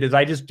thing I did is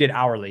I just did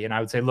hourly, and I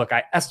would say, look,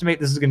 I estimate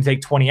this is going to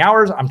take 20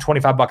 hours. I'm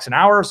 $25 an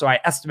hour. So I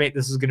estimate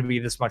this is going to be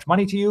this much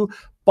money to you,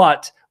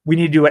 but we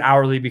need to do it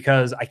hourly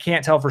because I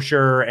can't tell for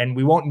sure. And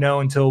we won't know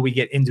until we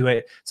get into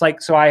it. It's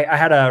like, so I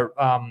had a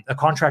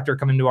contractor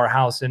come into our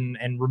house and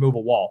remove a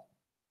wall.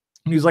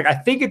 And he was like, I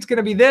think it's going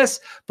to be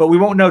this, but we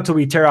won't know till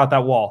we tear out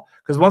that wall.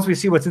 Because once we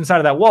see what's inside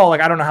of that wall,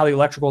 like, I don't know how the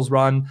electricals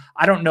run.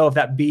 I don't know if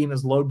that beam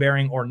is load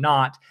bearing or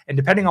not. And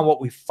depending on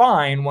what we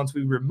find, once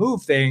we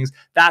remove things,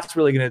 that's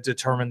really going to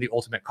determine the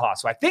ultimate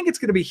cost. So I think it's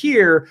going to be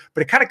here,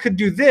 but it kind of could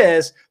do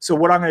this. So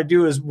what I'm going to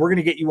do is we're going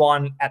to get you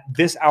on at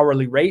this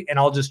hourly rate, and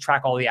I'll just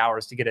track all the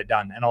hours to get it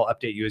done, and I'll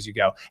update you as you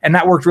go. And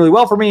that worked really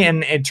well for me.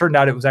 And it turned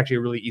out it was actually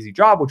a really easy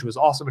job, which was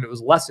awesome. And it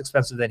was less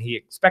expensive than he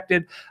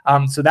expected.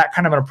 So that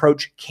kind of an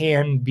approach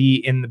can be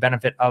in the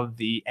benefit of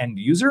the end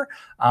user.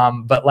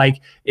 But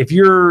like, if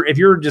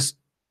you're just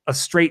a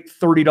straight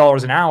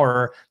 $30 an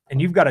hour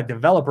and you've got a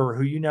developer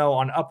who,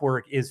 on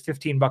Upwork is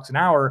 $15 an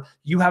hour,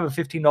 you have a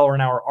 $15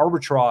 an hour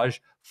arbitrage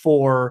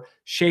for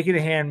shaking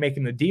a hand,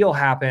 making the deal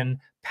happen,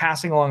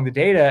 passing along the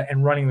data,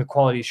 and running the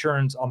quality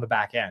assurance on the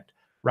back end.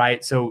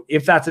 Right. So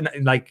if that's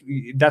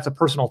that's a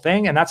personal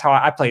thing. And that's how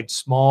I played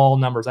small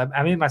numbers.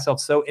 I made myself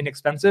so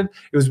inexpensive.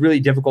 It was really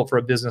difficult for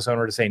a business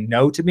owner to say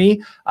no to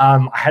me.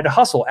 I had to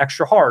hustle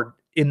extra hard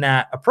in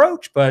that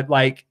approach, but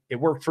like, it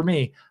worked for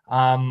me.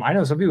 I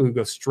know some people who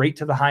go straight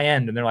to the high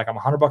end and they're like, I'm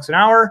 $100 an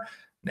hour,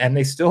 and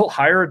they still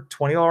hire a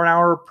 $20 an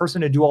hour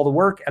person to do all the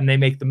work, and they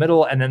make the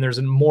middle. And then there's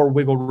more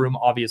wiggle room,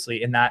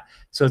 obviously, in that.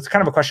 So it's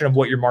kind of a question of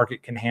what your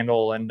market can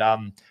handle, and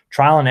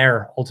trial and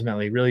error,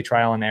 ultimately, really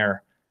trial and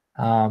error.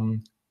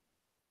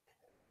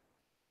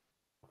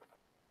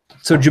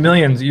 So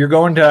Jamillions, you're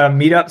going to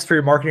meetups for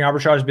your marketing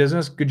arbitrage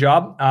business. Good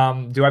job.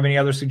 Do I have any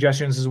other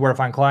suggestions as to where to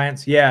find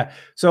clients? Yeah.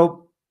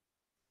 So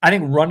I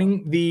think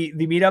running the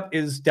meetup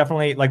is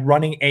definitely, like,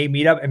 running a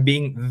meetup and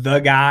being the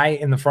guy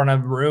in the front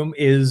of the room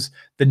is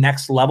the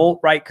next level,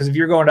 right? Because if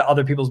you're going to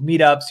other people's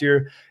meetups,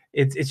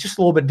 it's just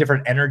a little bit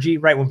different energy,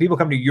 right? When people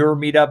come to your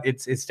meetup,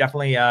 it's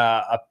definitely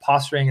a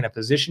posturing and a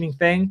positioning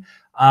thing.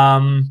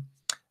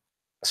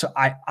 So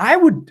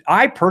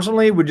I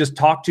personally would just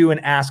talk to and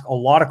ask a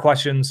lot of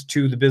questions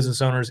to the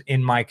business owners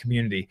in my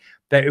community.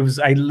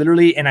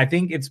 And I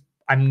think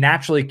I'm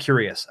naturally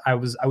curious. I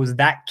was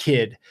that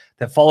kid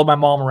that followed my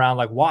mom around,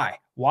 like, why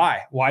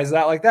is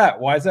that like that?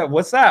 Why is that?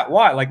 What's that?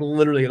 Why? Like,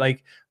 literally,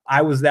 like,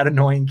 I was that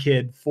annoying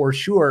kid for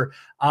sure.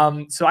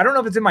 So I don't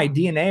know if it's in my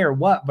DNA or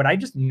what, but I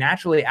just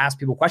naturally ask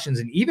people questions.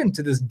 And even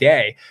to this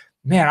day,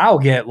 man, I'll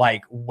get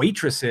like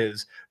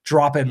waitresses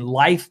dropping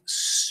life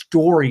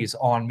stories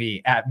on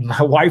me.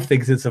 My wife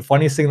thinks it's the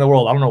funniest thing in the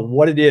world. I don't know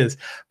what it is,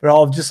 but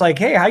I'll just like,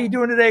 hey, how you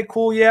doing today?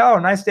 Cool. Yeah. Oh,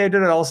 nice day.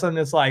 All of a sudden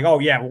it's like, oh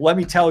yeah, well, let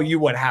me tell you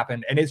what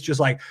happened. And it's just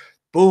like,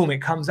 boom, it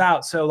comes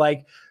out. So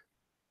like,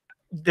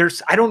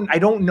 I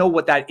don't know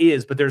what that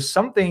is, but there's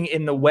something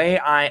in the way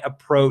I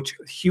approach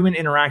human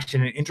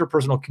interaction and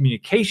interpersonal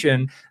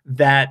communication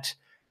that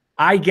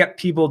I get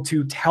people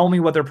to tell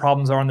me what their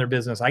problems are in their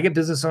business. I get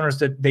business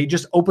owners they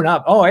just open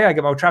up. Oh yeah, I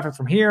get my traffic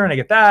from here and I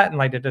get that, and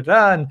like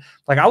and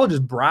like I will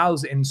just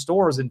browse in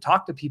stores and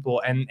talk to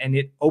people, and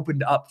it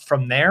opened up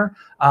from there.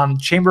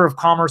 Chamber of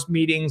Commerce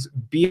meetings,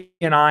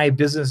 BNI,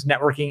 Business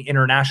Networking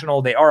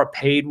International. They are a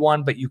paid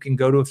one, but you can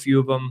go to a few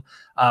of them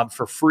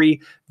for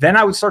free. Then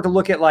I would start to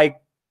look at,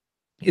 like,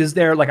 is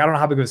there, like, I don't know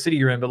how big of a city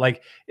you're in, but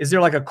like, is there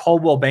like a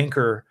Coldwell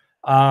Banker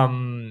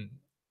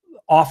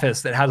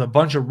office that has a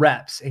bunch of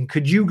reps, and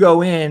could you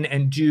go in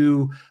and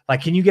do,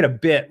 like, can you get a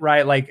bit,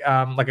 right? Like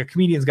a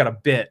comedian's got a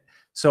bit.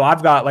 So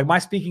I've got, like, my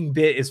speaking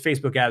bit is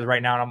Facebook ads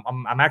right now.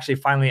 And I'm actually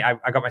finally, I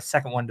got my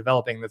second one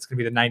developing. That's going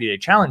to be the 90-day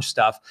challenge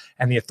stuff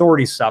and the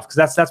authority stuff. Cause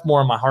that's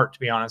more in my heart, to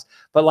be honest.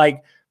 But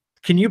like,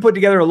 can you put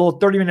together a little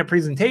 30-minute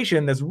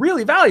presentation that's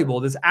really valuable,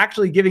 that's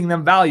actually giving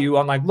them value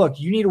on, like, look,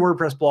 you need a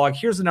WordPress blog.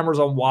 Here's the numbers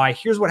on why.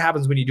 Here's what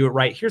happens when you do it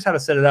right. Here's how to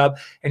set it up.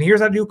 And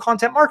here's how to do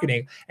content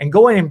marketing. And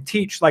go in and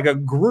teach, like, a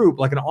group,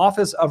 like an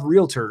office of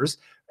realtors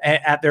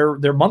at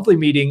their monthly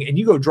meeting. And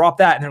you go drop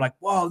that, and they're like,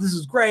 whoa, this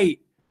is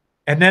great.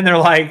 And then they're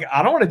like,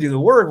 I don't want to do the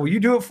work. Will you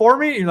do it for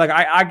me? And you're like,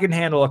 I can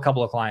handle a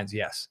couple of clients.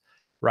 Yes.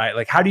 Right.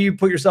 Like, how do you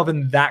put yourself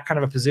in that kind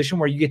of a position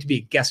where you get to be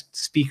a guest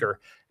speaker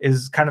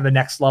is kind of the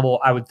next level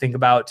I would think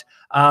about.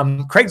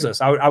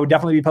 Craigslist. I would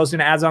definitely be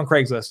posting ads on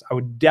Craigslist. I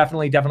would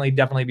definitely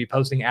be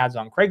posting ads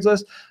on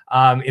Craigslist,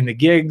 in the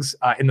gigs,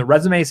 in the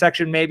resume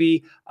section,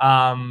 maybe.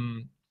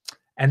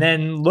 And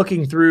then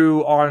looking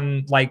through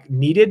on, like,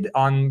 needed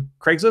on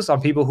Craigslist,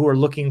 on people who are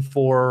looking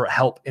for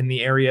help in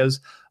the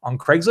areas on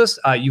Craigslist.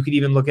 You could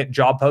even look at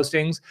job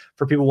postings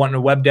for people wanting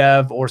a web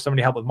dev or somebody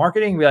to help with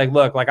marketing. Be like,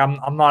 look, like,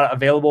 I'm not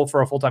available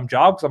for a full-time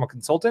job because I'm a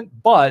consultant,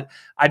 but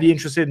I'd be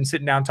interested in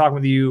sitting down, talking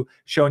with you,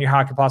 showing you how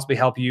I could possibly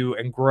help you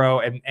and grow,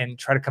 and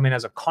try to come in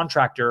as a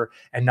contractor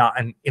and not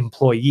an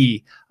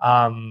employee.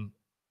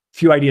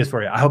 Few ideas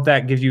for you. I hope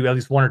that gives you at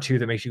least one or two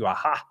that makes you go,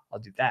 aha, I'll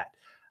do that.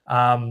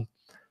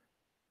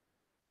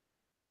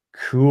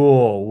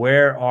 Cool.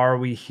 Where are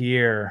we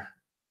here?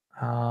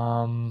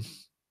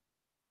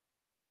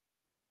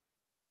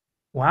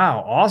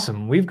 Wow,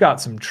 awesome. We've got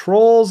some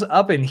trolls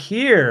up in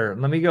here.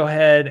 Let me go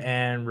ahead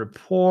and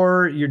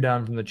report. You're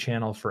done from the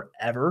channel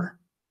forever.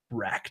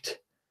 Wrecked.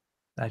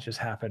 That just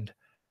happened.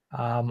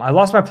 I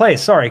lost my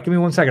place. Sorry, give me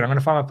 1 second. I'm going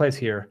to find my place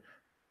here.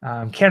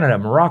 Canada,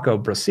 Morocco,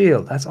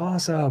 Brazil. That's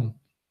awesome.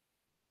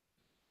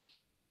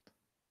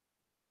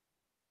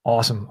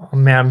 Awesome. Oh,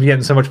 man, I'm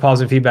getting so much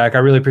positive feedback. I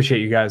really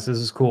appreciate you guys. This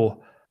is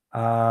cool.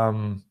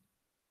 All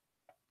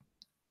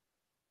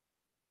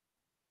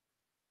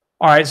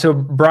right, so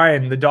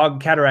Brian, the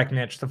dog cataract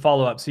niche, the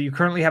follow-up. So you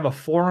currently have a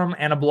forum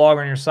and a blog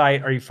on your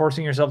site. Are you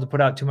forcing yourself to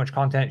put out too much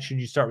content? Should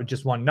you start with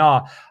just one?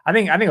 No, I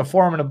think a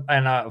forum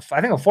I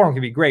think a forum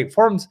can be great.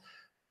 Forums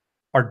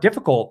are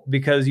difficult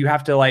because you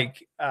have to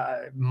like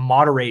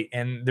moderate,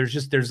 and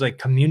there's like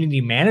community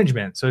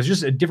management. So it's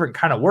just a different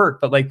kind of work.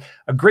 But like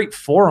a great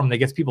forum that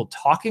gets people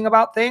talking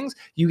about things,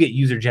 you get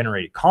user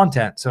generated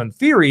content. So in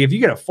theory, if you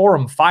get a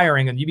forum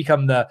firing and you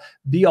become the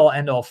be all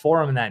end all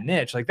forum in that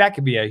niche, like that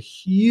could be a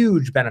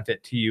huge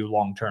benefit to you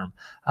long term.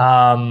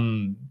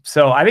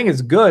 So I think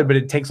it's good, but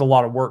it takes a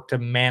lot of work to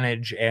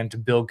manage and to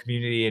build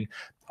community, and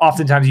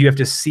oftentimes you have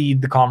to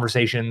seed the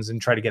conversations and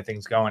try to get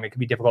things going. It can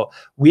be difficult.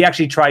 We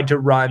actually tried to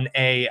run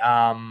a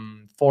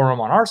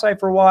forum on our site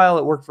for a while.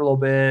 It worked for a little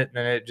bit,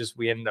 and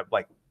we ended up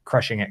like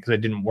crushing it because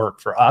it didn't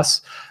work for us.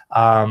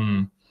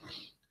 So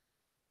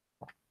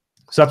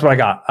that's what I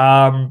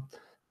got.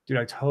 Dude,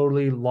 I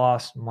totally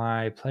lost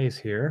my place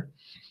here.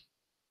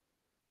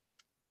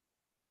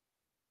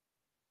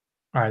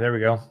 All right, there we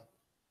go.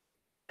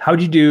 How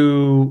would you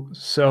do,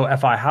 so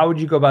FI, how would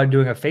you go about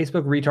doing a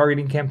Facebook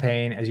retargeting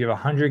campaign as you have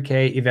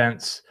 100K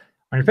events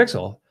on your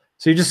pixel?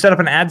 So you just set up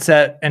an ad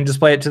set and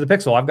display it to the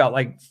pixel. I've got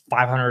like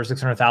 500 or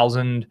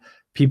 600,000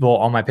 people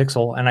on my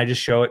pixel, and I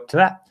just show it to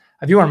that.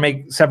 If you want to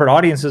make separate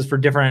audiences for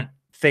different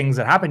things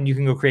that happen, you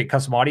can go create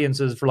custom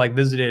audiences for like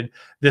visited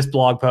this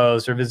blog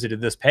post or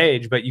visited this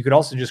page, but you could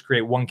also just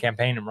create one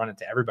campaign and run it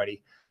to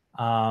everybody.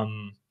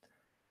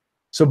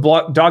 So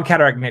dog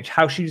cataract niche,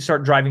 how should you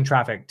start driving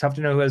traffic? Tough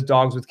to know who has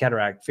dogs with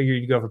cataract. Figure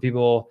you go for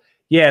people.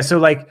 Yeah, so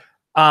like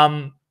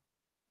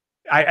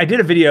I did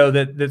a video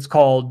that's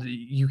called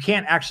You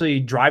Can't Actually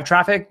Drive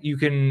Traffic. You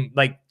can,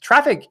 like,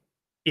 traffic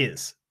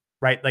is,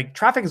 right? Like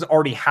traffic is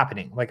already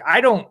happening. Like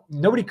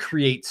nobody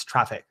creates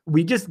traffic.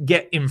 We just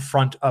get in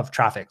front of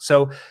traffic.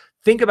 So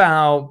think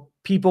about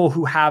people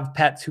who have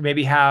pets who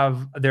maybe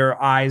have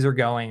their eyes are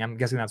going. I'm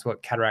guessing that's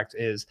what cataract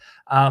is.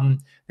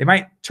 They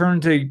might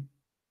turn to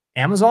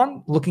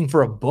Amazon looking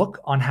for a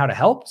book on how to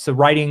help. So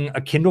writing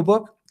a Kindle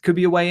book could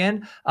be a way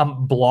in.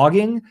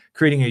 Blogging,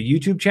 creating a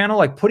YouTube channel,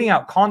 like putting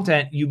out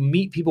content, you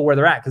meet people where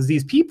they're at. Because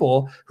these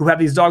people who have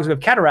these dogs who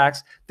have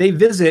cataracts, they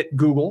visit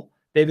Google,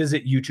 they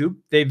visit YouTube,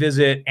 they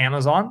visit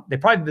Amazon, they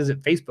probably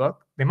visit Facebook,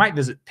 they might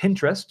visit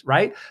Pinterest,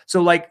 right?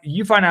 So like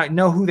you find out,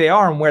 know who they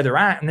are and where they're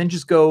at, and then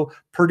just go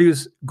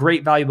produce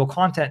great, valuable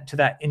content to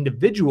that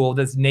individual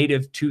that's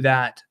native to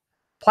that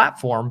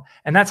platform.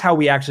 And that's how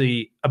we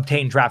actually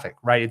obtain traffic,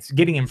 right? It's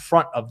getting in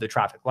front of the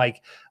traffic.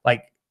 Like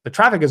the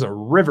traffic is a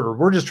river.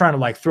 We're just trying to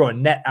like throw a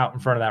net out in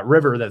front of that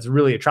river that's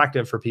really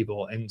attractive for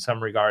people in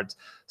some regards.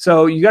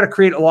 So you got to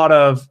create a lot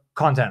of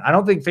content. I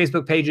don't think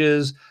Facebook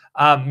pages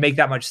make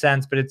that much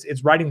sense, but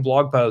it's writing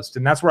blog posts.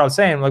 And that's where I was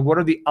saying, like, what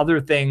are the other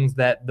things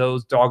that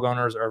those dog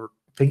owners are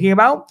thinking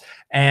about,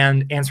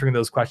 and answering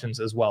those questions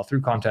as well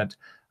through content.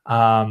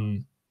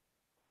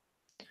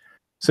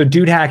 So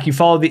Dude Hack, you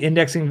followed the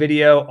indexing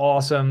video.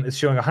 Awesome. It's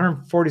showing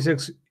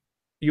 146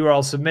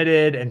 URLs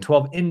submitted and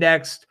 12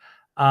 indexed.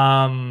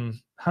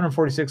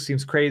 146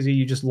 seems crazy.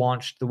 You just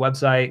launched the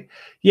website.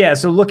 Yeah,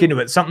 so look into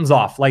it. Something's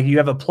off. Like you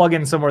have a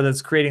plugin somewhere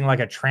that's creating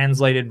like a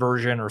translated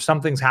version, or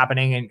something's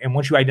happening. And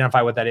once you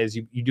identify what that is,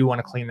 you do want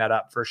to clean that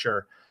up for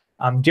sure.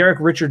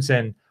 Derek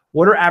Richardson,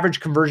 what are average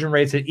conversion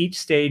rates at each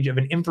stage of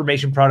an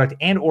information product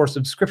and or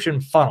subscription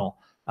funnel?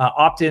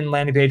 Opt-in,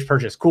 landing page,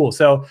 purchase. Cool.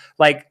 So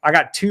like I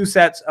got two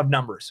sets of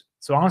numbers.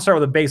 So I'm gonna start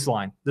with a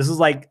baseline. This is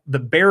like the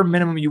bare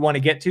minimum you want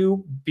to get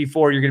to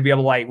before you're gonna be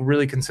able to like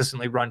really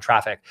consistently run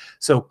traffic.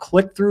 So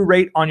click-through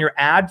rate on your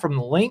ad from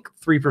the link,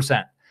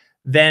 3%.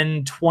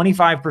 Then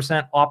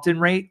 25% opt-in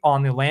rate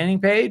on the landing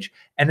page,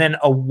 and then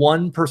a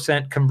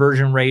 1%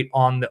 conversion rate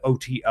on the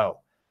OTO.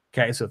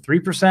 Okay, so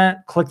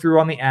 3% click-through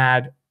on the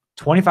ad,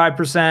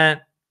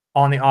 25%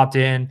 on the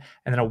opt-in,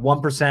 and then a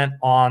 1%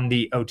 on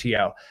the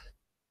OTO.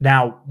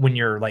 Now, when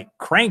you're like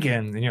cranking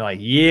and you're like,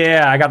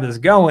 yeah, I got this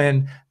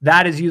going,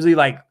 that is usually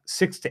like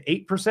 6 to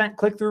 8%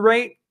 click-through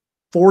rate,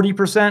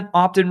 40%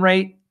 opt-in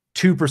rate,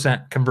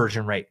 2%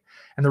 conversion rate.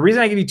 And the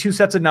reason I give you two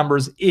sets of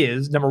numbers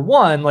is, number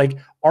one, like,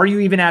 are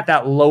you even at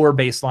that lower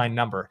baseline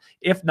number?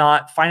 If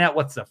not, find out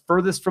what's the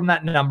furthest from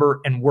that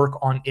number and work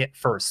on it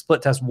first.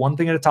 Split test one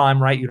thing at a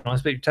time, right? You don't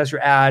split test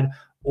your ad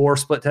or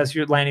split test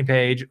your landing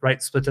page,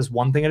 right? Split test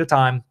one thing at a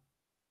time.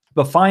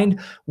 But find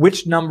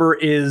which number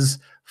is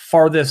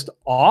farthest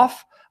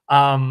off,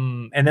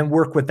 and then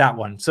work with that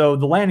one. So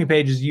the landing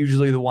page is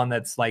usually the one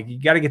that's like,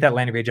 you got to get that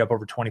landing page up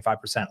over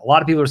 25%. A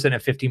lot of people are sitting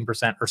at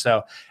 15% or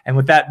so. And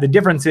with that, the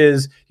difference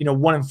is,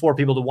 1 in 4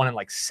 people to 1 in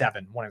like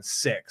 7, 1 in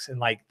 6. And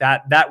like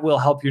that will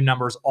help your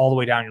numbers all the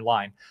way down your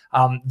line.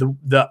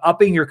 The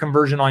upping your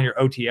conversion on your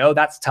OTO,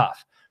 that's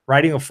tough.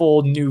 Writing a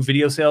full new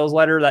video sales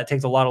letter, that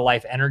takes a lot of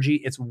life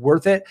energy. It's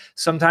worth it.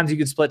 Sometimes you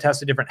could split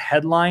test a different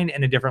headline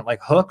and a different like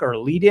hook or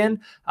lead in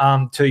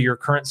to your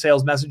current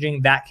sales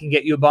messaging. That can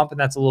get you a bump, and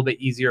that's a little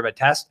bit easier of a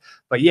test.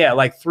 But yeah,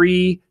 like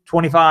 3,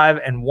 25,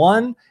 and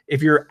 1.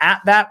 If you're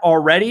at that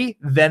already,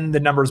 then the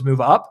numbers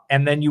move up,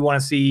 and then you want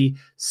to see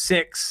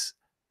 6,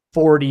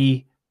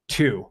 40,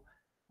 2.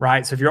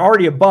 Right. So if you're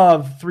already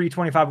above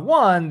 325,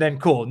 1, then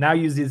cool. Now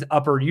use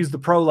the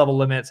pro level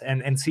limits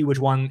and see which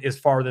one is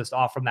farthest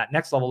off from that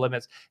next level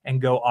limits and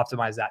go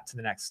optimize that to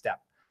the next step.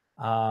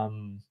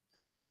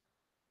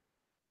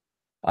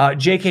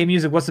 JK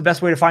Music, what's the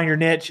best way to find your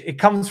niche? It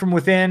comes from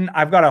within.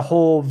 I've got a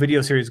whole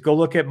video series. Go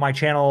look at my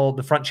channel,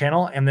 the front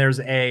channel, and there's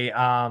a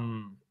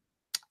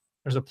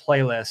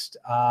playlist,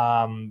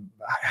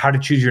 how to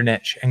choose your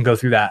niche, and go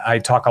through that. I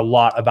talk a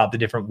lot about the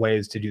different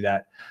ways to do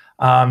that.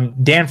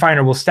 Dan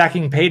Finer, will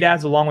stacking paid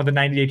ads along with the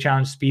 90-day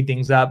challenge speed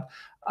things up?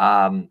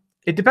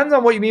 It depends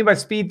on what you mean by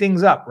speed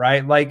things up,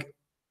 right? Like,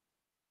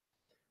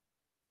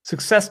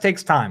 success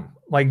takes time.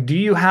 Like, do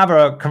you have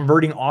a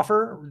converting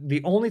offer?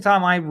 The only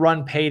time I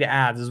run paid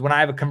ads is when I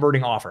have a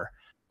converting offer.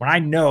 When I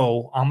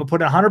know I'm gonna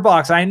put in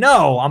 $100, I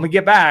know I'm gonna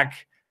get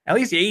back at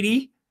least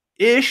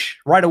 80-ish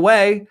right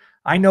away.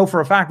 I know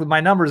for a fact with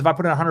my numbers, if I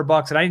put in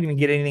 $100 and I didn't even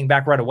get anything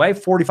back right away,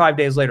 45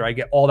 days later, I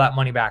get all that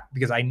money back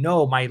because I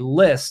know my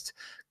list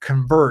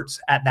converts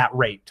at that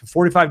rate. To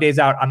 45 days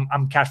out,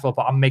 I'm cash flow.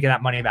 I'm making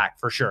that money back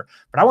for sure.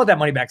 But I want that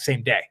money back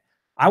same day.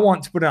 I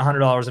want to put in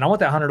 $100, and I want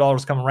that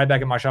 $100 coming right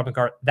back in my shopping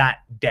cart that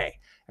day.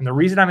 And the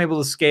reason I'm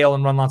able to scale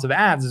and run lots of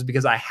ads is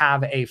because I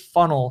have a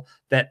funnel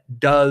that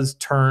does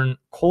turn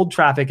cold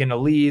traffic into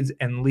leads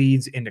and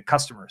leads into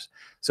customers.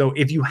 So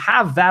if you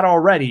have that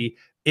already,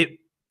 it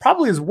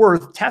probably is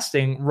worth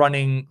testing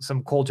running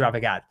some cold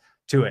traffic ad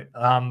to it.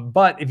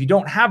 But if you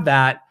don't have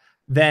that,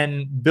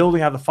 then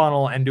building out the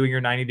funnel and doing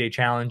your 90-day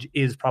challenge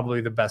is probably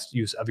the best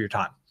use of your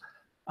time.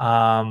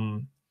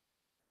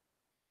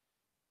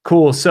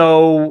 Cool.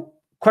 So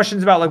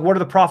questions about like, what are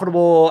the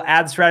profitable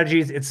ad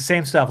strategies? It's the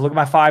same stuff. Look at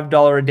my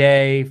 $5 a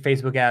day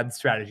Facebook ad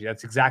strategy.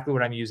 That's exactly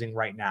what I'm using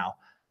right now.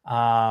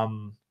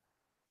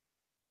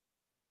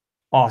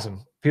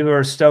 Awesome. People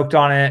are stoked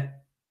on it.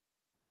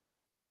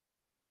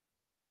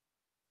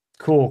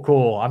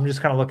 Cool. I'm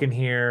just kind of looking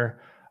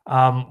here.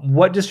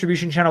 What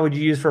distribution channel would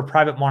you use for a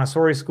private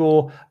Montessori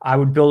school? I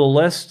would build a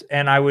list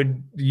and I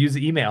would use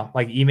email.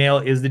 Like, email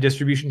is the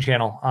distribution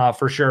channel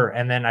for sure.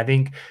 And then I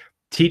think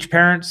teach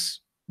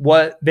parents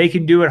what they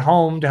can do at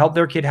home to help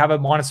their kid have a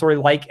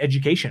Montessori-like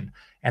education.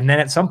 And then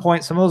at some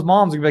point, some of those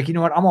moms will be like, you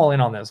know what, I'm all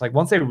in on this. Like,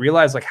 once they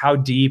realize like how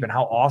deep and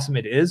how awesome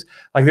it is,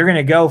 like they're going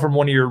to go from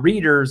one of your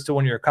readers to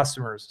one of your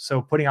customers.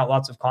 So putting out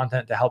lots of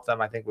content to help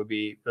them, I think, would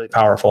be really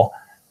powerful.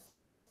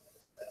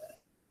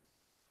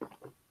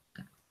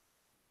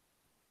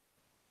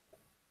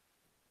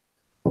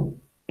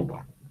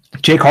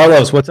 Jay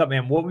Carlos, what's up,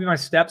 man? What would be my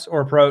steps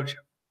or approach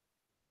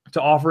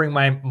to offering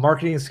my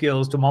marketing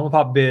skills to mom and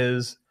pop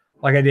biz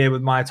like I did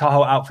with my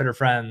Tahoe outfitter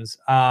friends?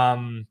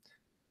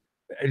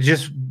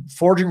 Just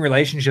forging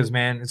relationships,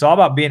 man. It's all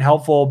about being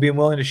helpful, being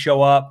willing to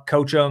show up,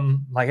 coach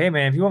them. Like, hey,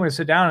 man, if you want me to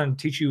sit down and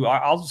teach you,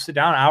 I'll just sit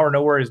down an hour,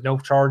 no worries, no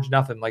charge,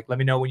 nothing. Like, let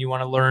me know when you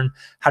want to learn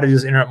how to do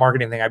this internet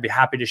marketing thing. I'd be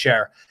happy to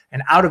share.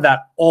 And out of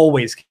that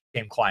always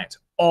came clients.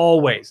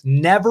 Always.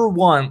 Never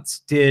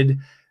once did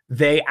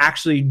they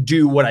actually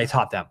do what I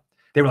taught them.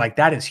 They were like,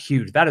 that is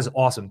huge. That is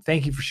awesome.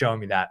 Thank you for showing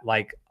me that.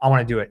 Like, I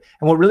want to do it.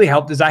 And what really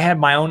helped is I had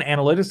my own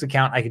analytics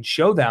account. I could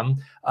show them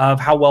of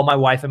how well my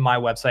wife and my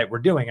website were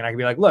doing. And I could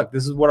be like, look,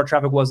 this is what our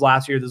traffic was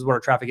last year. This is what our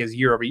traffic is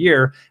year over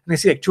year. And they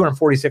see like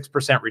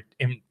 246%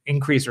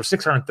 increase or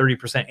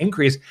 630%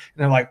 increase. And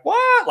they're like,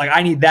 what? Like,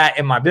 I need that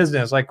in my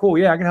business. Like, cool.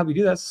 Yeah, I can help you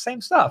do that. It's the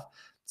same stuff.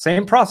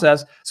 Same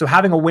process. So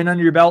having a win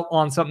under your belt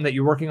on something that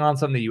you're working on,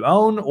 something that you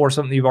own, or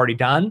something that you've already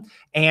done,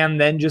 and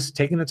then just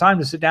taking the time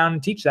to sit down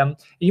and teach them. And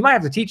you might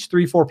have to teach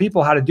 3-4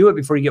 people how to do it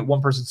before you get one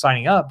person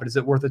signing up, but is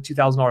it worth a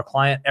 $2,000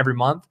 client every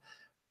month?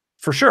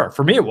 For sure.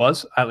 For me, it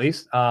was, at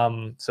least.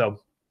 So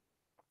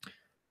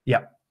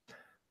yeah.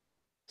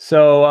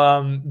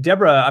 So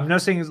Deborah, I'm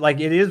noticing like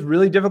it is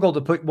really difficult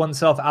to put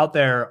oneself out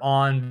there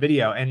on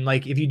video. And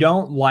like, if you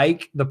don't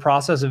like the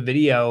process of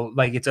video,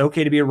 like it's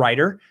okay to be a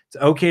writer.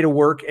 It's okay to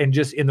work and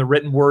just in the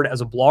written word as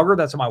a blogger.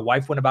 That's how my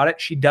wife went about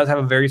it. She does have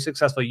a very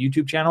successful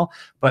YouTube channel,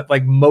 but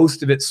like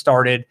most of it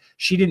started,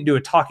 she didn't do a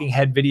talking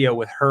head video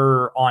with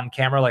her on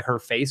camera, like her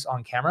face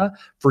on camera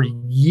for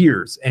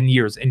years and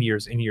years and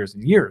years and years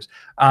and years.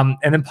 And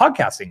then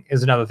podcasting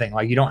is another thing.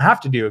 Like you don't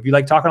have to do, if you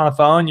like talking on the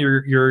phone,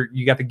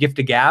 you got the gift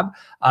of gab.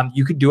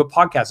 You could do a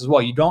podcast as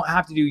well. You don't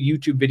have to do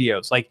YouTube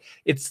videos. Like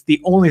it's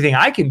the only thing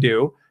I can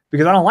do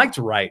because I don't like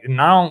to write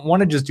and I don't want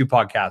to just do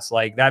podcasts.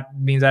 Like that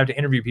means I have to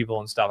interview people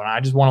and stuff. And I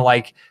just want to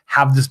like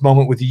have this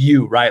moment with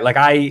you, right? Like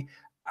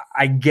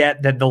I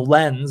get that the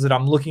lens that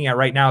I'm looking at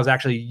right now is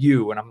actually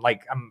you. And I'm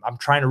like, I'm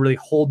trying to really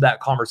hold that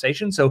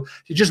conversation. So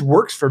it just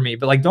works for me,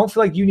 but like, don't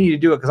feel like you need to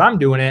do it because I'm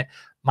doing it.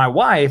 My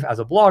wife, as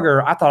a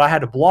blogger, I thought I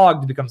had to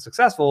blog to become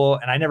successful,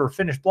 and I never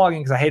finished blogging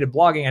because I hated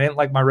blogging. I didn't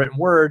like my written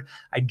word.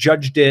 I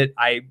judged it.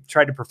 I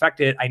tried to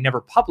perfect it. I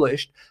never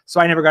published, so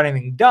I never got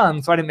anything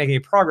done. So I didn't make any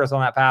progress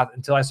on that path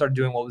until I started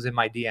doing what was in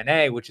my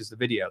DNA, which is the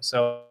video.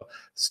 So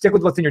stick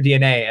with what's in your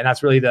DNA, and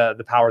that's really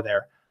the power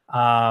there.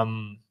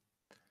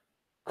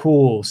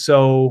 Cool.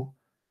 So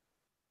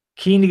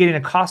keen to getting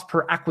a cost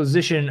per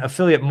acquisition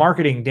affiliate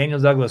marketing. Daniel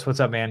Douglas, what's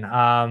up,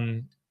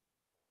 man?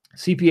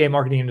 CPA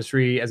marketing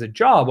industry as a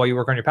job while you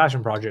work on your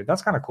passion project.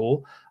 That's kind of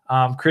cool.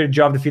 Create a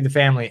job to feed the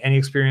family. Any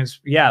experience?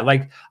 Yeah,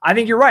 like I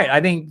think you're right.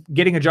 I think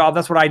getting a job,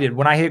 that's what I did.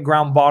 When I hit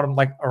ground bottom,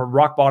 like or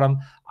rock bottom,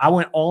 I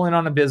went all in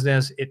on a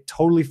business. It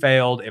totally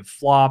failed. It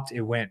flopped.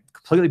 It went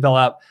completely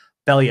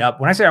belly up.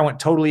 When I say I went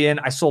totally in,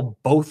 I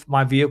sold both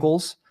my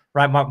vehicles,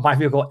 right? My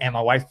vehicle and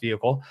my wife's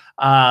vehicle,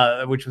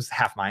 which was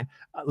half mine.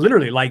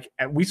 Literally, like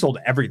we sold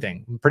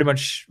everything pretty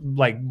much.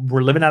 Like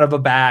we're living out of a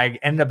bag,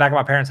 ended up back at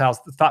my parents' house,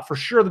 thought for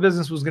sure the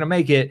business was going to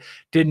make it.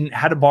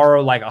 Had to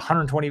borrow like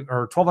 120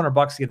 or 1,200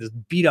 bucks to get this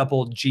beat up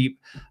old Jeep,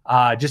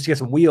 just to get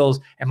some wheels.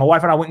 And my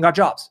wife and I went and got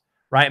jobs.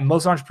 Right. And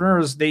most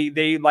entrepreneurs,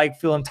 they like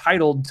feel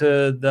entitled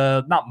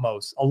to not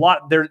most, a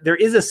lot. There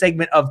is a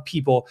segment of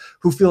people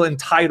who feel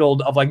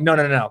entitled of like,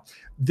 no.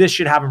 This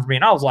should happen for me.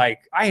 And I was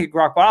like, I hate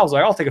rock bottom. I was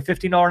like, I'll take a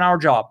 $15 an hour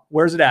job.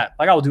 Where's it at?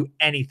 Like, I will do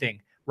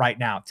anything right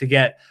now to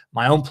get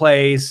my own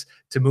place,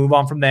 to move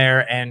on from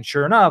there. And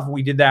sure enough,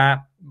 we did that.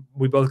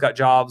 We both got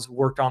jobs,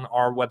 worked on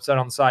our website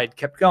on the side,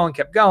 kept going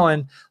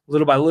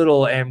little by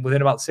little. And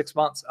within about 6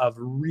 months of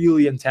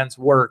really intense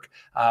work,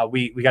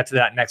 we got to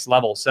that next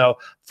level. So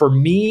for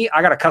me,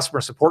 I got a customer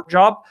support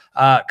job.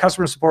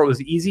 Customer support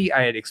was easy.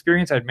 I had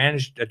experience. I'd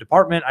managed a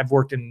department. I've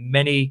worked in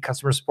many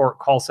customer support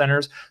call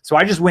centers. So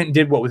I just went and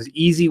did what was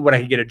easy, what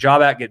I could get a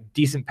job at, get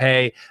decent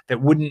pay that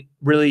wouldn't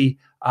really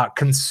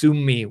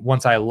consume me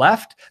once I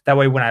left. That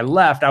way, when I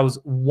left, I was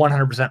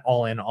 100%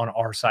 all in on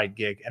our side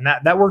gig. And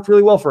that worked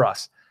really well for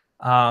us.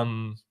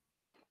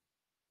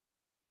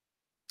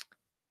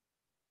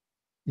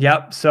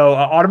 Yep. So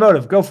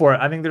automotive, go for it.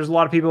 I think there's a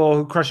lot of people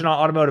who crush it on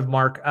automotive,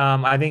 Mark.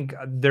 I think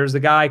there's a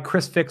guy,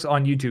 Chris Fix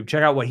on YouTube.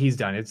 Check out what he's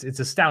done. It's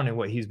astounding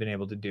what he's been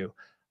able to do.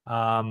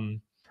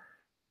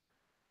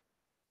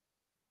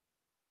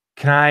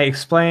 Can I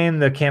explain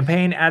the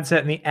campaign, ad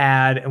set, and the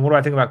ad, and what do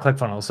I think about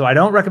ClickFunnels? So I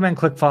don't recommend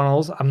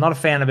ClickFunnels. I'm not a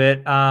fan of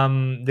it.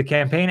 The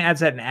campaign, ad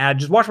set, and ad,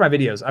 just watch my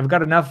videos. I've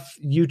got enough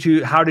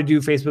YouTube, how to do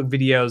Facebook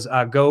videos.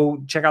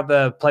 Go check out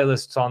the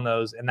playlists on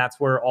those, and that's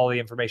where all the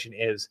information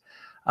is.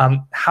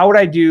 How would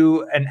I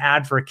do an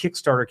ad for a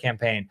Kickstarter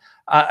campaign?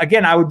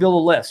 Again, I would build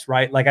a list,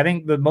 right? Like I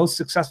think the most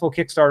successful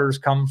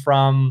Kickstarters come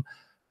from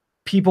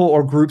people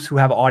or groups who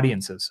have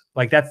audiences.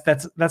 Like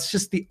that's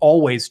just the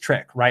always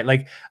trick, right?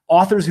 Like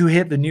authors who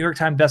hit the New York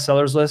Times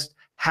bestsellers list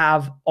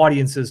have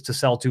audiences to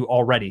sell to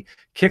already.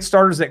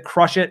 Kickstarters that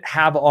crush it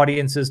have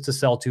audiences to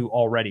sell to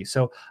already.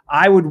 So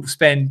I would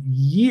spend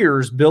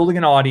years building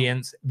an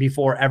audience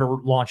before ever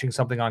launching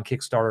something on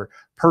Kickstarter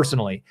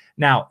personally.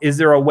 Now, is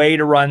there a way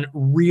to run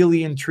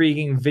really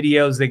intriguing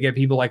videos that get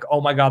people like,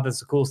 oh my God, that's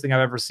the coolest thing I've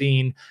ever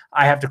seen,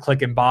 I have to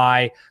click and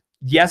buy?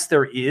 Yes,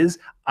 there is.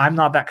 I'm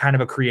not that kind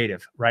of a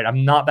creative, right?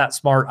 I'm not that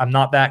smart. I'm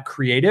not that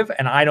creative.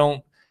 And I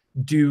don't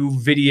do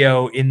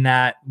video in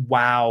that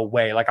wow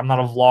way. Like I'm not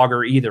a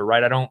vlogger either,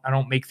 right? I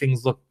don't make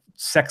things look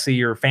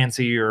sexy or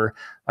fancy, or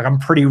like I'm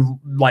pretty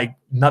like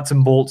nuts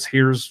and bolts.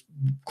 Here's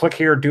click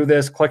here, do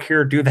this, click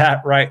here, do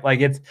that, right? Like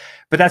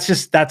but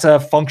that's a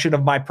function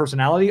of my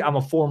personality. I'm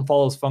a form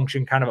follows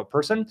function kind of a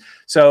person.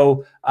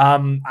 So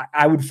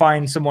I would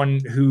find someone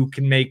who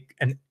can make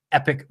an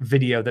epic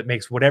video that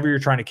makes whatever you're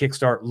trying to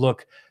kickstart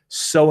look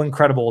so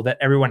incredible that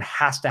everyone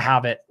has to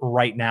have it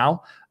right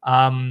now.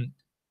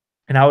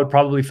 And I would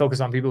probably focus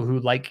on people who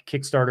like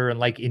Kickstarter and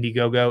like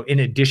Indiegogo,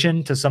 in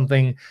addition to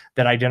something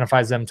that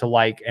identifies them to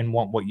like and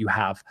want what you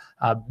have,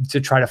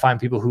 to try to find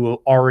people who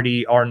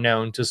already are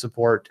known to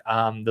support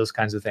those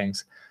kinds of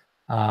things.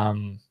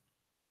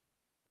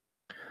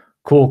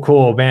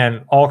 Cool,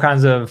 man. All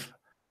kinds of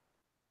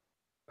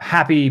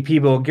happy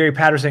people. Gary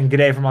Patterson,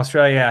 g'day from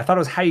Australia. I thought it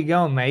was how you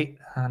going, mate?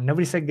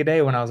 Nobody said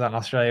g'day when I was out in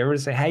Australia.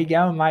 Everybody say, how you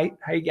going, mate?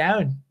 How you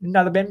going?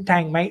 Another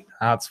bintang, mate.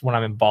 That's when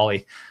I'm in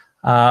Bali.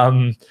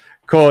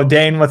 Cool.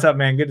 Dane, what's up,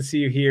 man? Good to see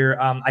you here.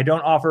 I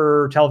don't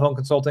offer telephone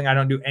consulting. I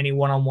don't do any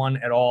one-on-one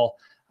at all.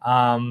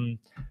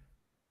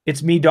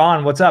 It's me,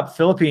 Don. What's up?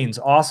 Philippines.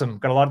 Awesome.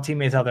 Got a lot of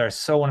teammates out there. I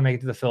so want to make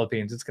it to the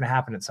Philippines. It's going to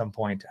happen at some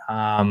point.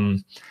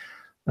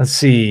 Let's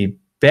see.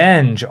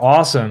 Benj,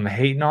 awesome.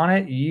 Hating on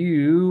it.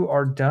 You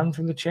are done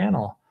from the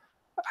channel.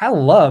 I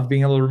love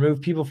being able to remove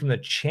people from the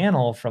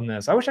channel from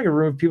this. I wish I could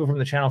remove people from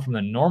the channel from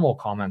the normal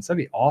comments. That'd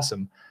be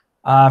awesome.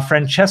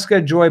 Francesca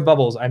Joy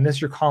Bubbles, I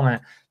missed your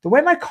comment. The way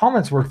my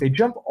comments work, they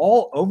jump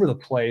all over the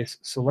place.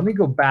 So let me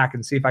go back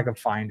and see if I can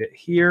find it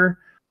here.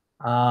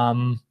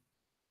 Now,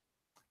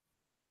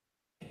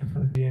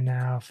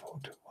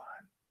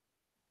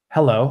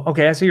 hello.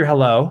 Okay, I see your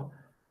hello.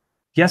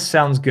 Yes,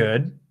 sounds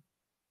good.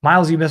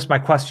 Miles, you missed my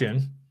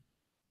question.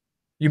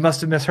 You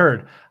must have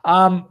misheard.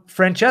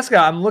 Francesca,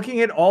 I'm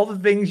looking at all the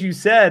things you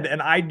said,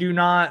 and I do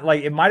not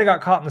like it. Might have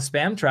got caught in the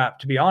spam trap,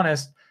 to be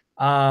honest.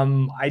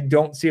 I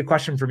don't see a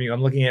question from you.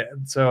 I'm looking at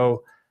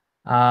so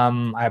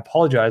I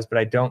apologize, but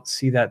I don't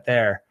see that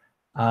there.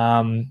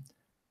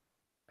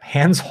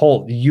 Hans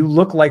Holt, you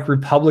look like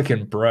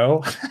Republican,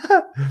 bro.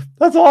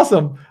 That's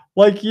awesome.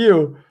 Like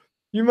you.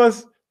 You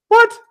must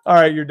what? All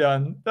right, you're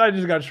done. I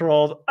just got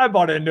trolled. I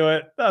bought into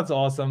it. That's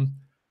awesome.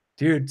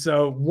 Dude,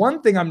 so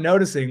one thing I'm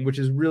noticing, which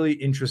is really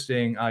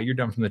interesting, you're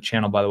done from the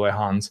channel, by the way,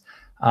 Hans.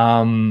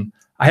 I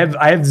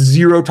have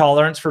zero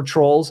tolerance for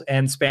trolls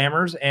and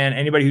spammers, and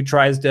anybody who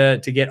tries to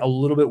get a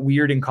little bit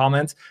weird in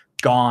comments,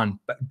 gone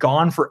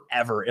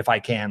forever if I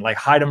can. Like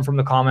hide them from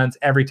the comments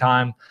every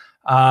time.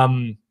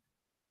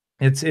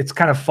 It's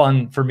kind of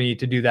fun for me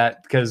to do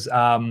that because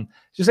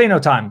just ain't no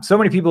time. So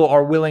many people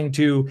are willing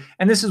to,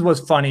 and this is what's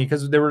funny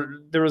because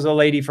there was a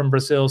lady from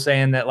Brazil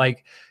saying that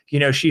like, you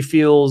know, she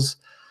feels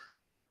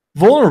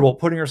vulnerable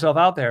putting herself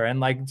out there, and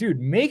like, dude,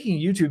 making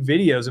YouTube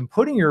videos and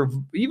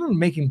even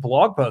making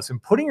blog posts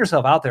and putting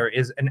yourself out there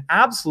is an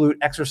absolute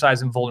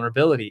exercise in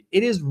vulnerability.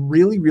 It is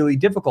really, really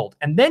difficult.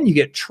 And then you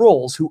get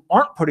trolls who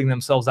aren't putting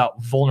themselves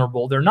out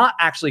vulnerable. They're not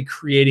actually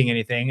creating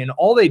anything. And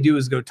all they do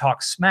is go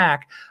talk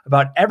smack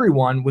about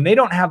everyone when they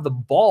don't have the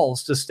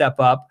balls to step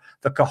up,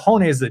 the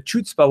cojones, the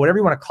chutzpah, whatever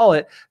you want to call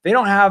it. They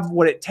don't have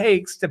what it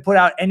takes to put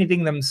out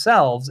anything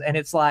themselves. And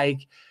it's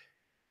like,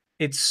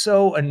 it's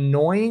so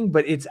annoying,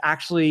 but it's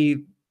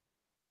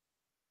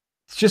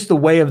just the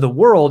way of the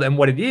world. And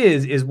what it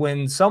is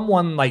when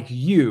someone like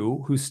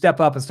you who step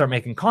up and start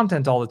making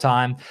content all the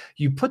time,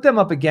 you put them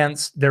up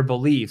against their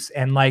beliefs,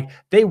 and like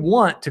they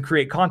want to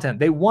create content,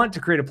 they want to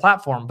create a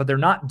platform, but they're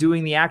not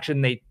doing the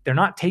action. They're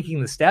not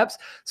taking the steps.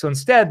 So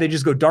instead they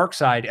just go dark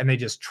side and they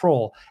just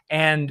troll.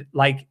 And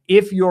like,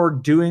 if you're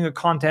doing a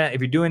content,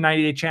 if you're doing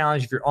 90-day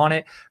challenge, if you're on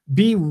it,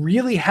 be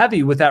really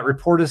heavy with that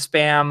report of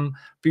spam,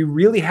 be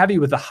really heavy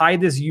with the hide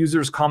this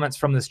user's comments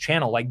from this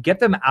channel. Like, get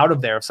them out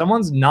of there. If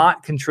someone's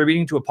not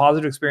contributing to a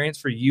positive experience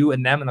for you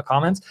and them in the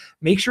comments,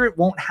 make sure it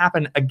won't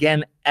happen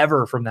again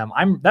ever from them.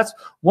 That's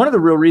one of the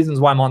real reasons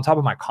why I'm on top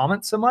of my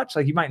comments so much.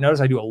 Like, you might notice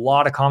I do a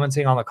lot of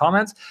commenting on the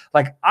comments.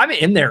 Like, I'm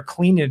in there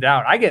cleaning it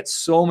out. I get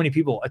so many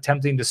people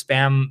attempting to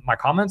spam my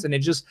comments, and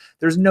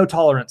there's no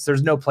tolerance.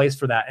 There's no place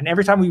for that. And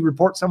every time we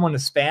report someone to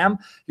spam,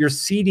 you're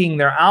seeding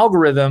their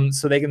algorithm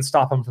so they can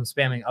stop them from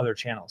spamming other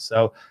channels.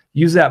 So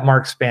use that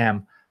mark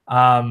spam.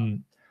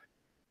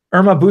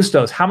 Irma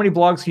Bustos, how many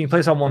blogs can you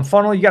place on one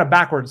funnel? You got it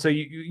backwards. So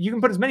you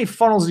can put as many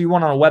funnels as you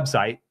want on a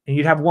website, and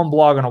you'd have one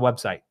blog on a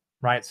website,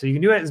 right? So you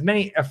can do it as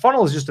many. A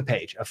funnel is just a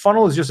page. A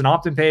funnel is just an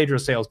opt-in page or a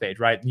sales page,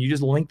 right? And you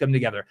just link them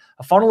together.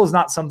 A funnel is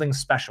not something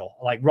special.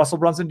 Like, Russell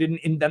Brunson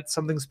didn't invent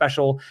something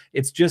special.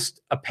 It's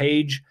just a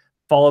page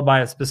followed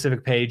by a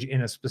specific page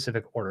in a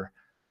specific order.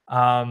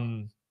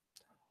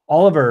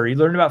 Oliver, you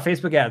learned about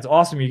Facebook ads.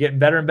 Awesome. You're getting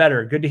better and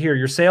better. Good to hear.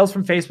 Your sales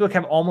from Facebook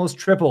have almost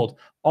tripled.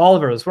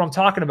 Oliver, that's what I'm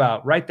talking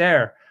about right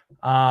there.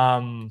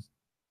 Bro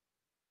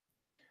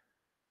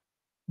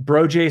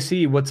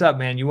JC, what's up,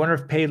 man? You wonder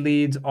if paid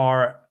leads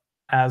are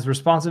as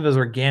responsive as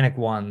organic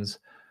ones.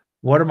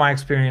 What are my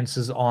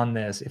experiences on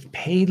this? If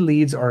paid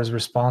leads are as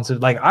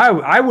responsive, like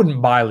I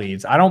wouldn't buy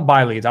leads. I don't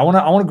buy leads. I want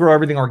to grow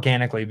everything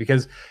organically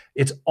because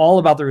it's all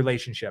about the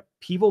relationship.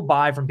 People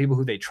buy from people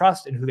who they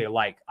trust and who they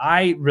like.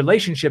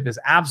 Relationship is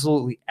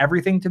absolutely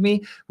everything to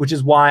me, which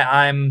is why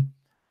I'm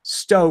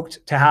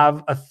stoked to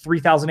have a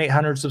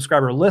 3,800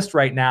 subscriber list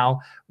right now,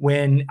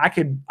 when I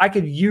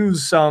could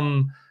use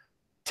some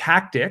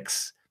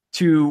tactics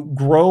to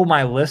grow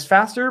my list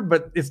faster,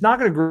 but it's not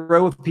going to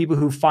grow with people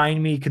who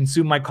find me,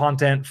 consume my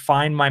content,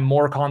 find my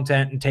more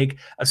content, and take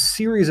a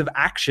series of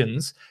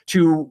actions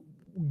to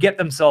get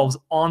themselves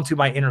onto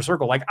my inner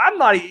circle. Like,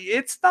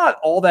 it's not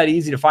all that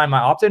easy to find my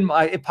opt-in.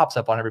 It pops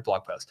up on every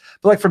blog post.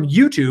 But like from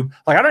YouTube,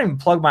 like I don't even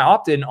plug my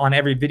opt-in on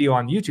every video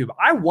on YouTube.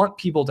 I want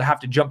people to have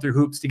to jump through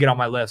hoops to get on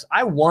my list.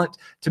 I want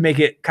to make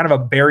it kind of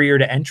a barrier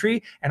to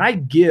entry. And I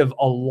give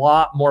a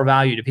lot more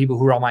value to people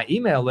who are on my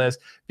email list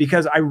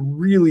because I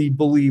really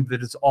believe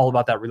that it's all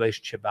about that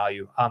relationship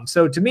value.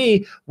 So to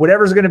me,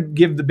 whatever's going to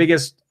give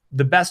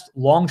the best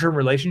long-term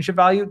relationship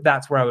value,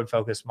 that's where I would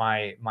focus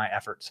my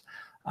efforts.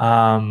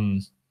 I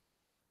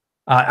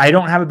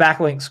don't have a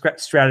backlink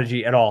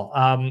strategy at all.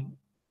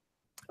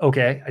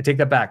 Okay, I take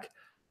that back.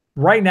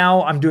 Right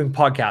now, I'm doing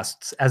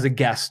podcasts as a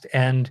guest,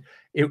 and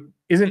it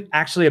isn't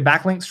actually a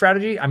backlink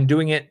strategy. I'm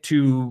doing it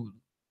to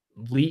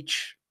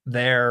leech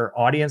their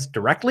audience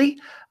directly.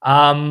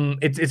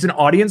 It's an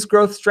audience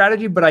growth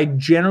strategy, but I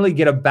generally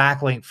get a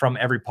backlink from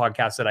every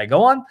podcast that I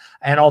go on,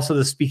 and also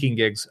the speaking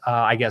gigs.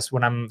 I guess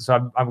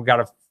I've got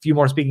a few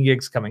more speaking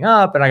gigs coming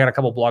up, and I got a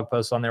couple blog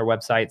posts on their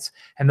websites,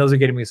 and those are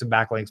getting me some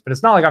backlinks. But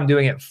it's not like I'm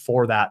doing it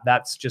for that.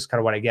 That's just kind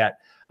of what I get.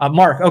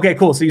 Mark, okay,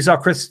 cool. So you saw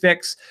Chris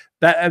Fix.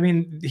 That, I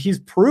mean, he's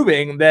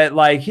proving that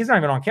like he's not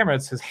even on camera.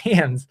 It's his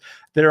hands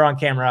that are on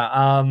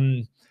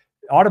camera.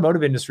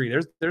 Automotive industry,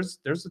 there's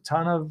a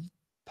ton of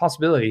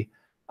possibility.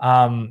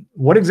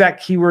 What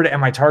exact keyword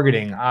am I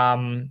targeting?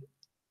 I'm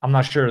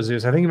not sure,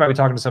 Zeus. I think you might be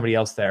talking to somebody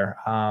else there.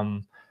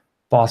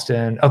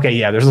 Boston. Okay,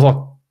 yeah, there's a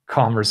little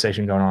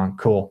conversation going on.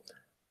 Cool.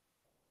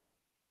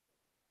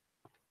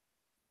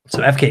 So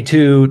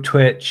FK2,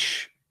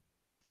 Twitch,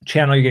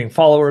 channel, you're getting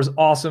followers.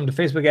 Awesome. To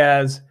Facebook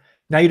ads.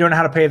 Now you don't know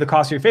how to pay the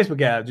cost of your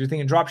Facebook ads. You're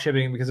thinking drop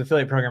shipping because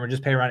affiliate program would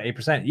just pay around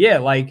 8%. Yeah,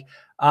 like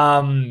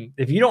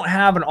if you don't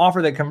have an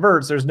offer that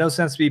converts, there's no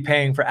sense to be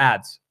paying for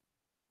ads.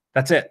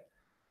 That's it.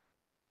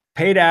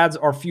 Paid ads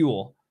are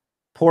fuel.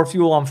 Pour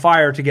fuel on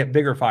fire to get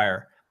bigger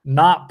fire,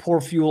 not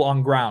pour fuel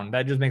on ground.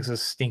 That just makes a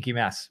stinky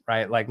mess,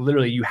 right? Like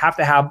literally you have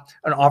to have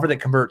an offer that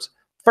converts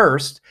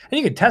first, and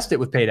you can test it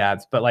with paid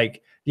ads. But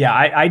like, yeah,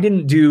 I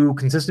didn't do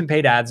consistent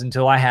paid ads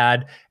until I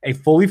had a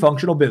fully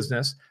functional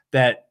business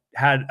that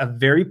had a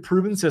very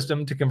proven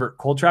system to convert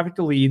cold traffic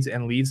to leads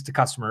and leads to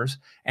customers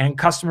and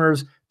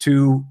customers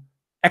to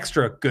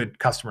extra good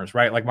customers,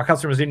 right? Like my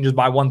customers didn't just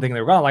buy one thing,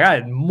 they were gone. Like I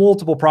had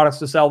multiple products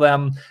to sell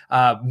them,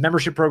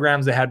 membership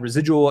programs that had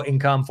residual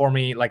income for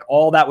me. Like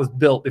all that was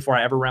built before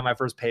I ever ran my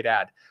first paid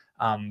ad.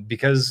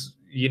 Because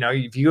you know,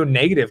 if you go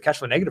negative, cash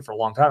flow negative for a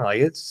long time, like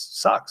it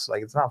sucks.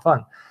 Like it's not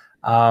fun.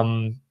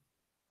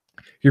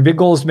 Your big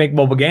goal is to make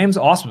mobile games.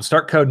 Awesome.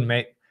 Start coding,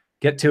 mate.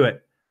 Get to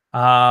it.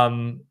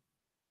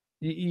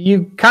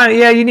 You kind of,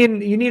 yeah, you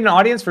need an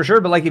audience for sure.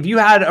 But like if you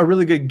had a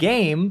really good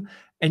game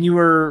and you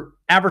were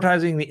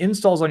advertising the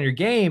installs on your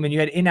game and you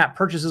had in-app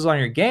purchases on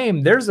your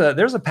game, there's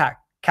a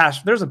path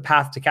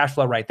to cash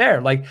flow right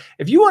there. Like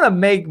if you want to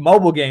make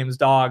mobile games,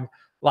 dog,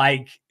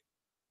 like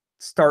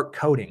start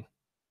coding.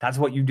 That's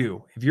what you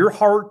do. If your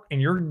heart and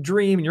your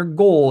dream and your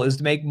goal is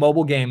to make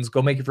mobile games,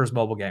 go make your first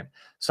mobile game.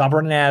 Stop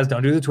running ads.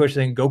 Don't do the Twitch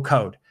thing. Go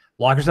code.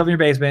 Lock yourself in your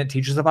basement.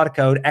 Teach yourself how to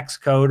code,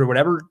 Xcode, or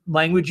whatever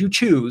language you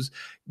choose.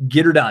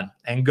 Get her done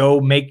and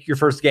go make your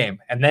first game.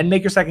 And then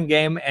make your second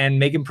game and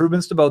make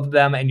improvements to both of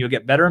them. And you'll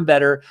get better and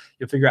better.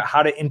 You'll figure out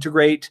how to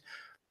integrate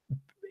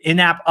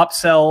in-app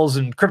upsells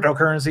and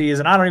cryptocurrencies.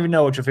 And I don't even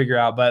know what you'll figure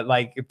out. But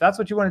like, if that's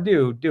what you want to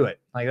do, do it.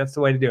 Like, that's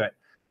the way to do it.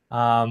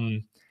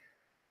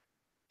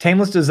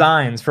 Tameless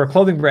Designs for a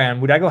clothing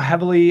brand. Would I go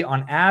heavily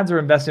on ads or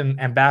invest in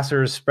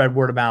ambassadors, spread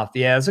word of mouth?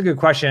 Yeah, that's a good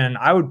question.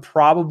 I would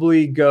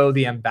probably go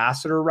the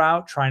ambassador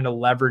route, trying to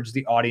leverage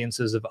the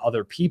audiences of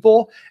other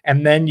people.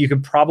 And then you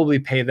could probably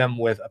pay them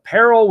with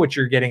apparel, which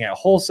you're getting at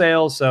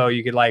wholesale. So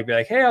you could like be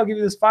like, hey, I'll give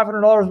you this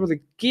 $500 worth of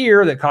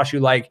gear that costs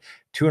you like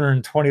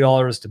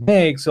 $220 to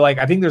make. So like,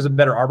 I think there's a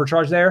better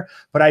arbitrage there,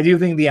 but I do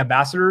think the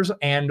ambassadors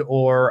and,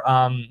 or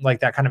like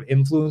that kind of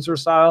influencer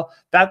style,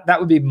 that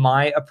would be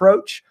my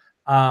approach.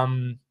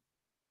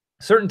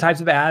 Certain types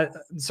of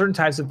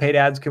paid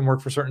ads can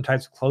work for certain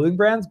types of clothing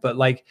brands, but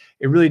like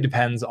it really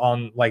depends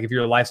on like if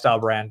you're a lifestyle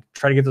brand,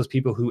 try to get those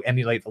people who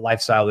emulate the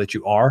lifestyle that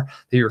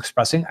you're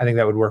expressing. I think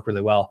that would work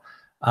really well.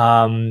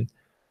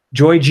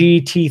 Joy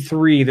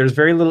GT3, there's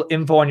very little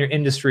info on your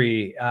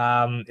industry.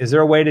 Is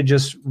there a way to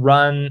just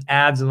run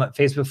ads and let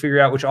Facebook figure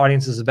out which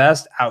audience is the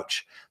best?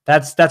 Ouch.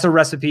 That's a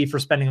recipe for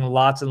spending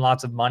lots and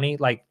lots of money.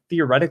 Like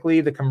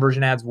theoretically, the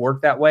conversion ads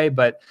work that way,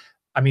 but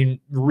I mean,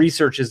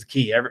 research is the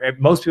key.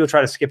 Most people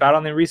try to skip out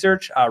on the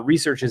research.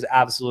 Research is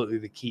absolutely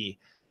the key.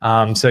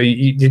 So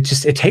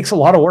it takes a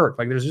lot of work.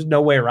 Like there's just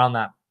no way around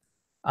that.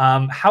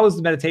 How is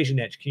the meditation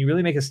niche? Can you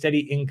really make a steady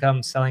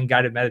income selling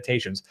guided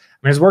meditations?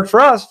 I mean, it's worked for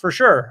us for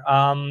sure.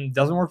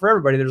 Doesn't work for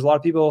everybody. There's a lot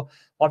of people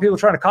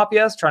trying to copy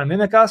us, trying to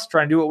mimic us,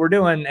 trying to do what we're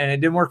doing, and it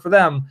didn't work for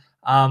them.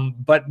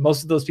 But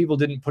most of those people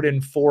didn't put in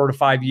 4 to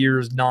 5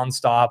 years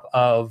nonstop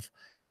of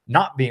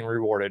not being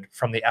rewarded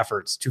from the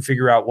efforts to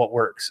figure out what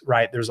works,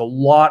 right? There's a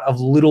lot of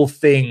little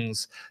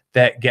things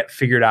that get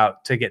figured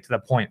out to get to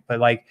that point. But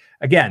like,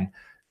 again,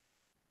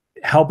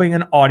 helping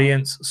an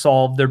audience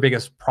solve their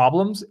biggest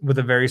problems with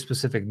a very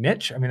specific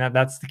niche. I mean,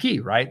 that's the key,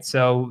 right?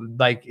 So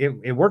like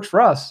it works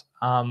for us,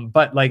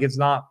 but like it's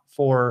not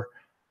for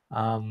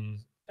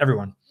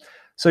everyone.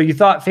 So you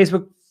thought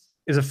Facebook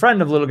is a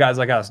friend of little guys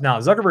like us. Now,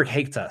 Zuckerberg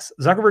hates us.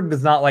 Zuckerberg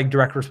does not like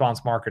direct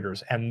response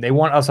marketers, and they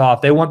want us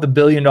off. They want the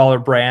billion-dollar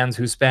brands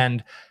who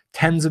spend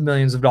tens of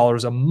millions of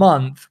dollars a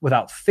month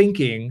without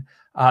thinking.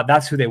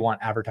 That's who they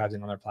want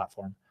advertising on their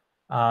platform.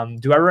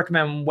 Do I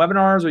recommend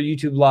webinars or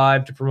YouTube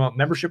Live to promote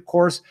membership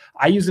course?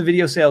 I use a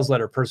video sales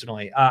letter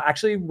personally.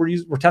 Actually,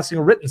 we're testing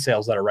a written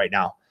sales letter right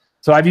now.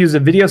 So I've used a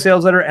video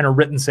sales letter and a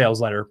written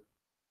sales letter.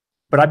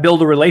 But I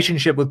build a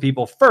relationship with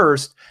people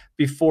first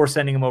before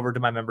sending them over to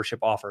my membership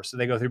offer. So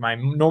they go through my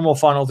normal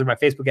funnel, through my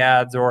Facebook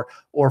ads, or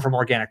from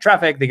organic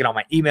traffic. They get on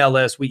my email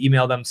list. We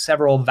email them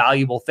several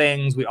valuable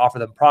things. We offer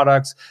them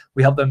products.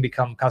 We help them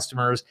become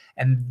customers.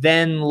 And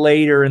then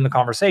later in the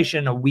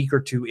conversation, a week or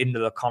two into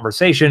the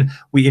conversation,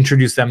 we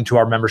introduce them to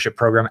our membership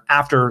program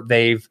after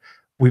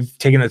we've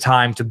taken the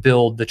time to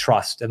build the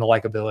trust and the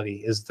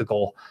likability is the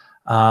goal.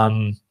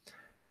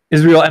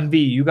 Israel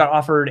MV, you got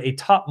offered a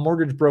top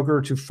mortgage broker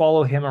to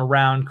follow him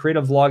around, create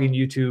a vlog in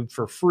YouTube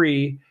for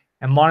free,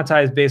 and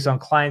monetize based on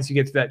clients you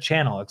get to that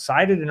channel.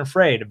 Excited and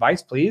afraid.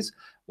 Advice, please.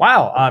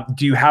 Wow.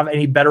 Do you have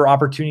any better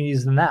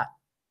opportunities than that?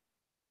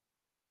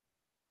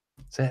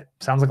 That's it.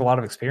 Sounds like a lot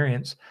of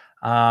experience.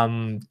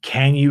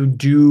 Can you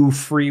do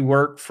free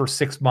work for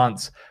 6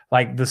 months?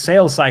 Like the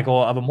sales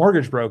cycle of a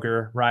mortgage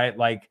broker, right?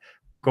 Like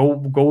go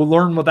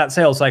learn what that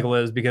sales cycle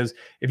is, because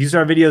if you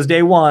start videos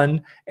day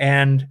one,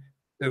 and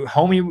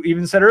homie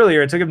even said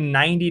earlier, it took him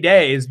 90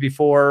 days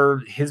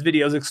before his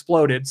videos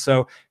exploded.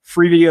 So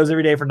free videos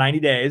every day for 90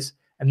 days.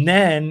 And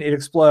then it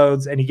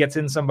explodes and he gets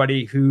in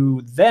somebody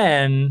who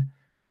then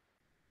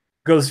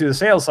goes through the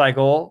sales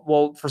cycle.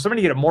 Well, for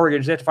somebody to get a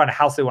mortgage, they have to find a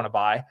house they want to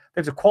buy. They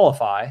have to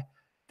qualify.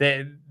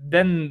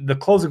 Then the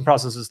closing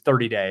process is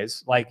 30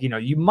 days. Like,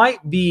 you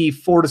might be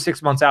 4 to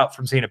 6 months out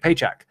from seeing a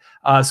paycheck.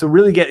 So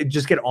really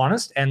just get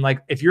honest. And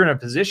like, if you're in a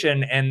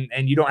position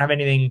and you don't have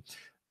anything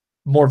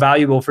more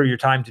valuable for your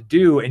time to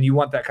do, and you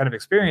want that kind of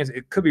experience,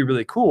 it could be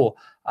really cool.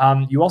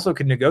 You also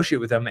can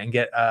negotiate with them and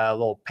get a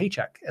little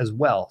paycheck as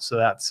well. So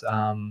that's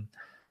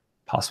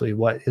possibly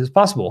what is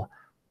possible.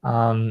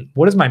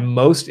 What is my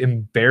most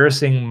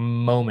embarrassing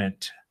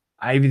moment?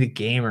 Ivy the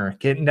Gamer,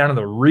 getting down to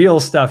the real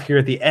stuff here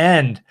at the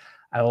end.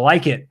 I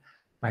like it.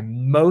 My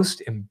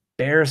most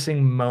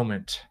embarrassing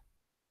moment.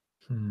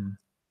 I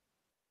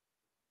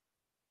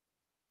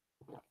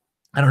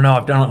don't know.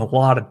 I've done a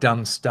lot of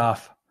dumb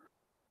stuff.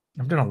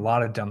 But I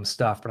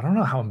don't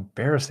know how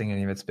embarrassing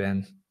any of it's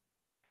been.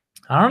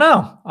 I don't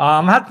know.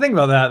 I'm gonna have to think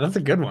about that. That's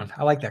a good one.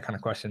 I like that kind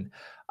of question.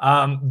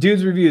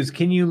 Dudes Reviews.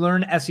 Can you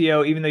learn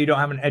SEO even though you don't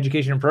have an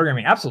education in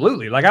programming?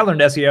 Absolutely. Like, I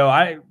learned SEO.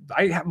 I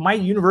have, my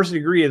university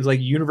degree is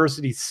like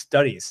university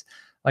studies.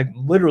 Like,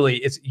 literally,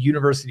 it's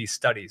university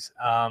studies.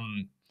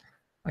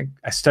 Like,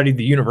 I studied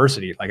the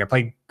university. Like,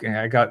 I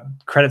got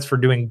credits for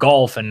doing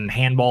golf and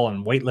handball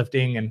and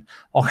weightlifting and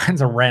all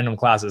kinds of random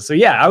classes. So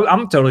yeah,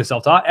 I'm totally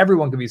self-taught.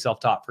 Everyone can be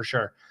self-taught for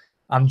sure.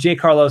 Jay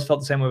Carlos felt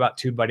the same way about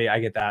TubeBuddy. I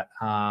get that.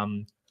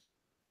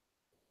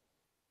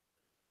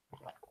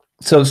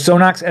 So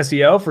Sonax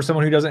SEO, for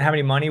someone who doesn't have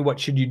any money, what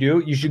should you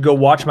do? You should go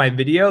watch my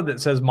video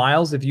that says,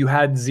 Miles, if you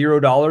had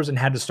 $0 and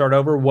had to start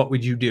over, what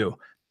would you do?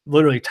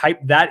 Literally type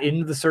that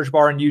into the search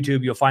bar on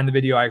YouTube. You'll find the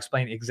video I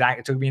explained exactly.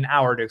 It took me an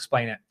hour to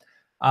explain it.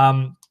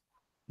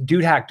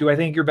 Dude Hack, do I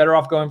think you're better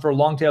off going for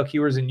long tail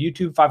keywords in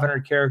YouTube,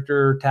 500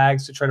 character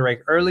tags to try to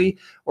rank early,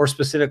 or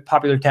specific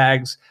popular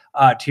tags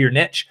to your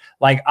niche?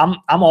 Like, I'm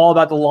all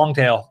about the long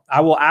tail. I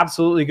will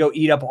absolutely go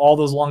eat up all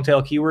those long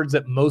tail keywords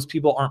that most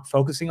people aren't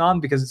focusing on,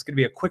 because it's going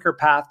to be a quicker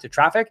path to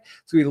traffic.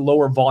 It's going to be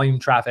lower volume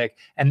traffic.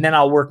 And then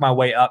I'll work my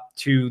way up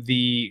to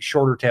the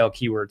shorter tail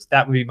keywords.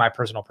 That would be my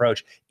personal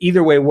approach.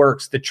 Either way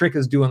works. The trick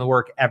is doing the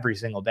work every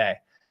single day.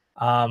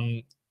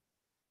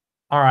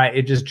 All right,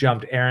 it just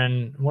jumped.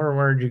 Aaron,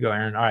 where did you go,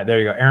 Aaron? All right, there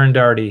you go. Aaron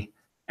Doughty.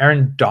 I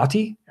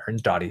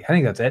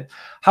think that's it.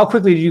 How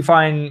quickly did you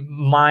find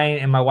mine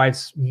and my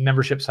wife's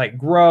membership site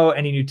grow?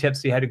 Any new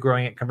tips you had to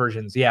growing at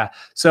conversions? Yeah,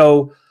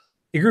 so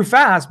it grew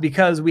fast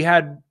because we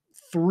had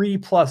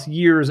 3+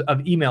 years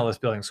of email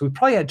list building. So we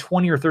probably had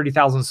 20 or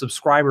 30,000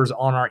 subscribers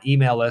on our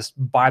email list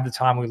by the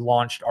time we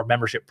launched our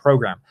membership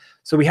program.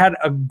 So we had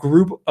a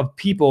group of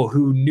people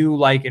who knew,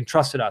 like, and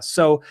trusted us.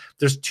 So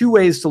there's 2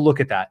 ways to look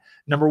at that.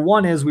 Number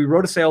one is we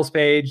wrote a sales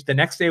page. The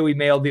next day we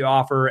mailed the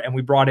offer and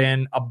we brought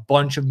in a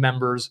bunch of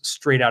members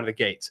straight out of the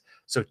gates.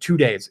 So 2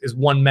 days is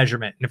one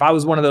measurement. And if I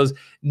was one of those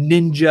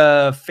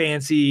ninja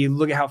fancy,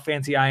 look at how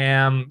fancy I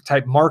am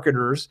type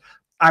marketers,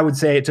 I would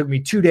say it took me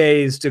 2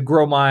 days to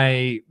grow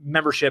my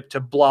membership to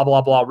blah,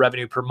 blah, blah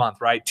revenue per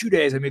month, right? 2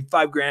 days, I made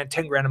 $5 grand,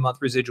 10 grand a month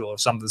residual or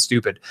something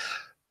stupid.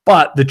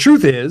 But the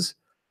truth is,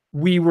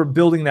 we were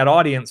building that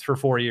audience for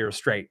 4 years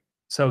straight.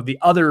 So the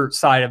other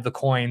side of the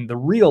coin, the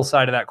real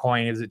side of that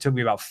coin, is it took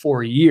me about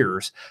 4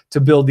 years to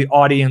build the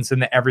audience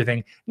and the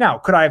everything. Now,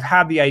 could I have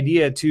had the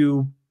idea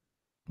to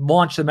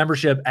launch the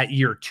membership at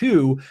year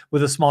 2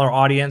 with a smaller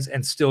audience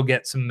and still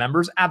get some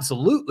members?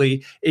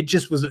 Absolutely. It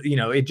just was,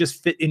 it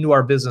just fit into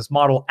our business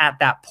model at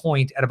that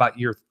point. At about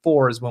year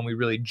 4 is when we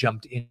really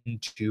jumped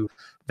into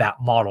that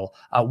model.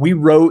 We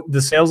wrote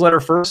the sales letter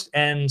first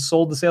and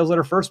sold the sales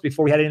letter first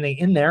before we had anything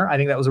in there. I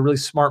think that was a really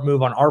smart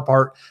move on our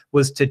part,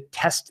 was to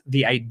test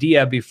the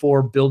idea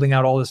before building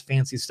out all this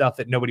fancy stuff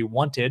that nobody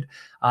wanted.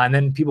 And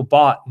then people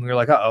bought and we were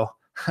like, uh-oh.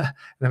 And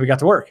then we got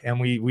to work and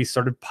we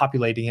started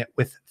populating it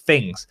with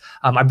things.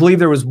 I believe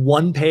there was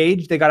one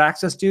page they got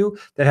access to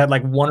that had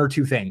like 1 or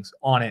 2 things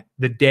on it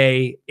the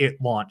day it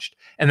launched.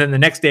 And then the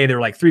next day there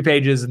were like 3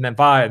 pages and then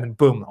 5, and then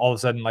boom, all of a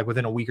sudden, like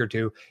within a week or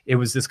 2, it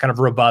was this kind of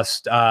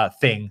robust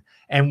thing.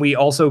 And we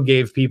also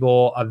gave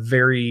people a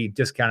very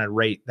discounted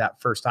rate that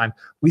first time.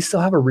 We still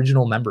have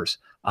original members.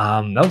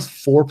 That was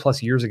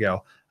 4+ years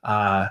ago.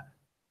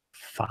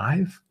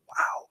 5?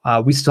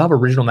 We still have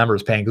original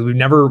members paying, because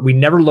we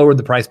never lowered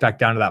the price back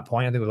down to that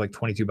point. I think it was like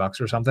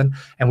 $22 or something.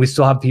 And we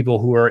still have people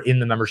who are in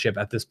the membership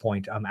at this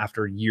point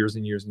after years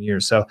and years and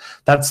years. So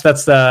that's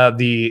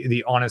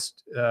the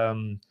honest,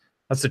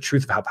 that's the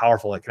truth of how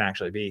powerful it can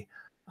actually be.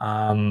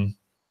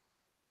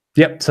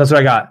 Yep. So that's what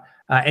I got.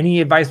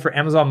 Any advice for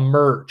Amazon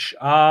merch?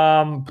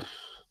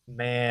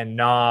 Man,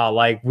 nah,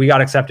 like, we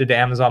got accepted to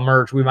Amazon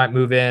merch. We might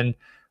move in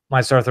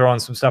might start throwing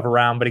some stuff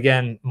around. But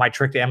again, my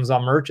trick to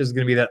Amazon merch is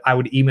going to be that I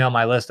would email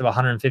my list of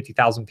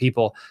 150,000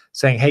 people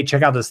saying, hey,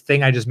 check out this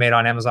thing I just made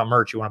on Amazon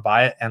merch. You want to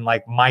buy it? And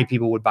like my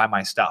people would buy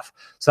my stuff.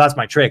 So that's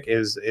my trick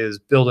is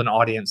build an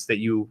audience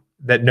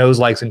that knows,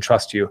 likes, and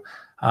trusts you.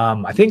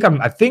 I think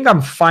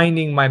I'm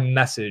finding my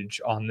message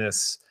on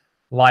this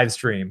live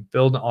stream.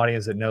 Build an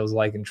audience that knows,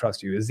 like, and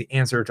trust you is the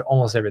answer to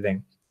almost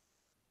everything.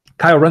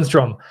 Kyle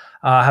Runstrom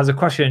has a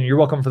question. You're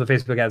welcome for the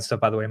Facebook ad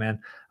stuff, by the way, man.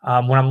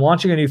 When I'm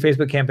launching a new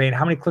Facebook campaign,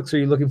 how many clicks are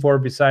you looking for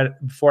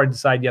before I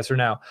decide yes or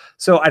no?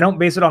 So I don't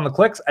base it on the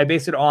clicks. I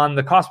base it on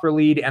the cost per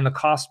lead and the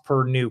cost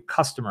per new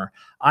customer.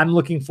 I'm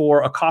looking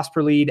for a cost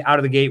per lead out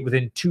of the gate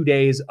within 2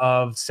 days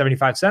of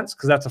 75 cents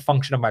because that's a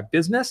function of my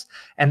business.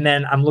 And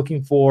then I'm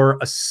looking for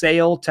a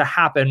sale to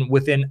happen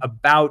within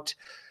about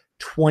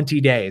 20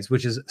 days,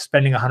 which is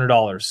spending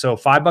 $100. So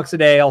 $5 a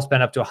day, I'll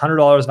spend up to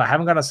 $100. If I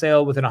haven't got a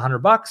sale within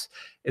 $100,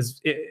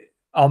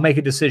 I'll make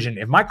a decision.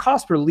 If my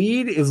cost per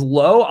lead is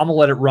low, I'm gonna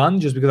let it run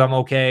just because I'm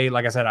okay.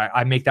 Like I said,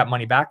 I make that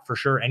money back for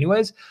sure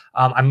anyways.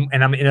 I'm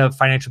in a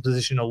financial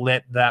position to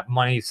let that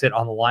money sit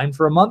on the line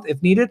for a month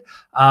if needed.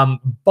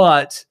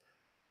 But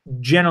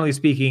generally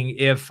speaking,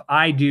 if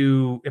I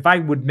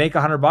would make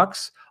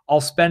 $100, I'll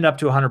spend up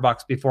to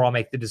 $100 before I'll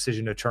make the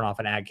decision to turn off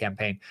an ad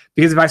campaign.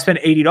 Because if I spend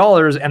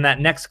 $80 and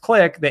that next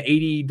click, the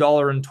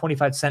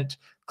 $80.25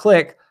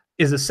 click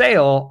is a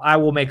sale, I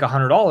will make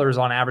 $100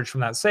 on average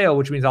from that sale,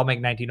 which means I'll make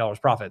 $19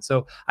 profit.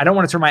 So I don't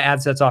want to turn my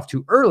ad sets off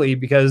too early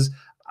because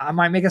I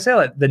might make a sale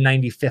at the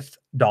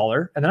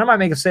 $95, and then I might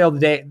make a sale the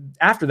day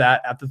after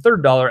that at the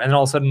 $3rd, and then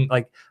all of a sudden,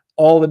 like,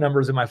 all the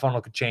numbers in my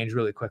funnel could change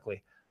really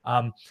quickly.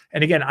 And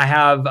again, I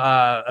have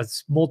a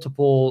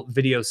multiple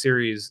video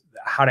series,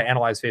 how to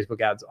analyze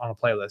Facebook ads, on a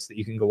playlist that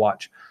you can go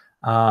watch.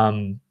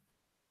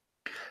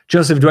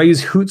 Joseph, do I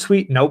use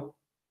Hootsuite? Nope.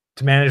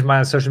 To manage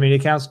my social media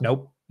accounts?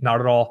 Nope, not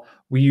at all.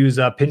 We use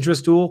a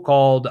Pinterest tool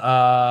called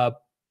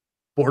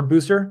Board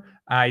Booster.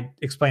 I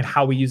explained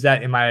how we use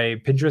that in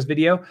my Pinterest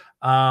video.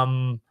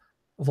 A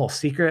little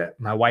secret,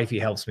 my wifey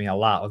helps me a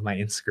lot with my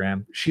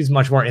Instagram. She's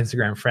much more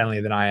Instagram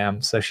friendly than I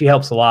am, so she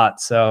helps a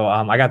lot. So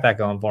I got that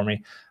going for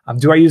me.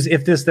 Do I use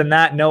if this then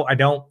that? No, I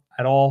don't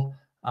at all.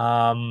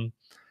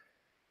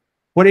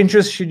 What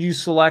interests should you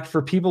select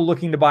for people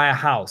looking to buy a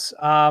house?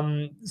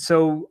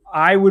 So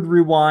I would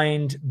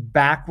rewind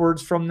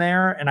backwards from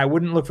there, and I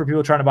wouldn't look for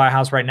people trying to buy a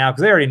house right now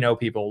because they already know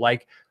people.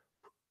 Like,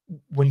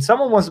 when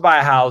someone wants to buy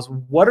a house,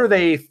 what are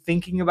they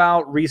thinking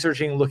about,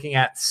 researching, looking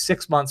at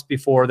 6 months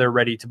before they're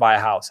ready to buy a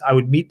house? I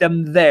would meet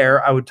them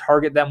there. I would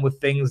target them with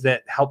things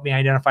that help me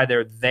identify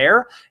they're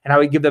there, and I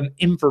would give them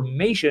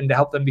information to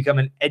help them become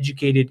an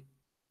educated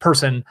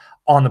person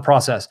on the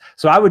process.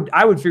 So I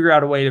would figure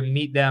out a way to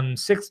meet them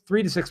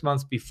 3 to 6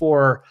 months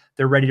before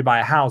they're ready to buy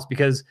a house,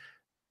 because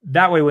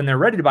that way, when they're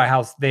ready to buy a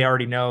house, they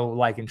already know,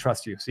 like, and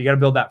trust you. So you got to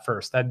build that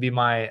first. That'd be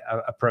my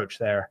approach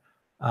there.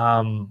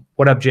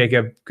 What up,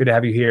 Jacob? Good to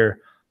have you here.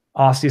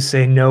 Aussies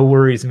say no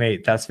worries,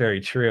 mate. That's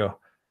very true.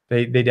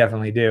 They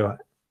definitely do.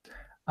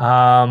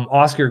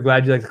 Oscar,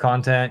 glad you like the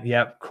content.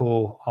 Yep,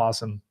 cool,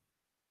 awesome.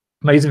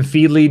 Am I using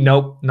Feedly?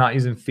 Nope, not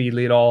using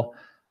Feedly at all.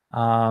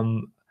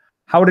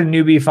 How would a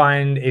newbie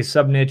find a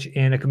sub niche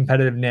in a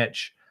competitive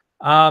niche?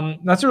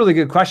 That's a really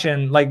good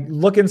question. Like,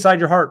 look inside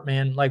your heart,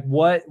 man. Like,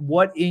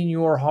 what in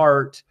your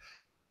heart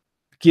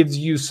gives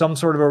you some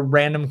sort of a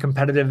random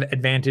competitive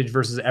advantage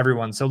versus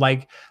everyone? So,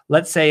 like,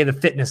 let's say the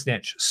fitness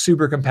niche,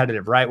 super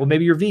competitive, right? Well,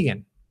 maybe you're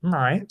vegan. All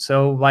right.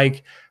 So,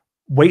 like,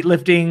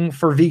 weightlifting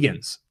for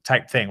vegans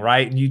type thing,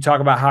 right? And you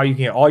talk about how you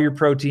can get all your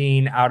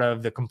protein out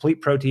of the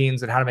complete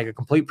proteins and how to make a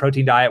complete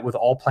protein diet with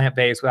all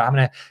plant-based without having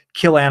to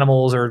kill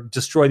animals or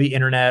destroy the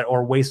internet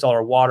or waste all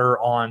our water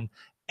on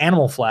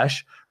animal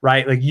flesh,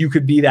 right? Like, you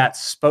could be that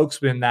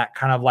spokesman, that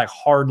kind of like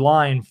hard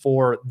line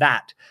for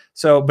that.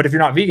 So, but if you're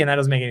not vegan, that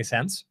doesn't make any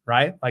sense,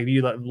 right? Like,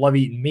 you love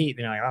eating meat, and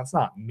you're like, that's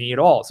not me at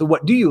all. So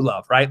what do you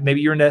love, right?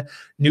 Maybe you're into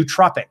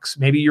nootropics.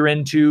 Maybe you're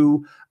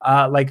into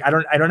like, I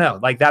don't know.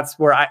 Like, that's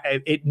where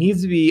it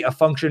needs to be a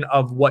function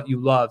of what you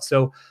love.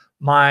 So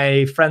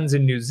my friends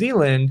in New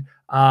Zealand,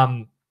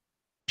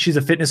 she's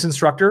a fitness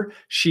instructor.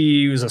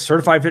 She was a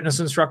certified fitness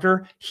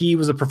instructor. He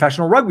was a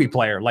professional rugby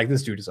player. Like,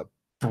 this dude is a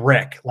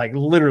brick. Like,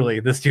 literally,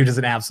 this dude is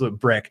an absolute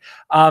brick.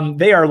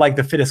 They are like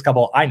the fittest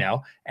couple I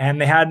know, and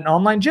they had an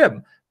online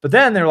gym. But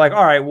then they're like,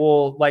 all right,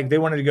 well, like, they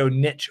wanted to go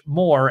niche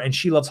more, and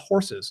she loves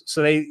horses.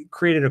 So they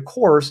created a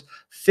course,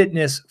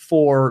 fitness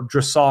for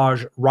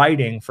dressage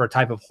riding, for a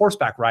type of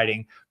horseback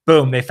riding.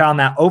 Boom, they found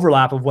that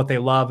overlap of what they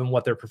love and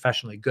what they're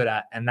professionally good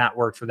at, and that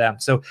worked for them.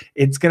 So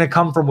it's going to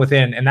come from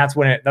within, and that's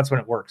when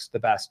it works the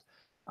best.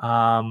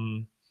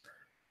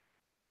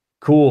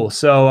 Cool.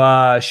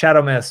 So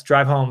Shadow Mist,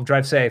 drive home,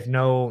 drive safe.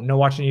 No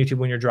watching YouTube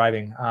when you're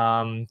driving.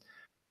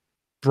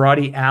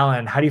 Brody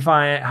Allen,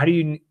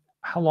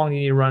 how long do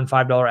you need to run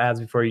 $5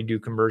 ads before you do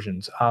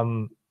conversions? I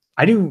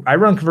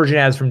run conversion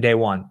ads from day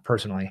one,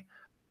 personally.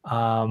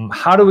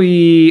 How do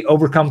we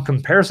overcome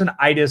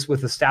comparison-itis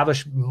with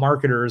established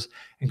marketers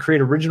and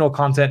create original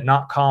content,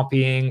 not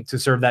copying to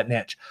serve that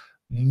niche?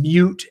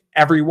 mute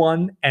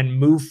everyone and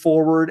move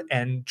forward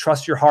and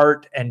trust your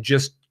heart and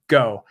just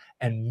go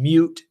and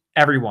mute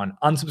everyone.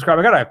 Unsubscribe.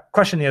 I got a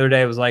question the other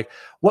day. It was like,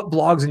 what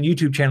blogs and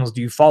YouTube channels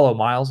do you follow,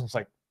 Miles? I was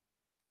like,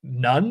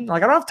 none.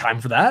 Like, I don't have time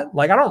for that.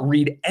 Like, I don't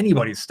read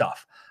anybody's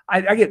stuff.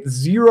 I get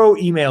 0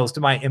 emails to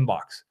my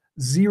inbox.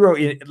 0.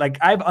 Like,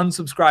 I've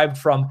unsubscribed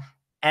from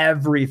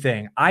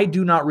everything. I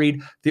do not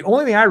read. The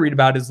only thing I read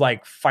about is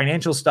like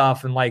financial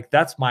stuff. And like,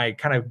 that's my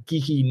kind of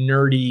geeky,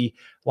 nerdy,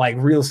 like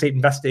real estate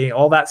investing,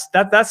 all that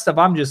stuff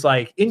I'm just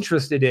like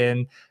interested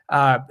in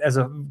because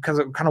of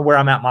kind of where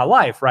I'm at in my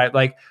life. Right.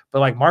 Like, but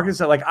like Marcus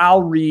said, like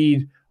I'll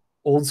read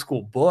old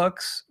school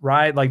books,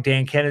 right? Like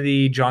Dan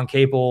Kennedy, John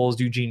Caples,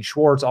 Eugene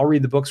Schwartz. I'll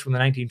read the books from the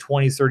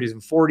 1920s, 30s,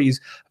 and 40s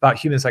about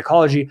human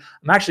psychology.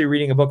 I'm actually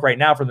reading a book right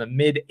now from the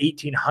mid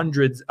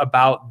 1800s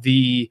about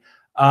the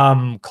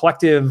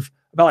collective,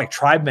 about like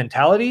tribe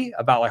mentality,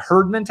 about like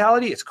herd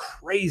mentality. It's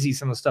crazy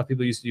some of the stuff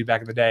people used to do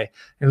back in the day.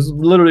 It was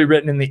literally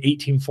written in the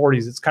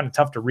 1840s. It's kind of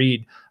tough to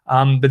read.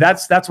 But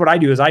that's what I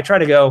do is I try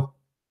to go,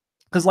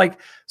 because like,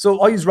 so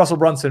I'll use Russell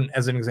Brunson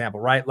as an example,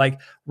 right? Like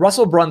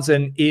Russell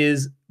Brunson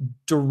is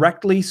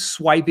directly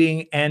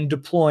swiping and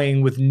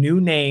deploying with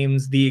new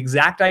names the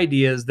exact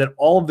ideas that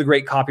all of the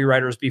great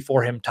copywriters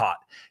before him taught.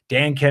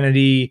 Dan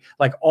Kennedy,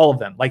 like all of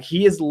them. Like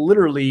he is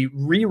literally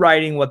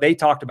rewriting what they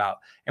talked about.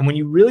 And when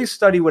you really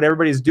study what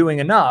everybody's doing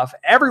enough,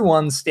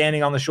 everyone's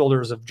standing on the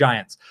shoulders of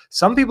giants.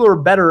 Some people are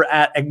better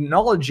at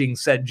acknowledging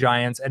said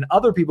giants, and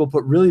other people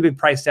put really big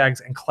price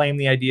tags and claim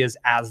the ideas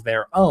as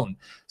their own.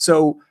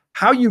 So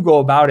how you go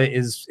about it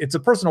is, it's a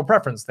personal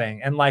preference thing.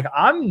 And like,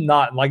 I'm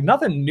not like,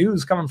 nothing new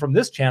is coming from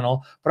this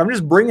channel, but I'm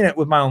just bringing it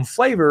with my own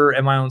flavor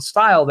and my own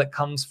style that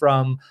comes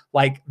from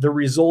like the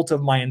result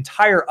of my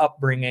entire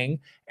upbringing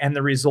and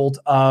the result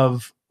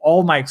of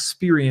all my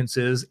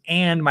experiences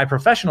and my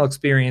professional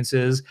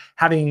experiences,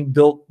 having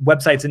built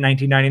websites in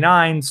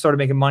 1999, started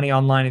making money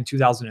online in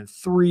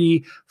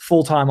 2003,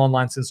 full-time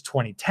online since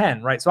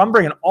 2010, right? So I'm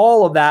bringing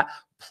all of that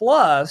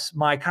plus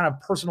my kind of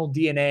personal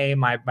DNA,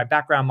 my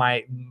background,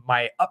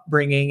 my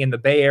upbringing in the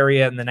Bay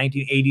Area in the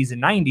 1980s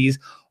and 90s,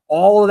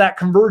 all of that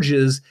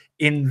converges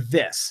in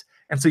this.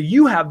 And so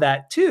you have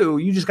that too.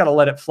 You just got to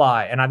let it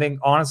fly. And I think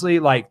honestly,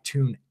 like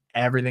tune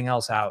everything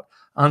else out.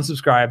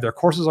 Unsubscribe. Their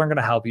courses aren't going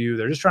to help you.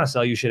 They're just trying to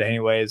sell you shit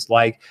anyways.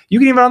 Like you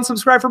can even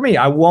unsubscribe from me.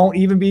 I won't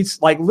even be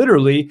like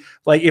literally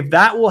like if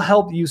that will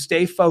help you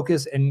stay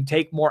focused and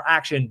take more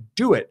action,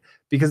 do it.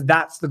 Because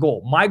that's the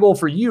goal. My goal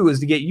for you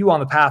is to get you on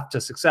the path to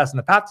success. And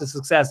the path to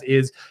success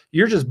is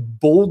you're just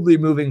boldly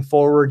moving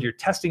forward. You're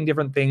testing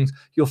different things.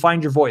 You'll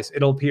find your voice.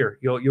 It'll appear.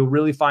 You'll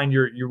really find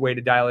your way to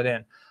dial it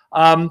in.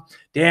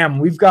 Damn,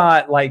 we've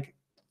got like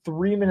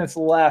 3 minutes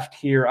left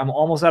here. I'm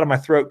almost out of my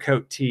throat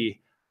coat tea.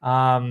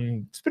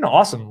 It's been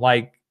awesome.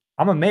 Like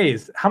I'm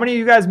amazed. How many of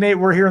you guys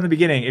were here in the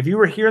beginning? If you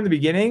were here in the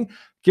beginning,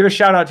 give a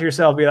shout out to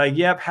yourself. Be like,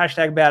 yep,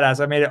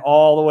 #badass. I made it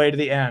all the way to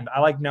the end. I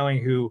like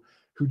knowing who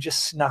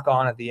just snuck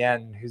on at the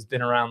end, who's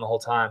been around the whole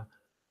time.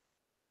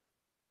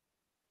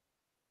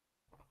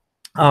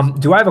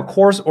 Do I have a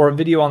course or a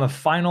video on the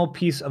final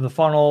piece of the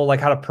funnel, like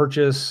how to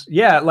purchase?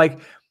 Yeah, like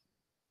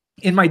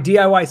in my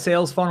DIY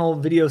sales funnel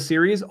video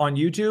series on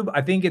YouTube,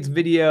 I think it's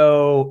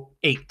video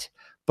 8,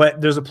 but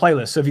there's a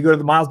playlist. So if you go to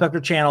the Miles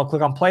Beckler channel,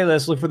 click on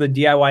playlist, look for the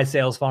DIY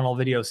sales funnel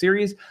video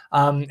series,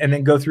 and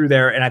then go through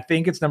there. And I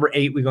think it's number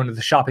 8, we go into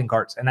the shopping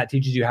carts, and that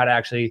teaches you how to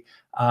actually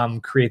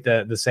create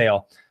the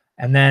sale.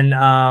 And then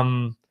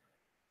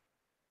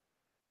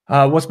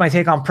what's my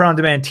take on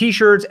print-on-demand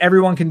t-shirts?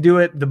 Everyone can do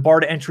it. The bar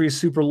to entry is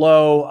super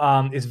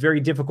low. It's very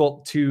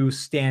difficult to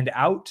stand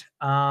out.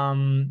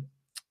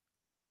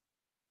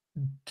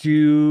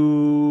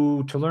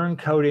 To learn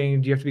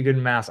coding, do you have to be good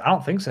in math? I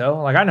don't think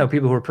so. Like I know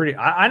people who are pretty,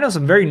 I know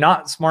some very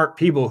not smart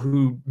people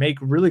who make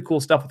really cool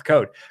stuff with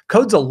code.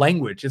 Code's a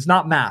language. It's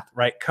not math,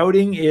 right?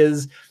 Coding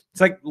is, it's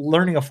like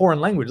learning a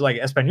foreign language, like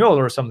Espanol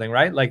or something,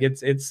 right? Like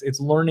it's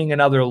learning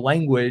another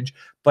language,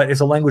 but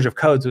it's a language of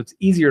code. So it's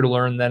easier to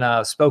learn than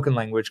a spoken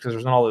language because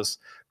there's not all this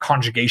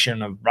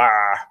conjugation of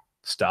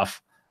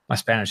stuff. My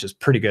Spanish is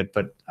pretty good,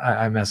 but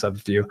I mess up a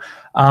few.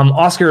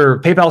 Oscar,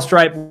 PayPal,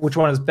 Stripe, which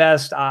one is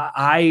best?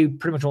 I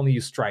pretty much only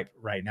use Stripe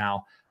right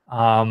now.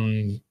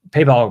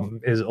 PayPal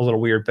is a little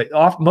weird, but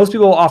most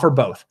people offer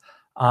both.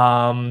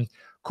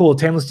 Cool,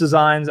 Tameless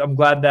Designs. I'm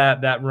glad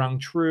that rung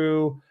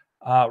true.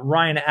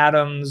 Ryan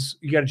Adams,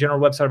 you got a general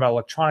website about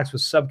electronics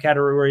with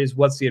subcategories.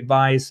 What's the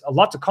advice?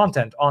 Lots of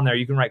content on there.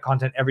 You can write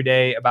content every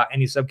day about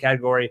any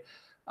subcategory.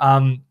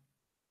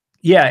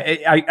 Yeah,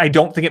 I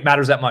don't think it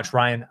matters that much,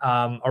 Ryan,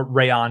 or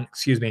Rayon,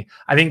 excuse me.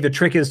 I think the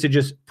trick is to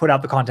just put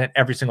out the content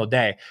every single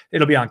day.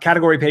 It'll be on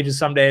category pages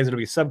some days. It'll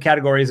be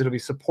subcategories. It'll be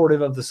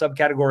supportive of the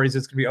subcategories.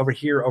 It's going to be over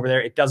here, over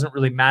there. It doesn't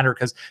really matter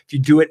because if you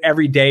do it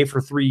every day for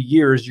 3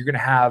 years, you're going to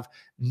have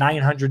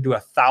 900 to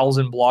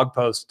 1,000 blog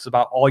posts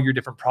about all your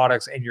different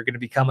products, and you're going to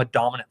become a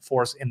dominant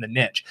force in the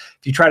niche.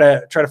 If you try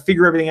to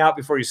figure everything out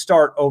before you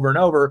start over and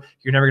over,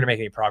 you're never going to make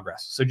any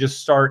progress. So just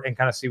start and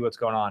kind of see what's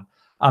going on.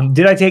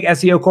 Did I take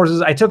SEO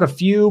courses? I took a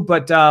few,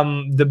 but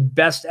the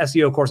best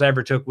SEO course I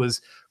ever took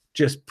was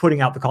just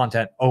putting out the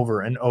content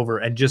over and over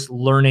and just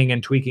learning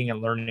and tweaking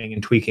and learning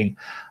and tweaking.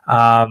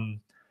 Yeah,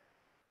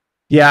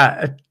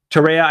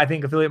 Terea, I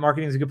think affiliate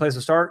marketing is a good place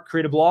to start.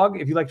 Create a blog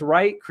if you like to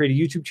write, create a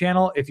YouTube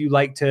channel if you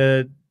like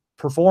to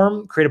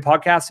perform, create a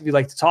podcast if you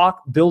like to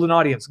talk, build an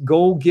audience,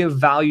 go give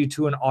value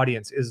to an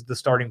audience is the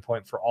starting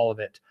point for all of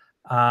it.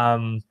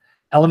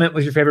 Element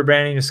was your favorite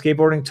branding of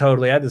skateboarding?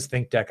 Totally. I had this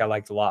Think Deck I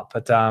liked a lot,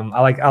 but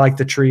I like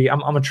the tree.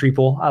 I'm a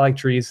treeple. I like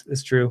trees.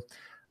 It's true.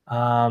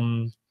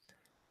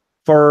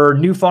 For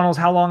new funnels,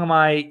 how long am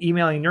I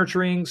emailing,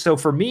 nurturing? So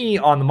for me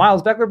on the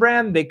Miles Beckler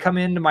brand, they come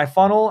into my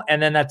funnel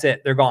and then that's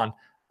it. They're gone.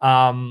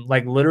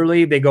 Like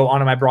literally they go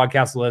onto my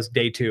broadcast list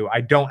day 2. I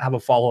don't have a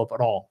follow-up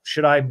at all.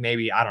 Should I?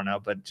 Maybe, I don't know,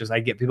 but just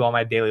I get people on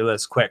my daily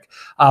list quick.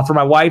 For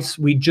my wife's,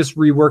 we just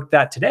reworked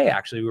that today.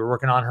 Actually, we were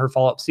working on her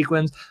follow-up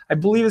sequence. I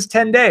believe it's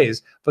 10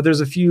 days, but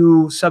there's a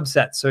few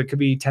subsets. So it could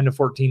be 10 to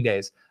 14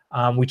 days.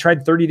 We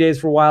tried 30 days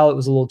for a while. It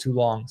was a little too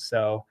long.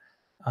 So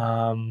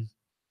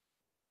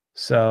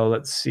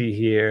let's see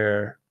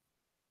here.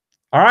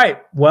 All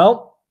right.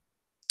 Well,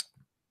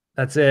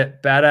 that's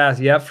it. Badass.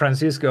 Yep.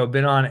 Francisco,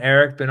 been on.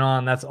 Eric, been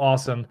on. That's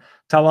awesome.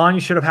 Talon,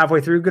 you should have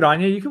halfway through. Good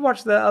on you. You can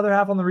watch the other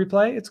half on the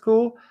replay. It's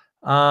cool.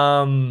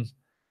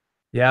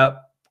 Yeah,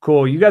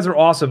 cool. You guys are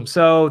awesome.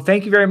 So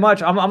thank you very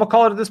much. I'm gonna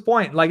call it at this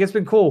point. Like, it's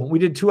been cool. We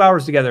did 2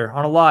 hours together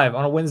on a live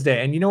on a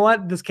Wednesday. And you know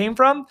what this came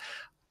from?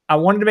 I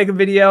wanted to make a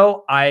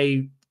video.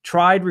 I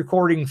tried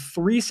recording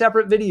 3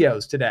 separate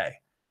videos today.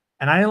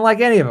 And I didn't like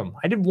any of them.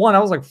 I did one. I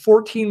was like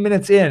 14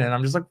 minutes in. And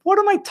I'm just like, what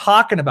am I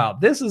talking about?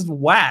 This is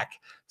whack.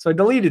 So I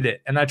deleted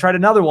it. And I tried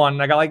another one.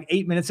 And I got like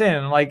 8 minutes in.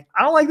 And I'm like,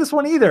 I don't like this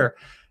one either.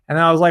 And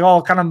then I was like,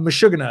 all kind of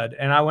mashuganud.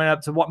 And I went up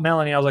to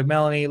Melanie. I was like,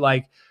 Melanie,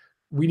 like,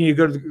 we need to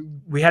go to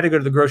we had to go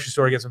to the grocery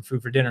store to get some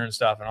food for dinner and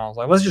stuff. And I was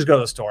like, let's just go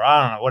to the store.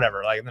 I don't know,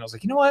 whatever. Like, and then I was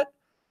like, you know what?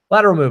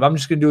 Lateral move. I'm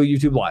just going to do a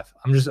YouTube live.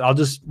 I'll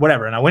just,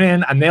 whatever. And I went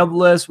in, I nailed the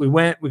list. We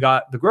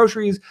got the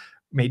groceries,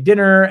 made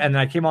dinner, and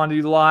then I came on to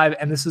do the live.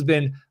 And this has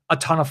been a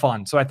ton of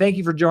fun. So I thank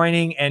you for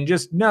joining, and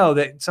just know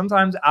that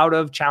sometimes out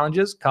of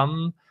challenges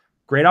come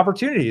great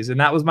opportunities. And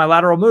that was my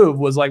lateral move,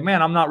 was like,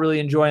 man, I'm not really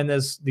enjoying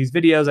these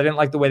videos. I didn't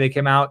like the way they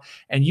came out.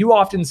 And you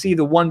often see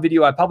the one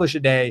video I publish a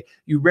day.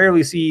 You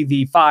rarely see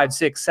the 5,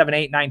 6, 7,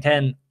 8, 9,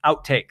 10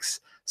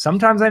 outtakes.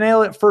 Sometimes I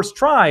nail it first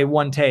try,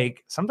 one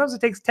take. Sometimes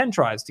it takes 10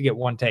 tries to get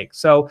one take.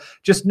 So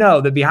just know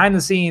that behind the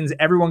scenes,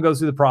 everyone goes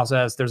through the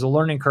process. There's a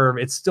learning curve.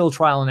 It's still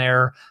trial and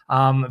error.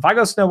 If I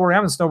go snowboarding,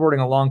 I've been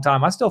snowboarding a long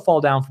time. I still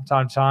fall down from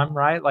time to time,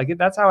 right? Like,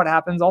 that's how it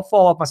happens. I'll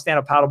fall off my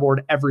stand-up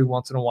paddleboard every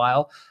once in a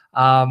while.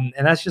 And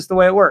that's just the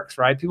way it works,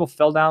 right? People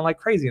fell down like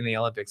crazy in the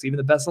Olympics. Even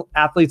the best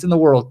athletes in the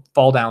world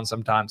fall down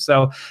sometimes.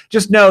 So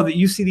just know that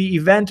you see the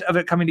event of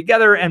it coming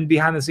together, and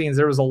behind the scenes,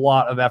 there was a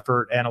lot of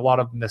effort and a lot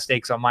of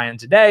mistakes on my end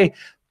today.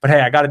 But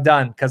hey, I got it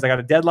done because I got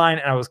a deadline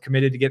and I was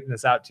committed to getting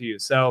this out to you.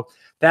 So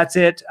that's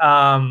it.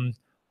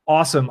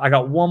 Awesome. I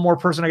got one more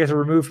person I get to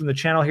remove from the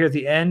channel here at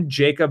the end.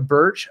 Jacob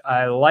Birch.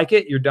 I like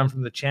it. You're done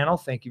from the channel.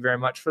 Thank you very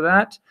much for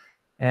that.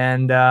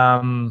 And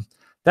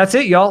that's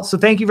it, y'all. So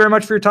thank you very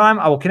much for your time.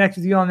 I will connect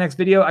with you on the next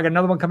video. I got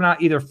another one coming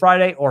out either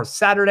Friday or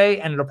Saturday,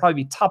 and it'll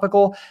probably be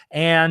topical.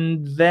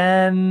 And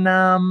then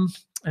an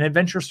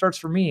adventure starts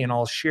for me, and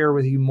I'll share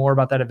with you more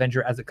about that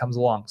adventure as it comes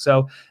along.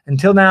 So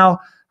until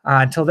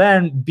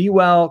then, be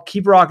well,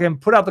 keep rocking,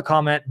 put out the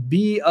comment,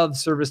 be of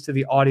service to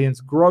the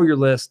audience, grow your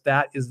list.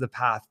 That is the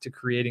path to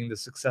creating the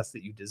success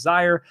that you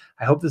desire.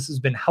 I hope this has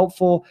been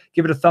helpful.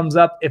 Give it a thumbs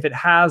up if it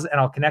has, and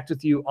I'll connect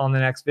with you on the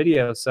next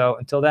video. So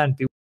until then,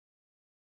 be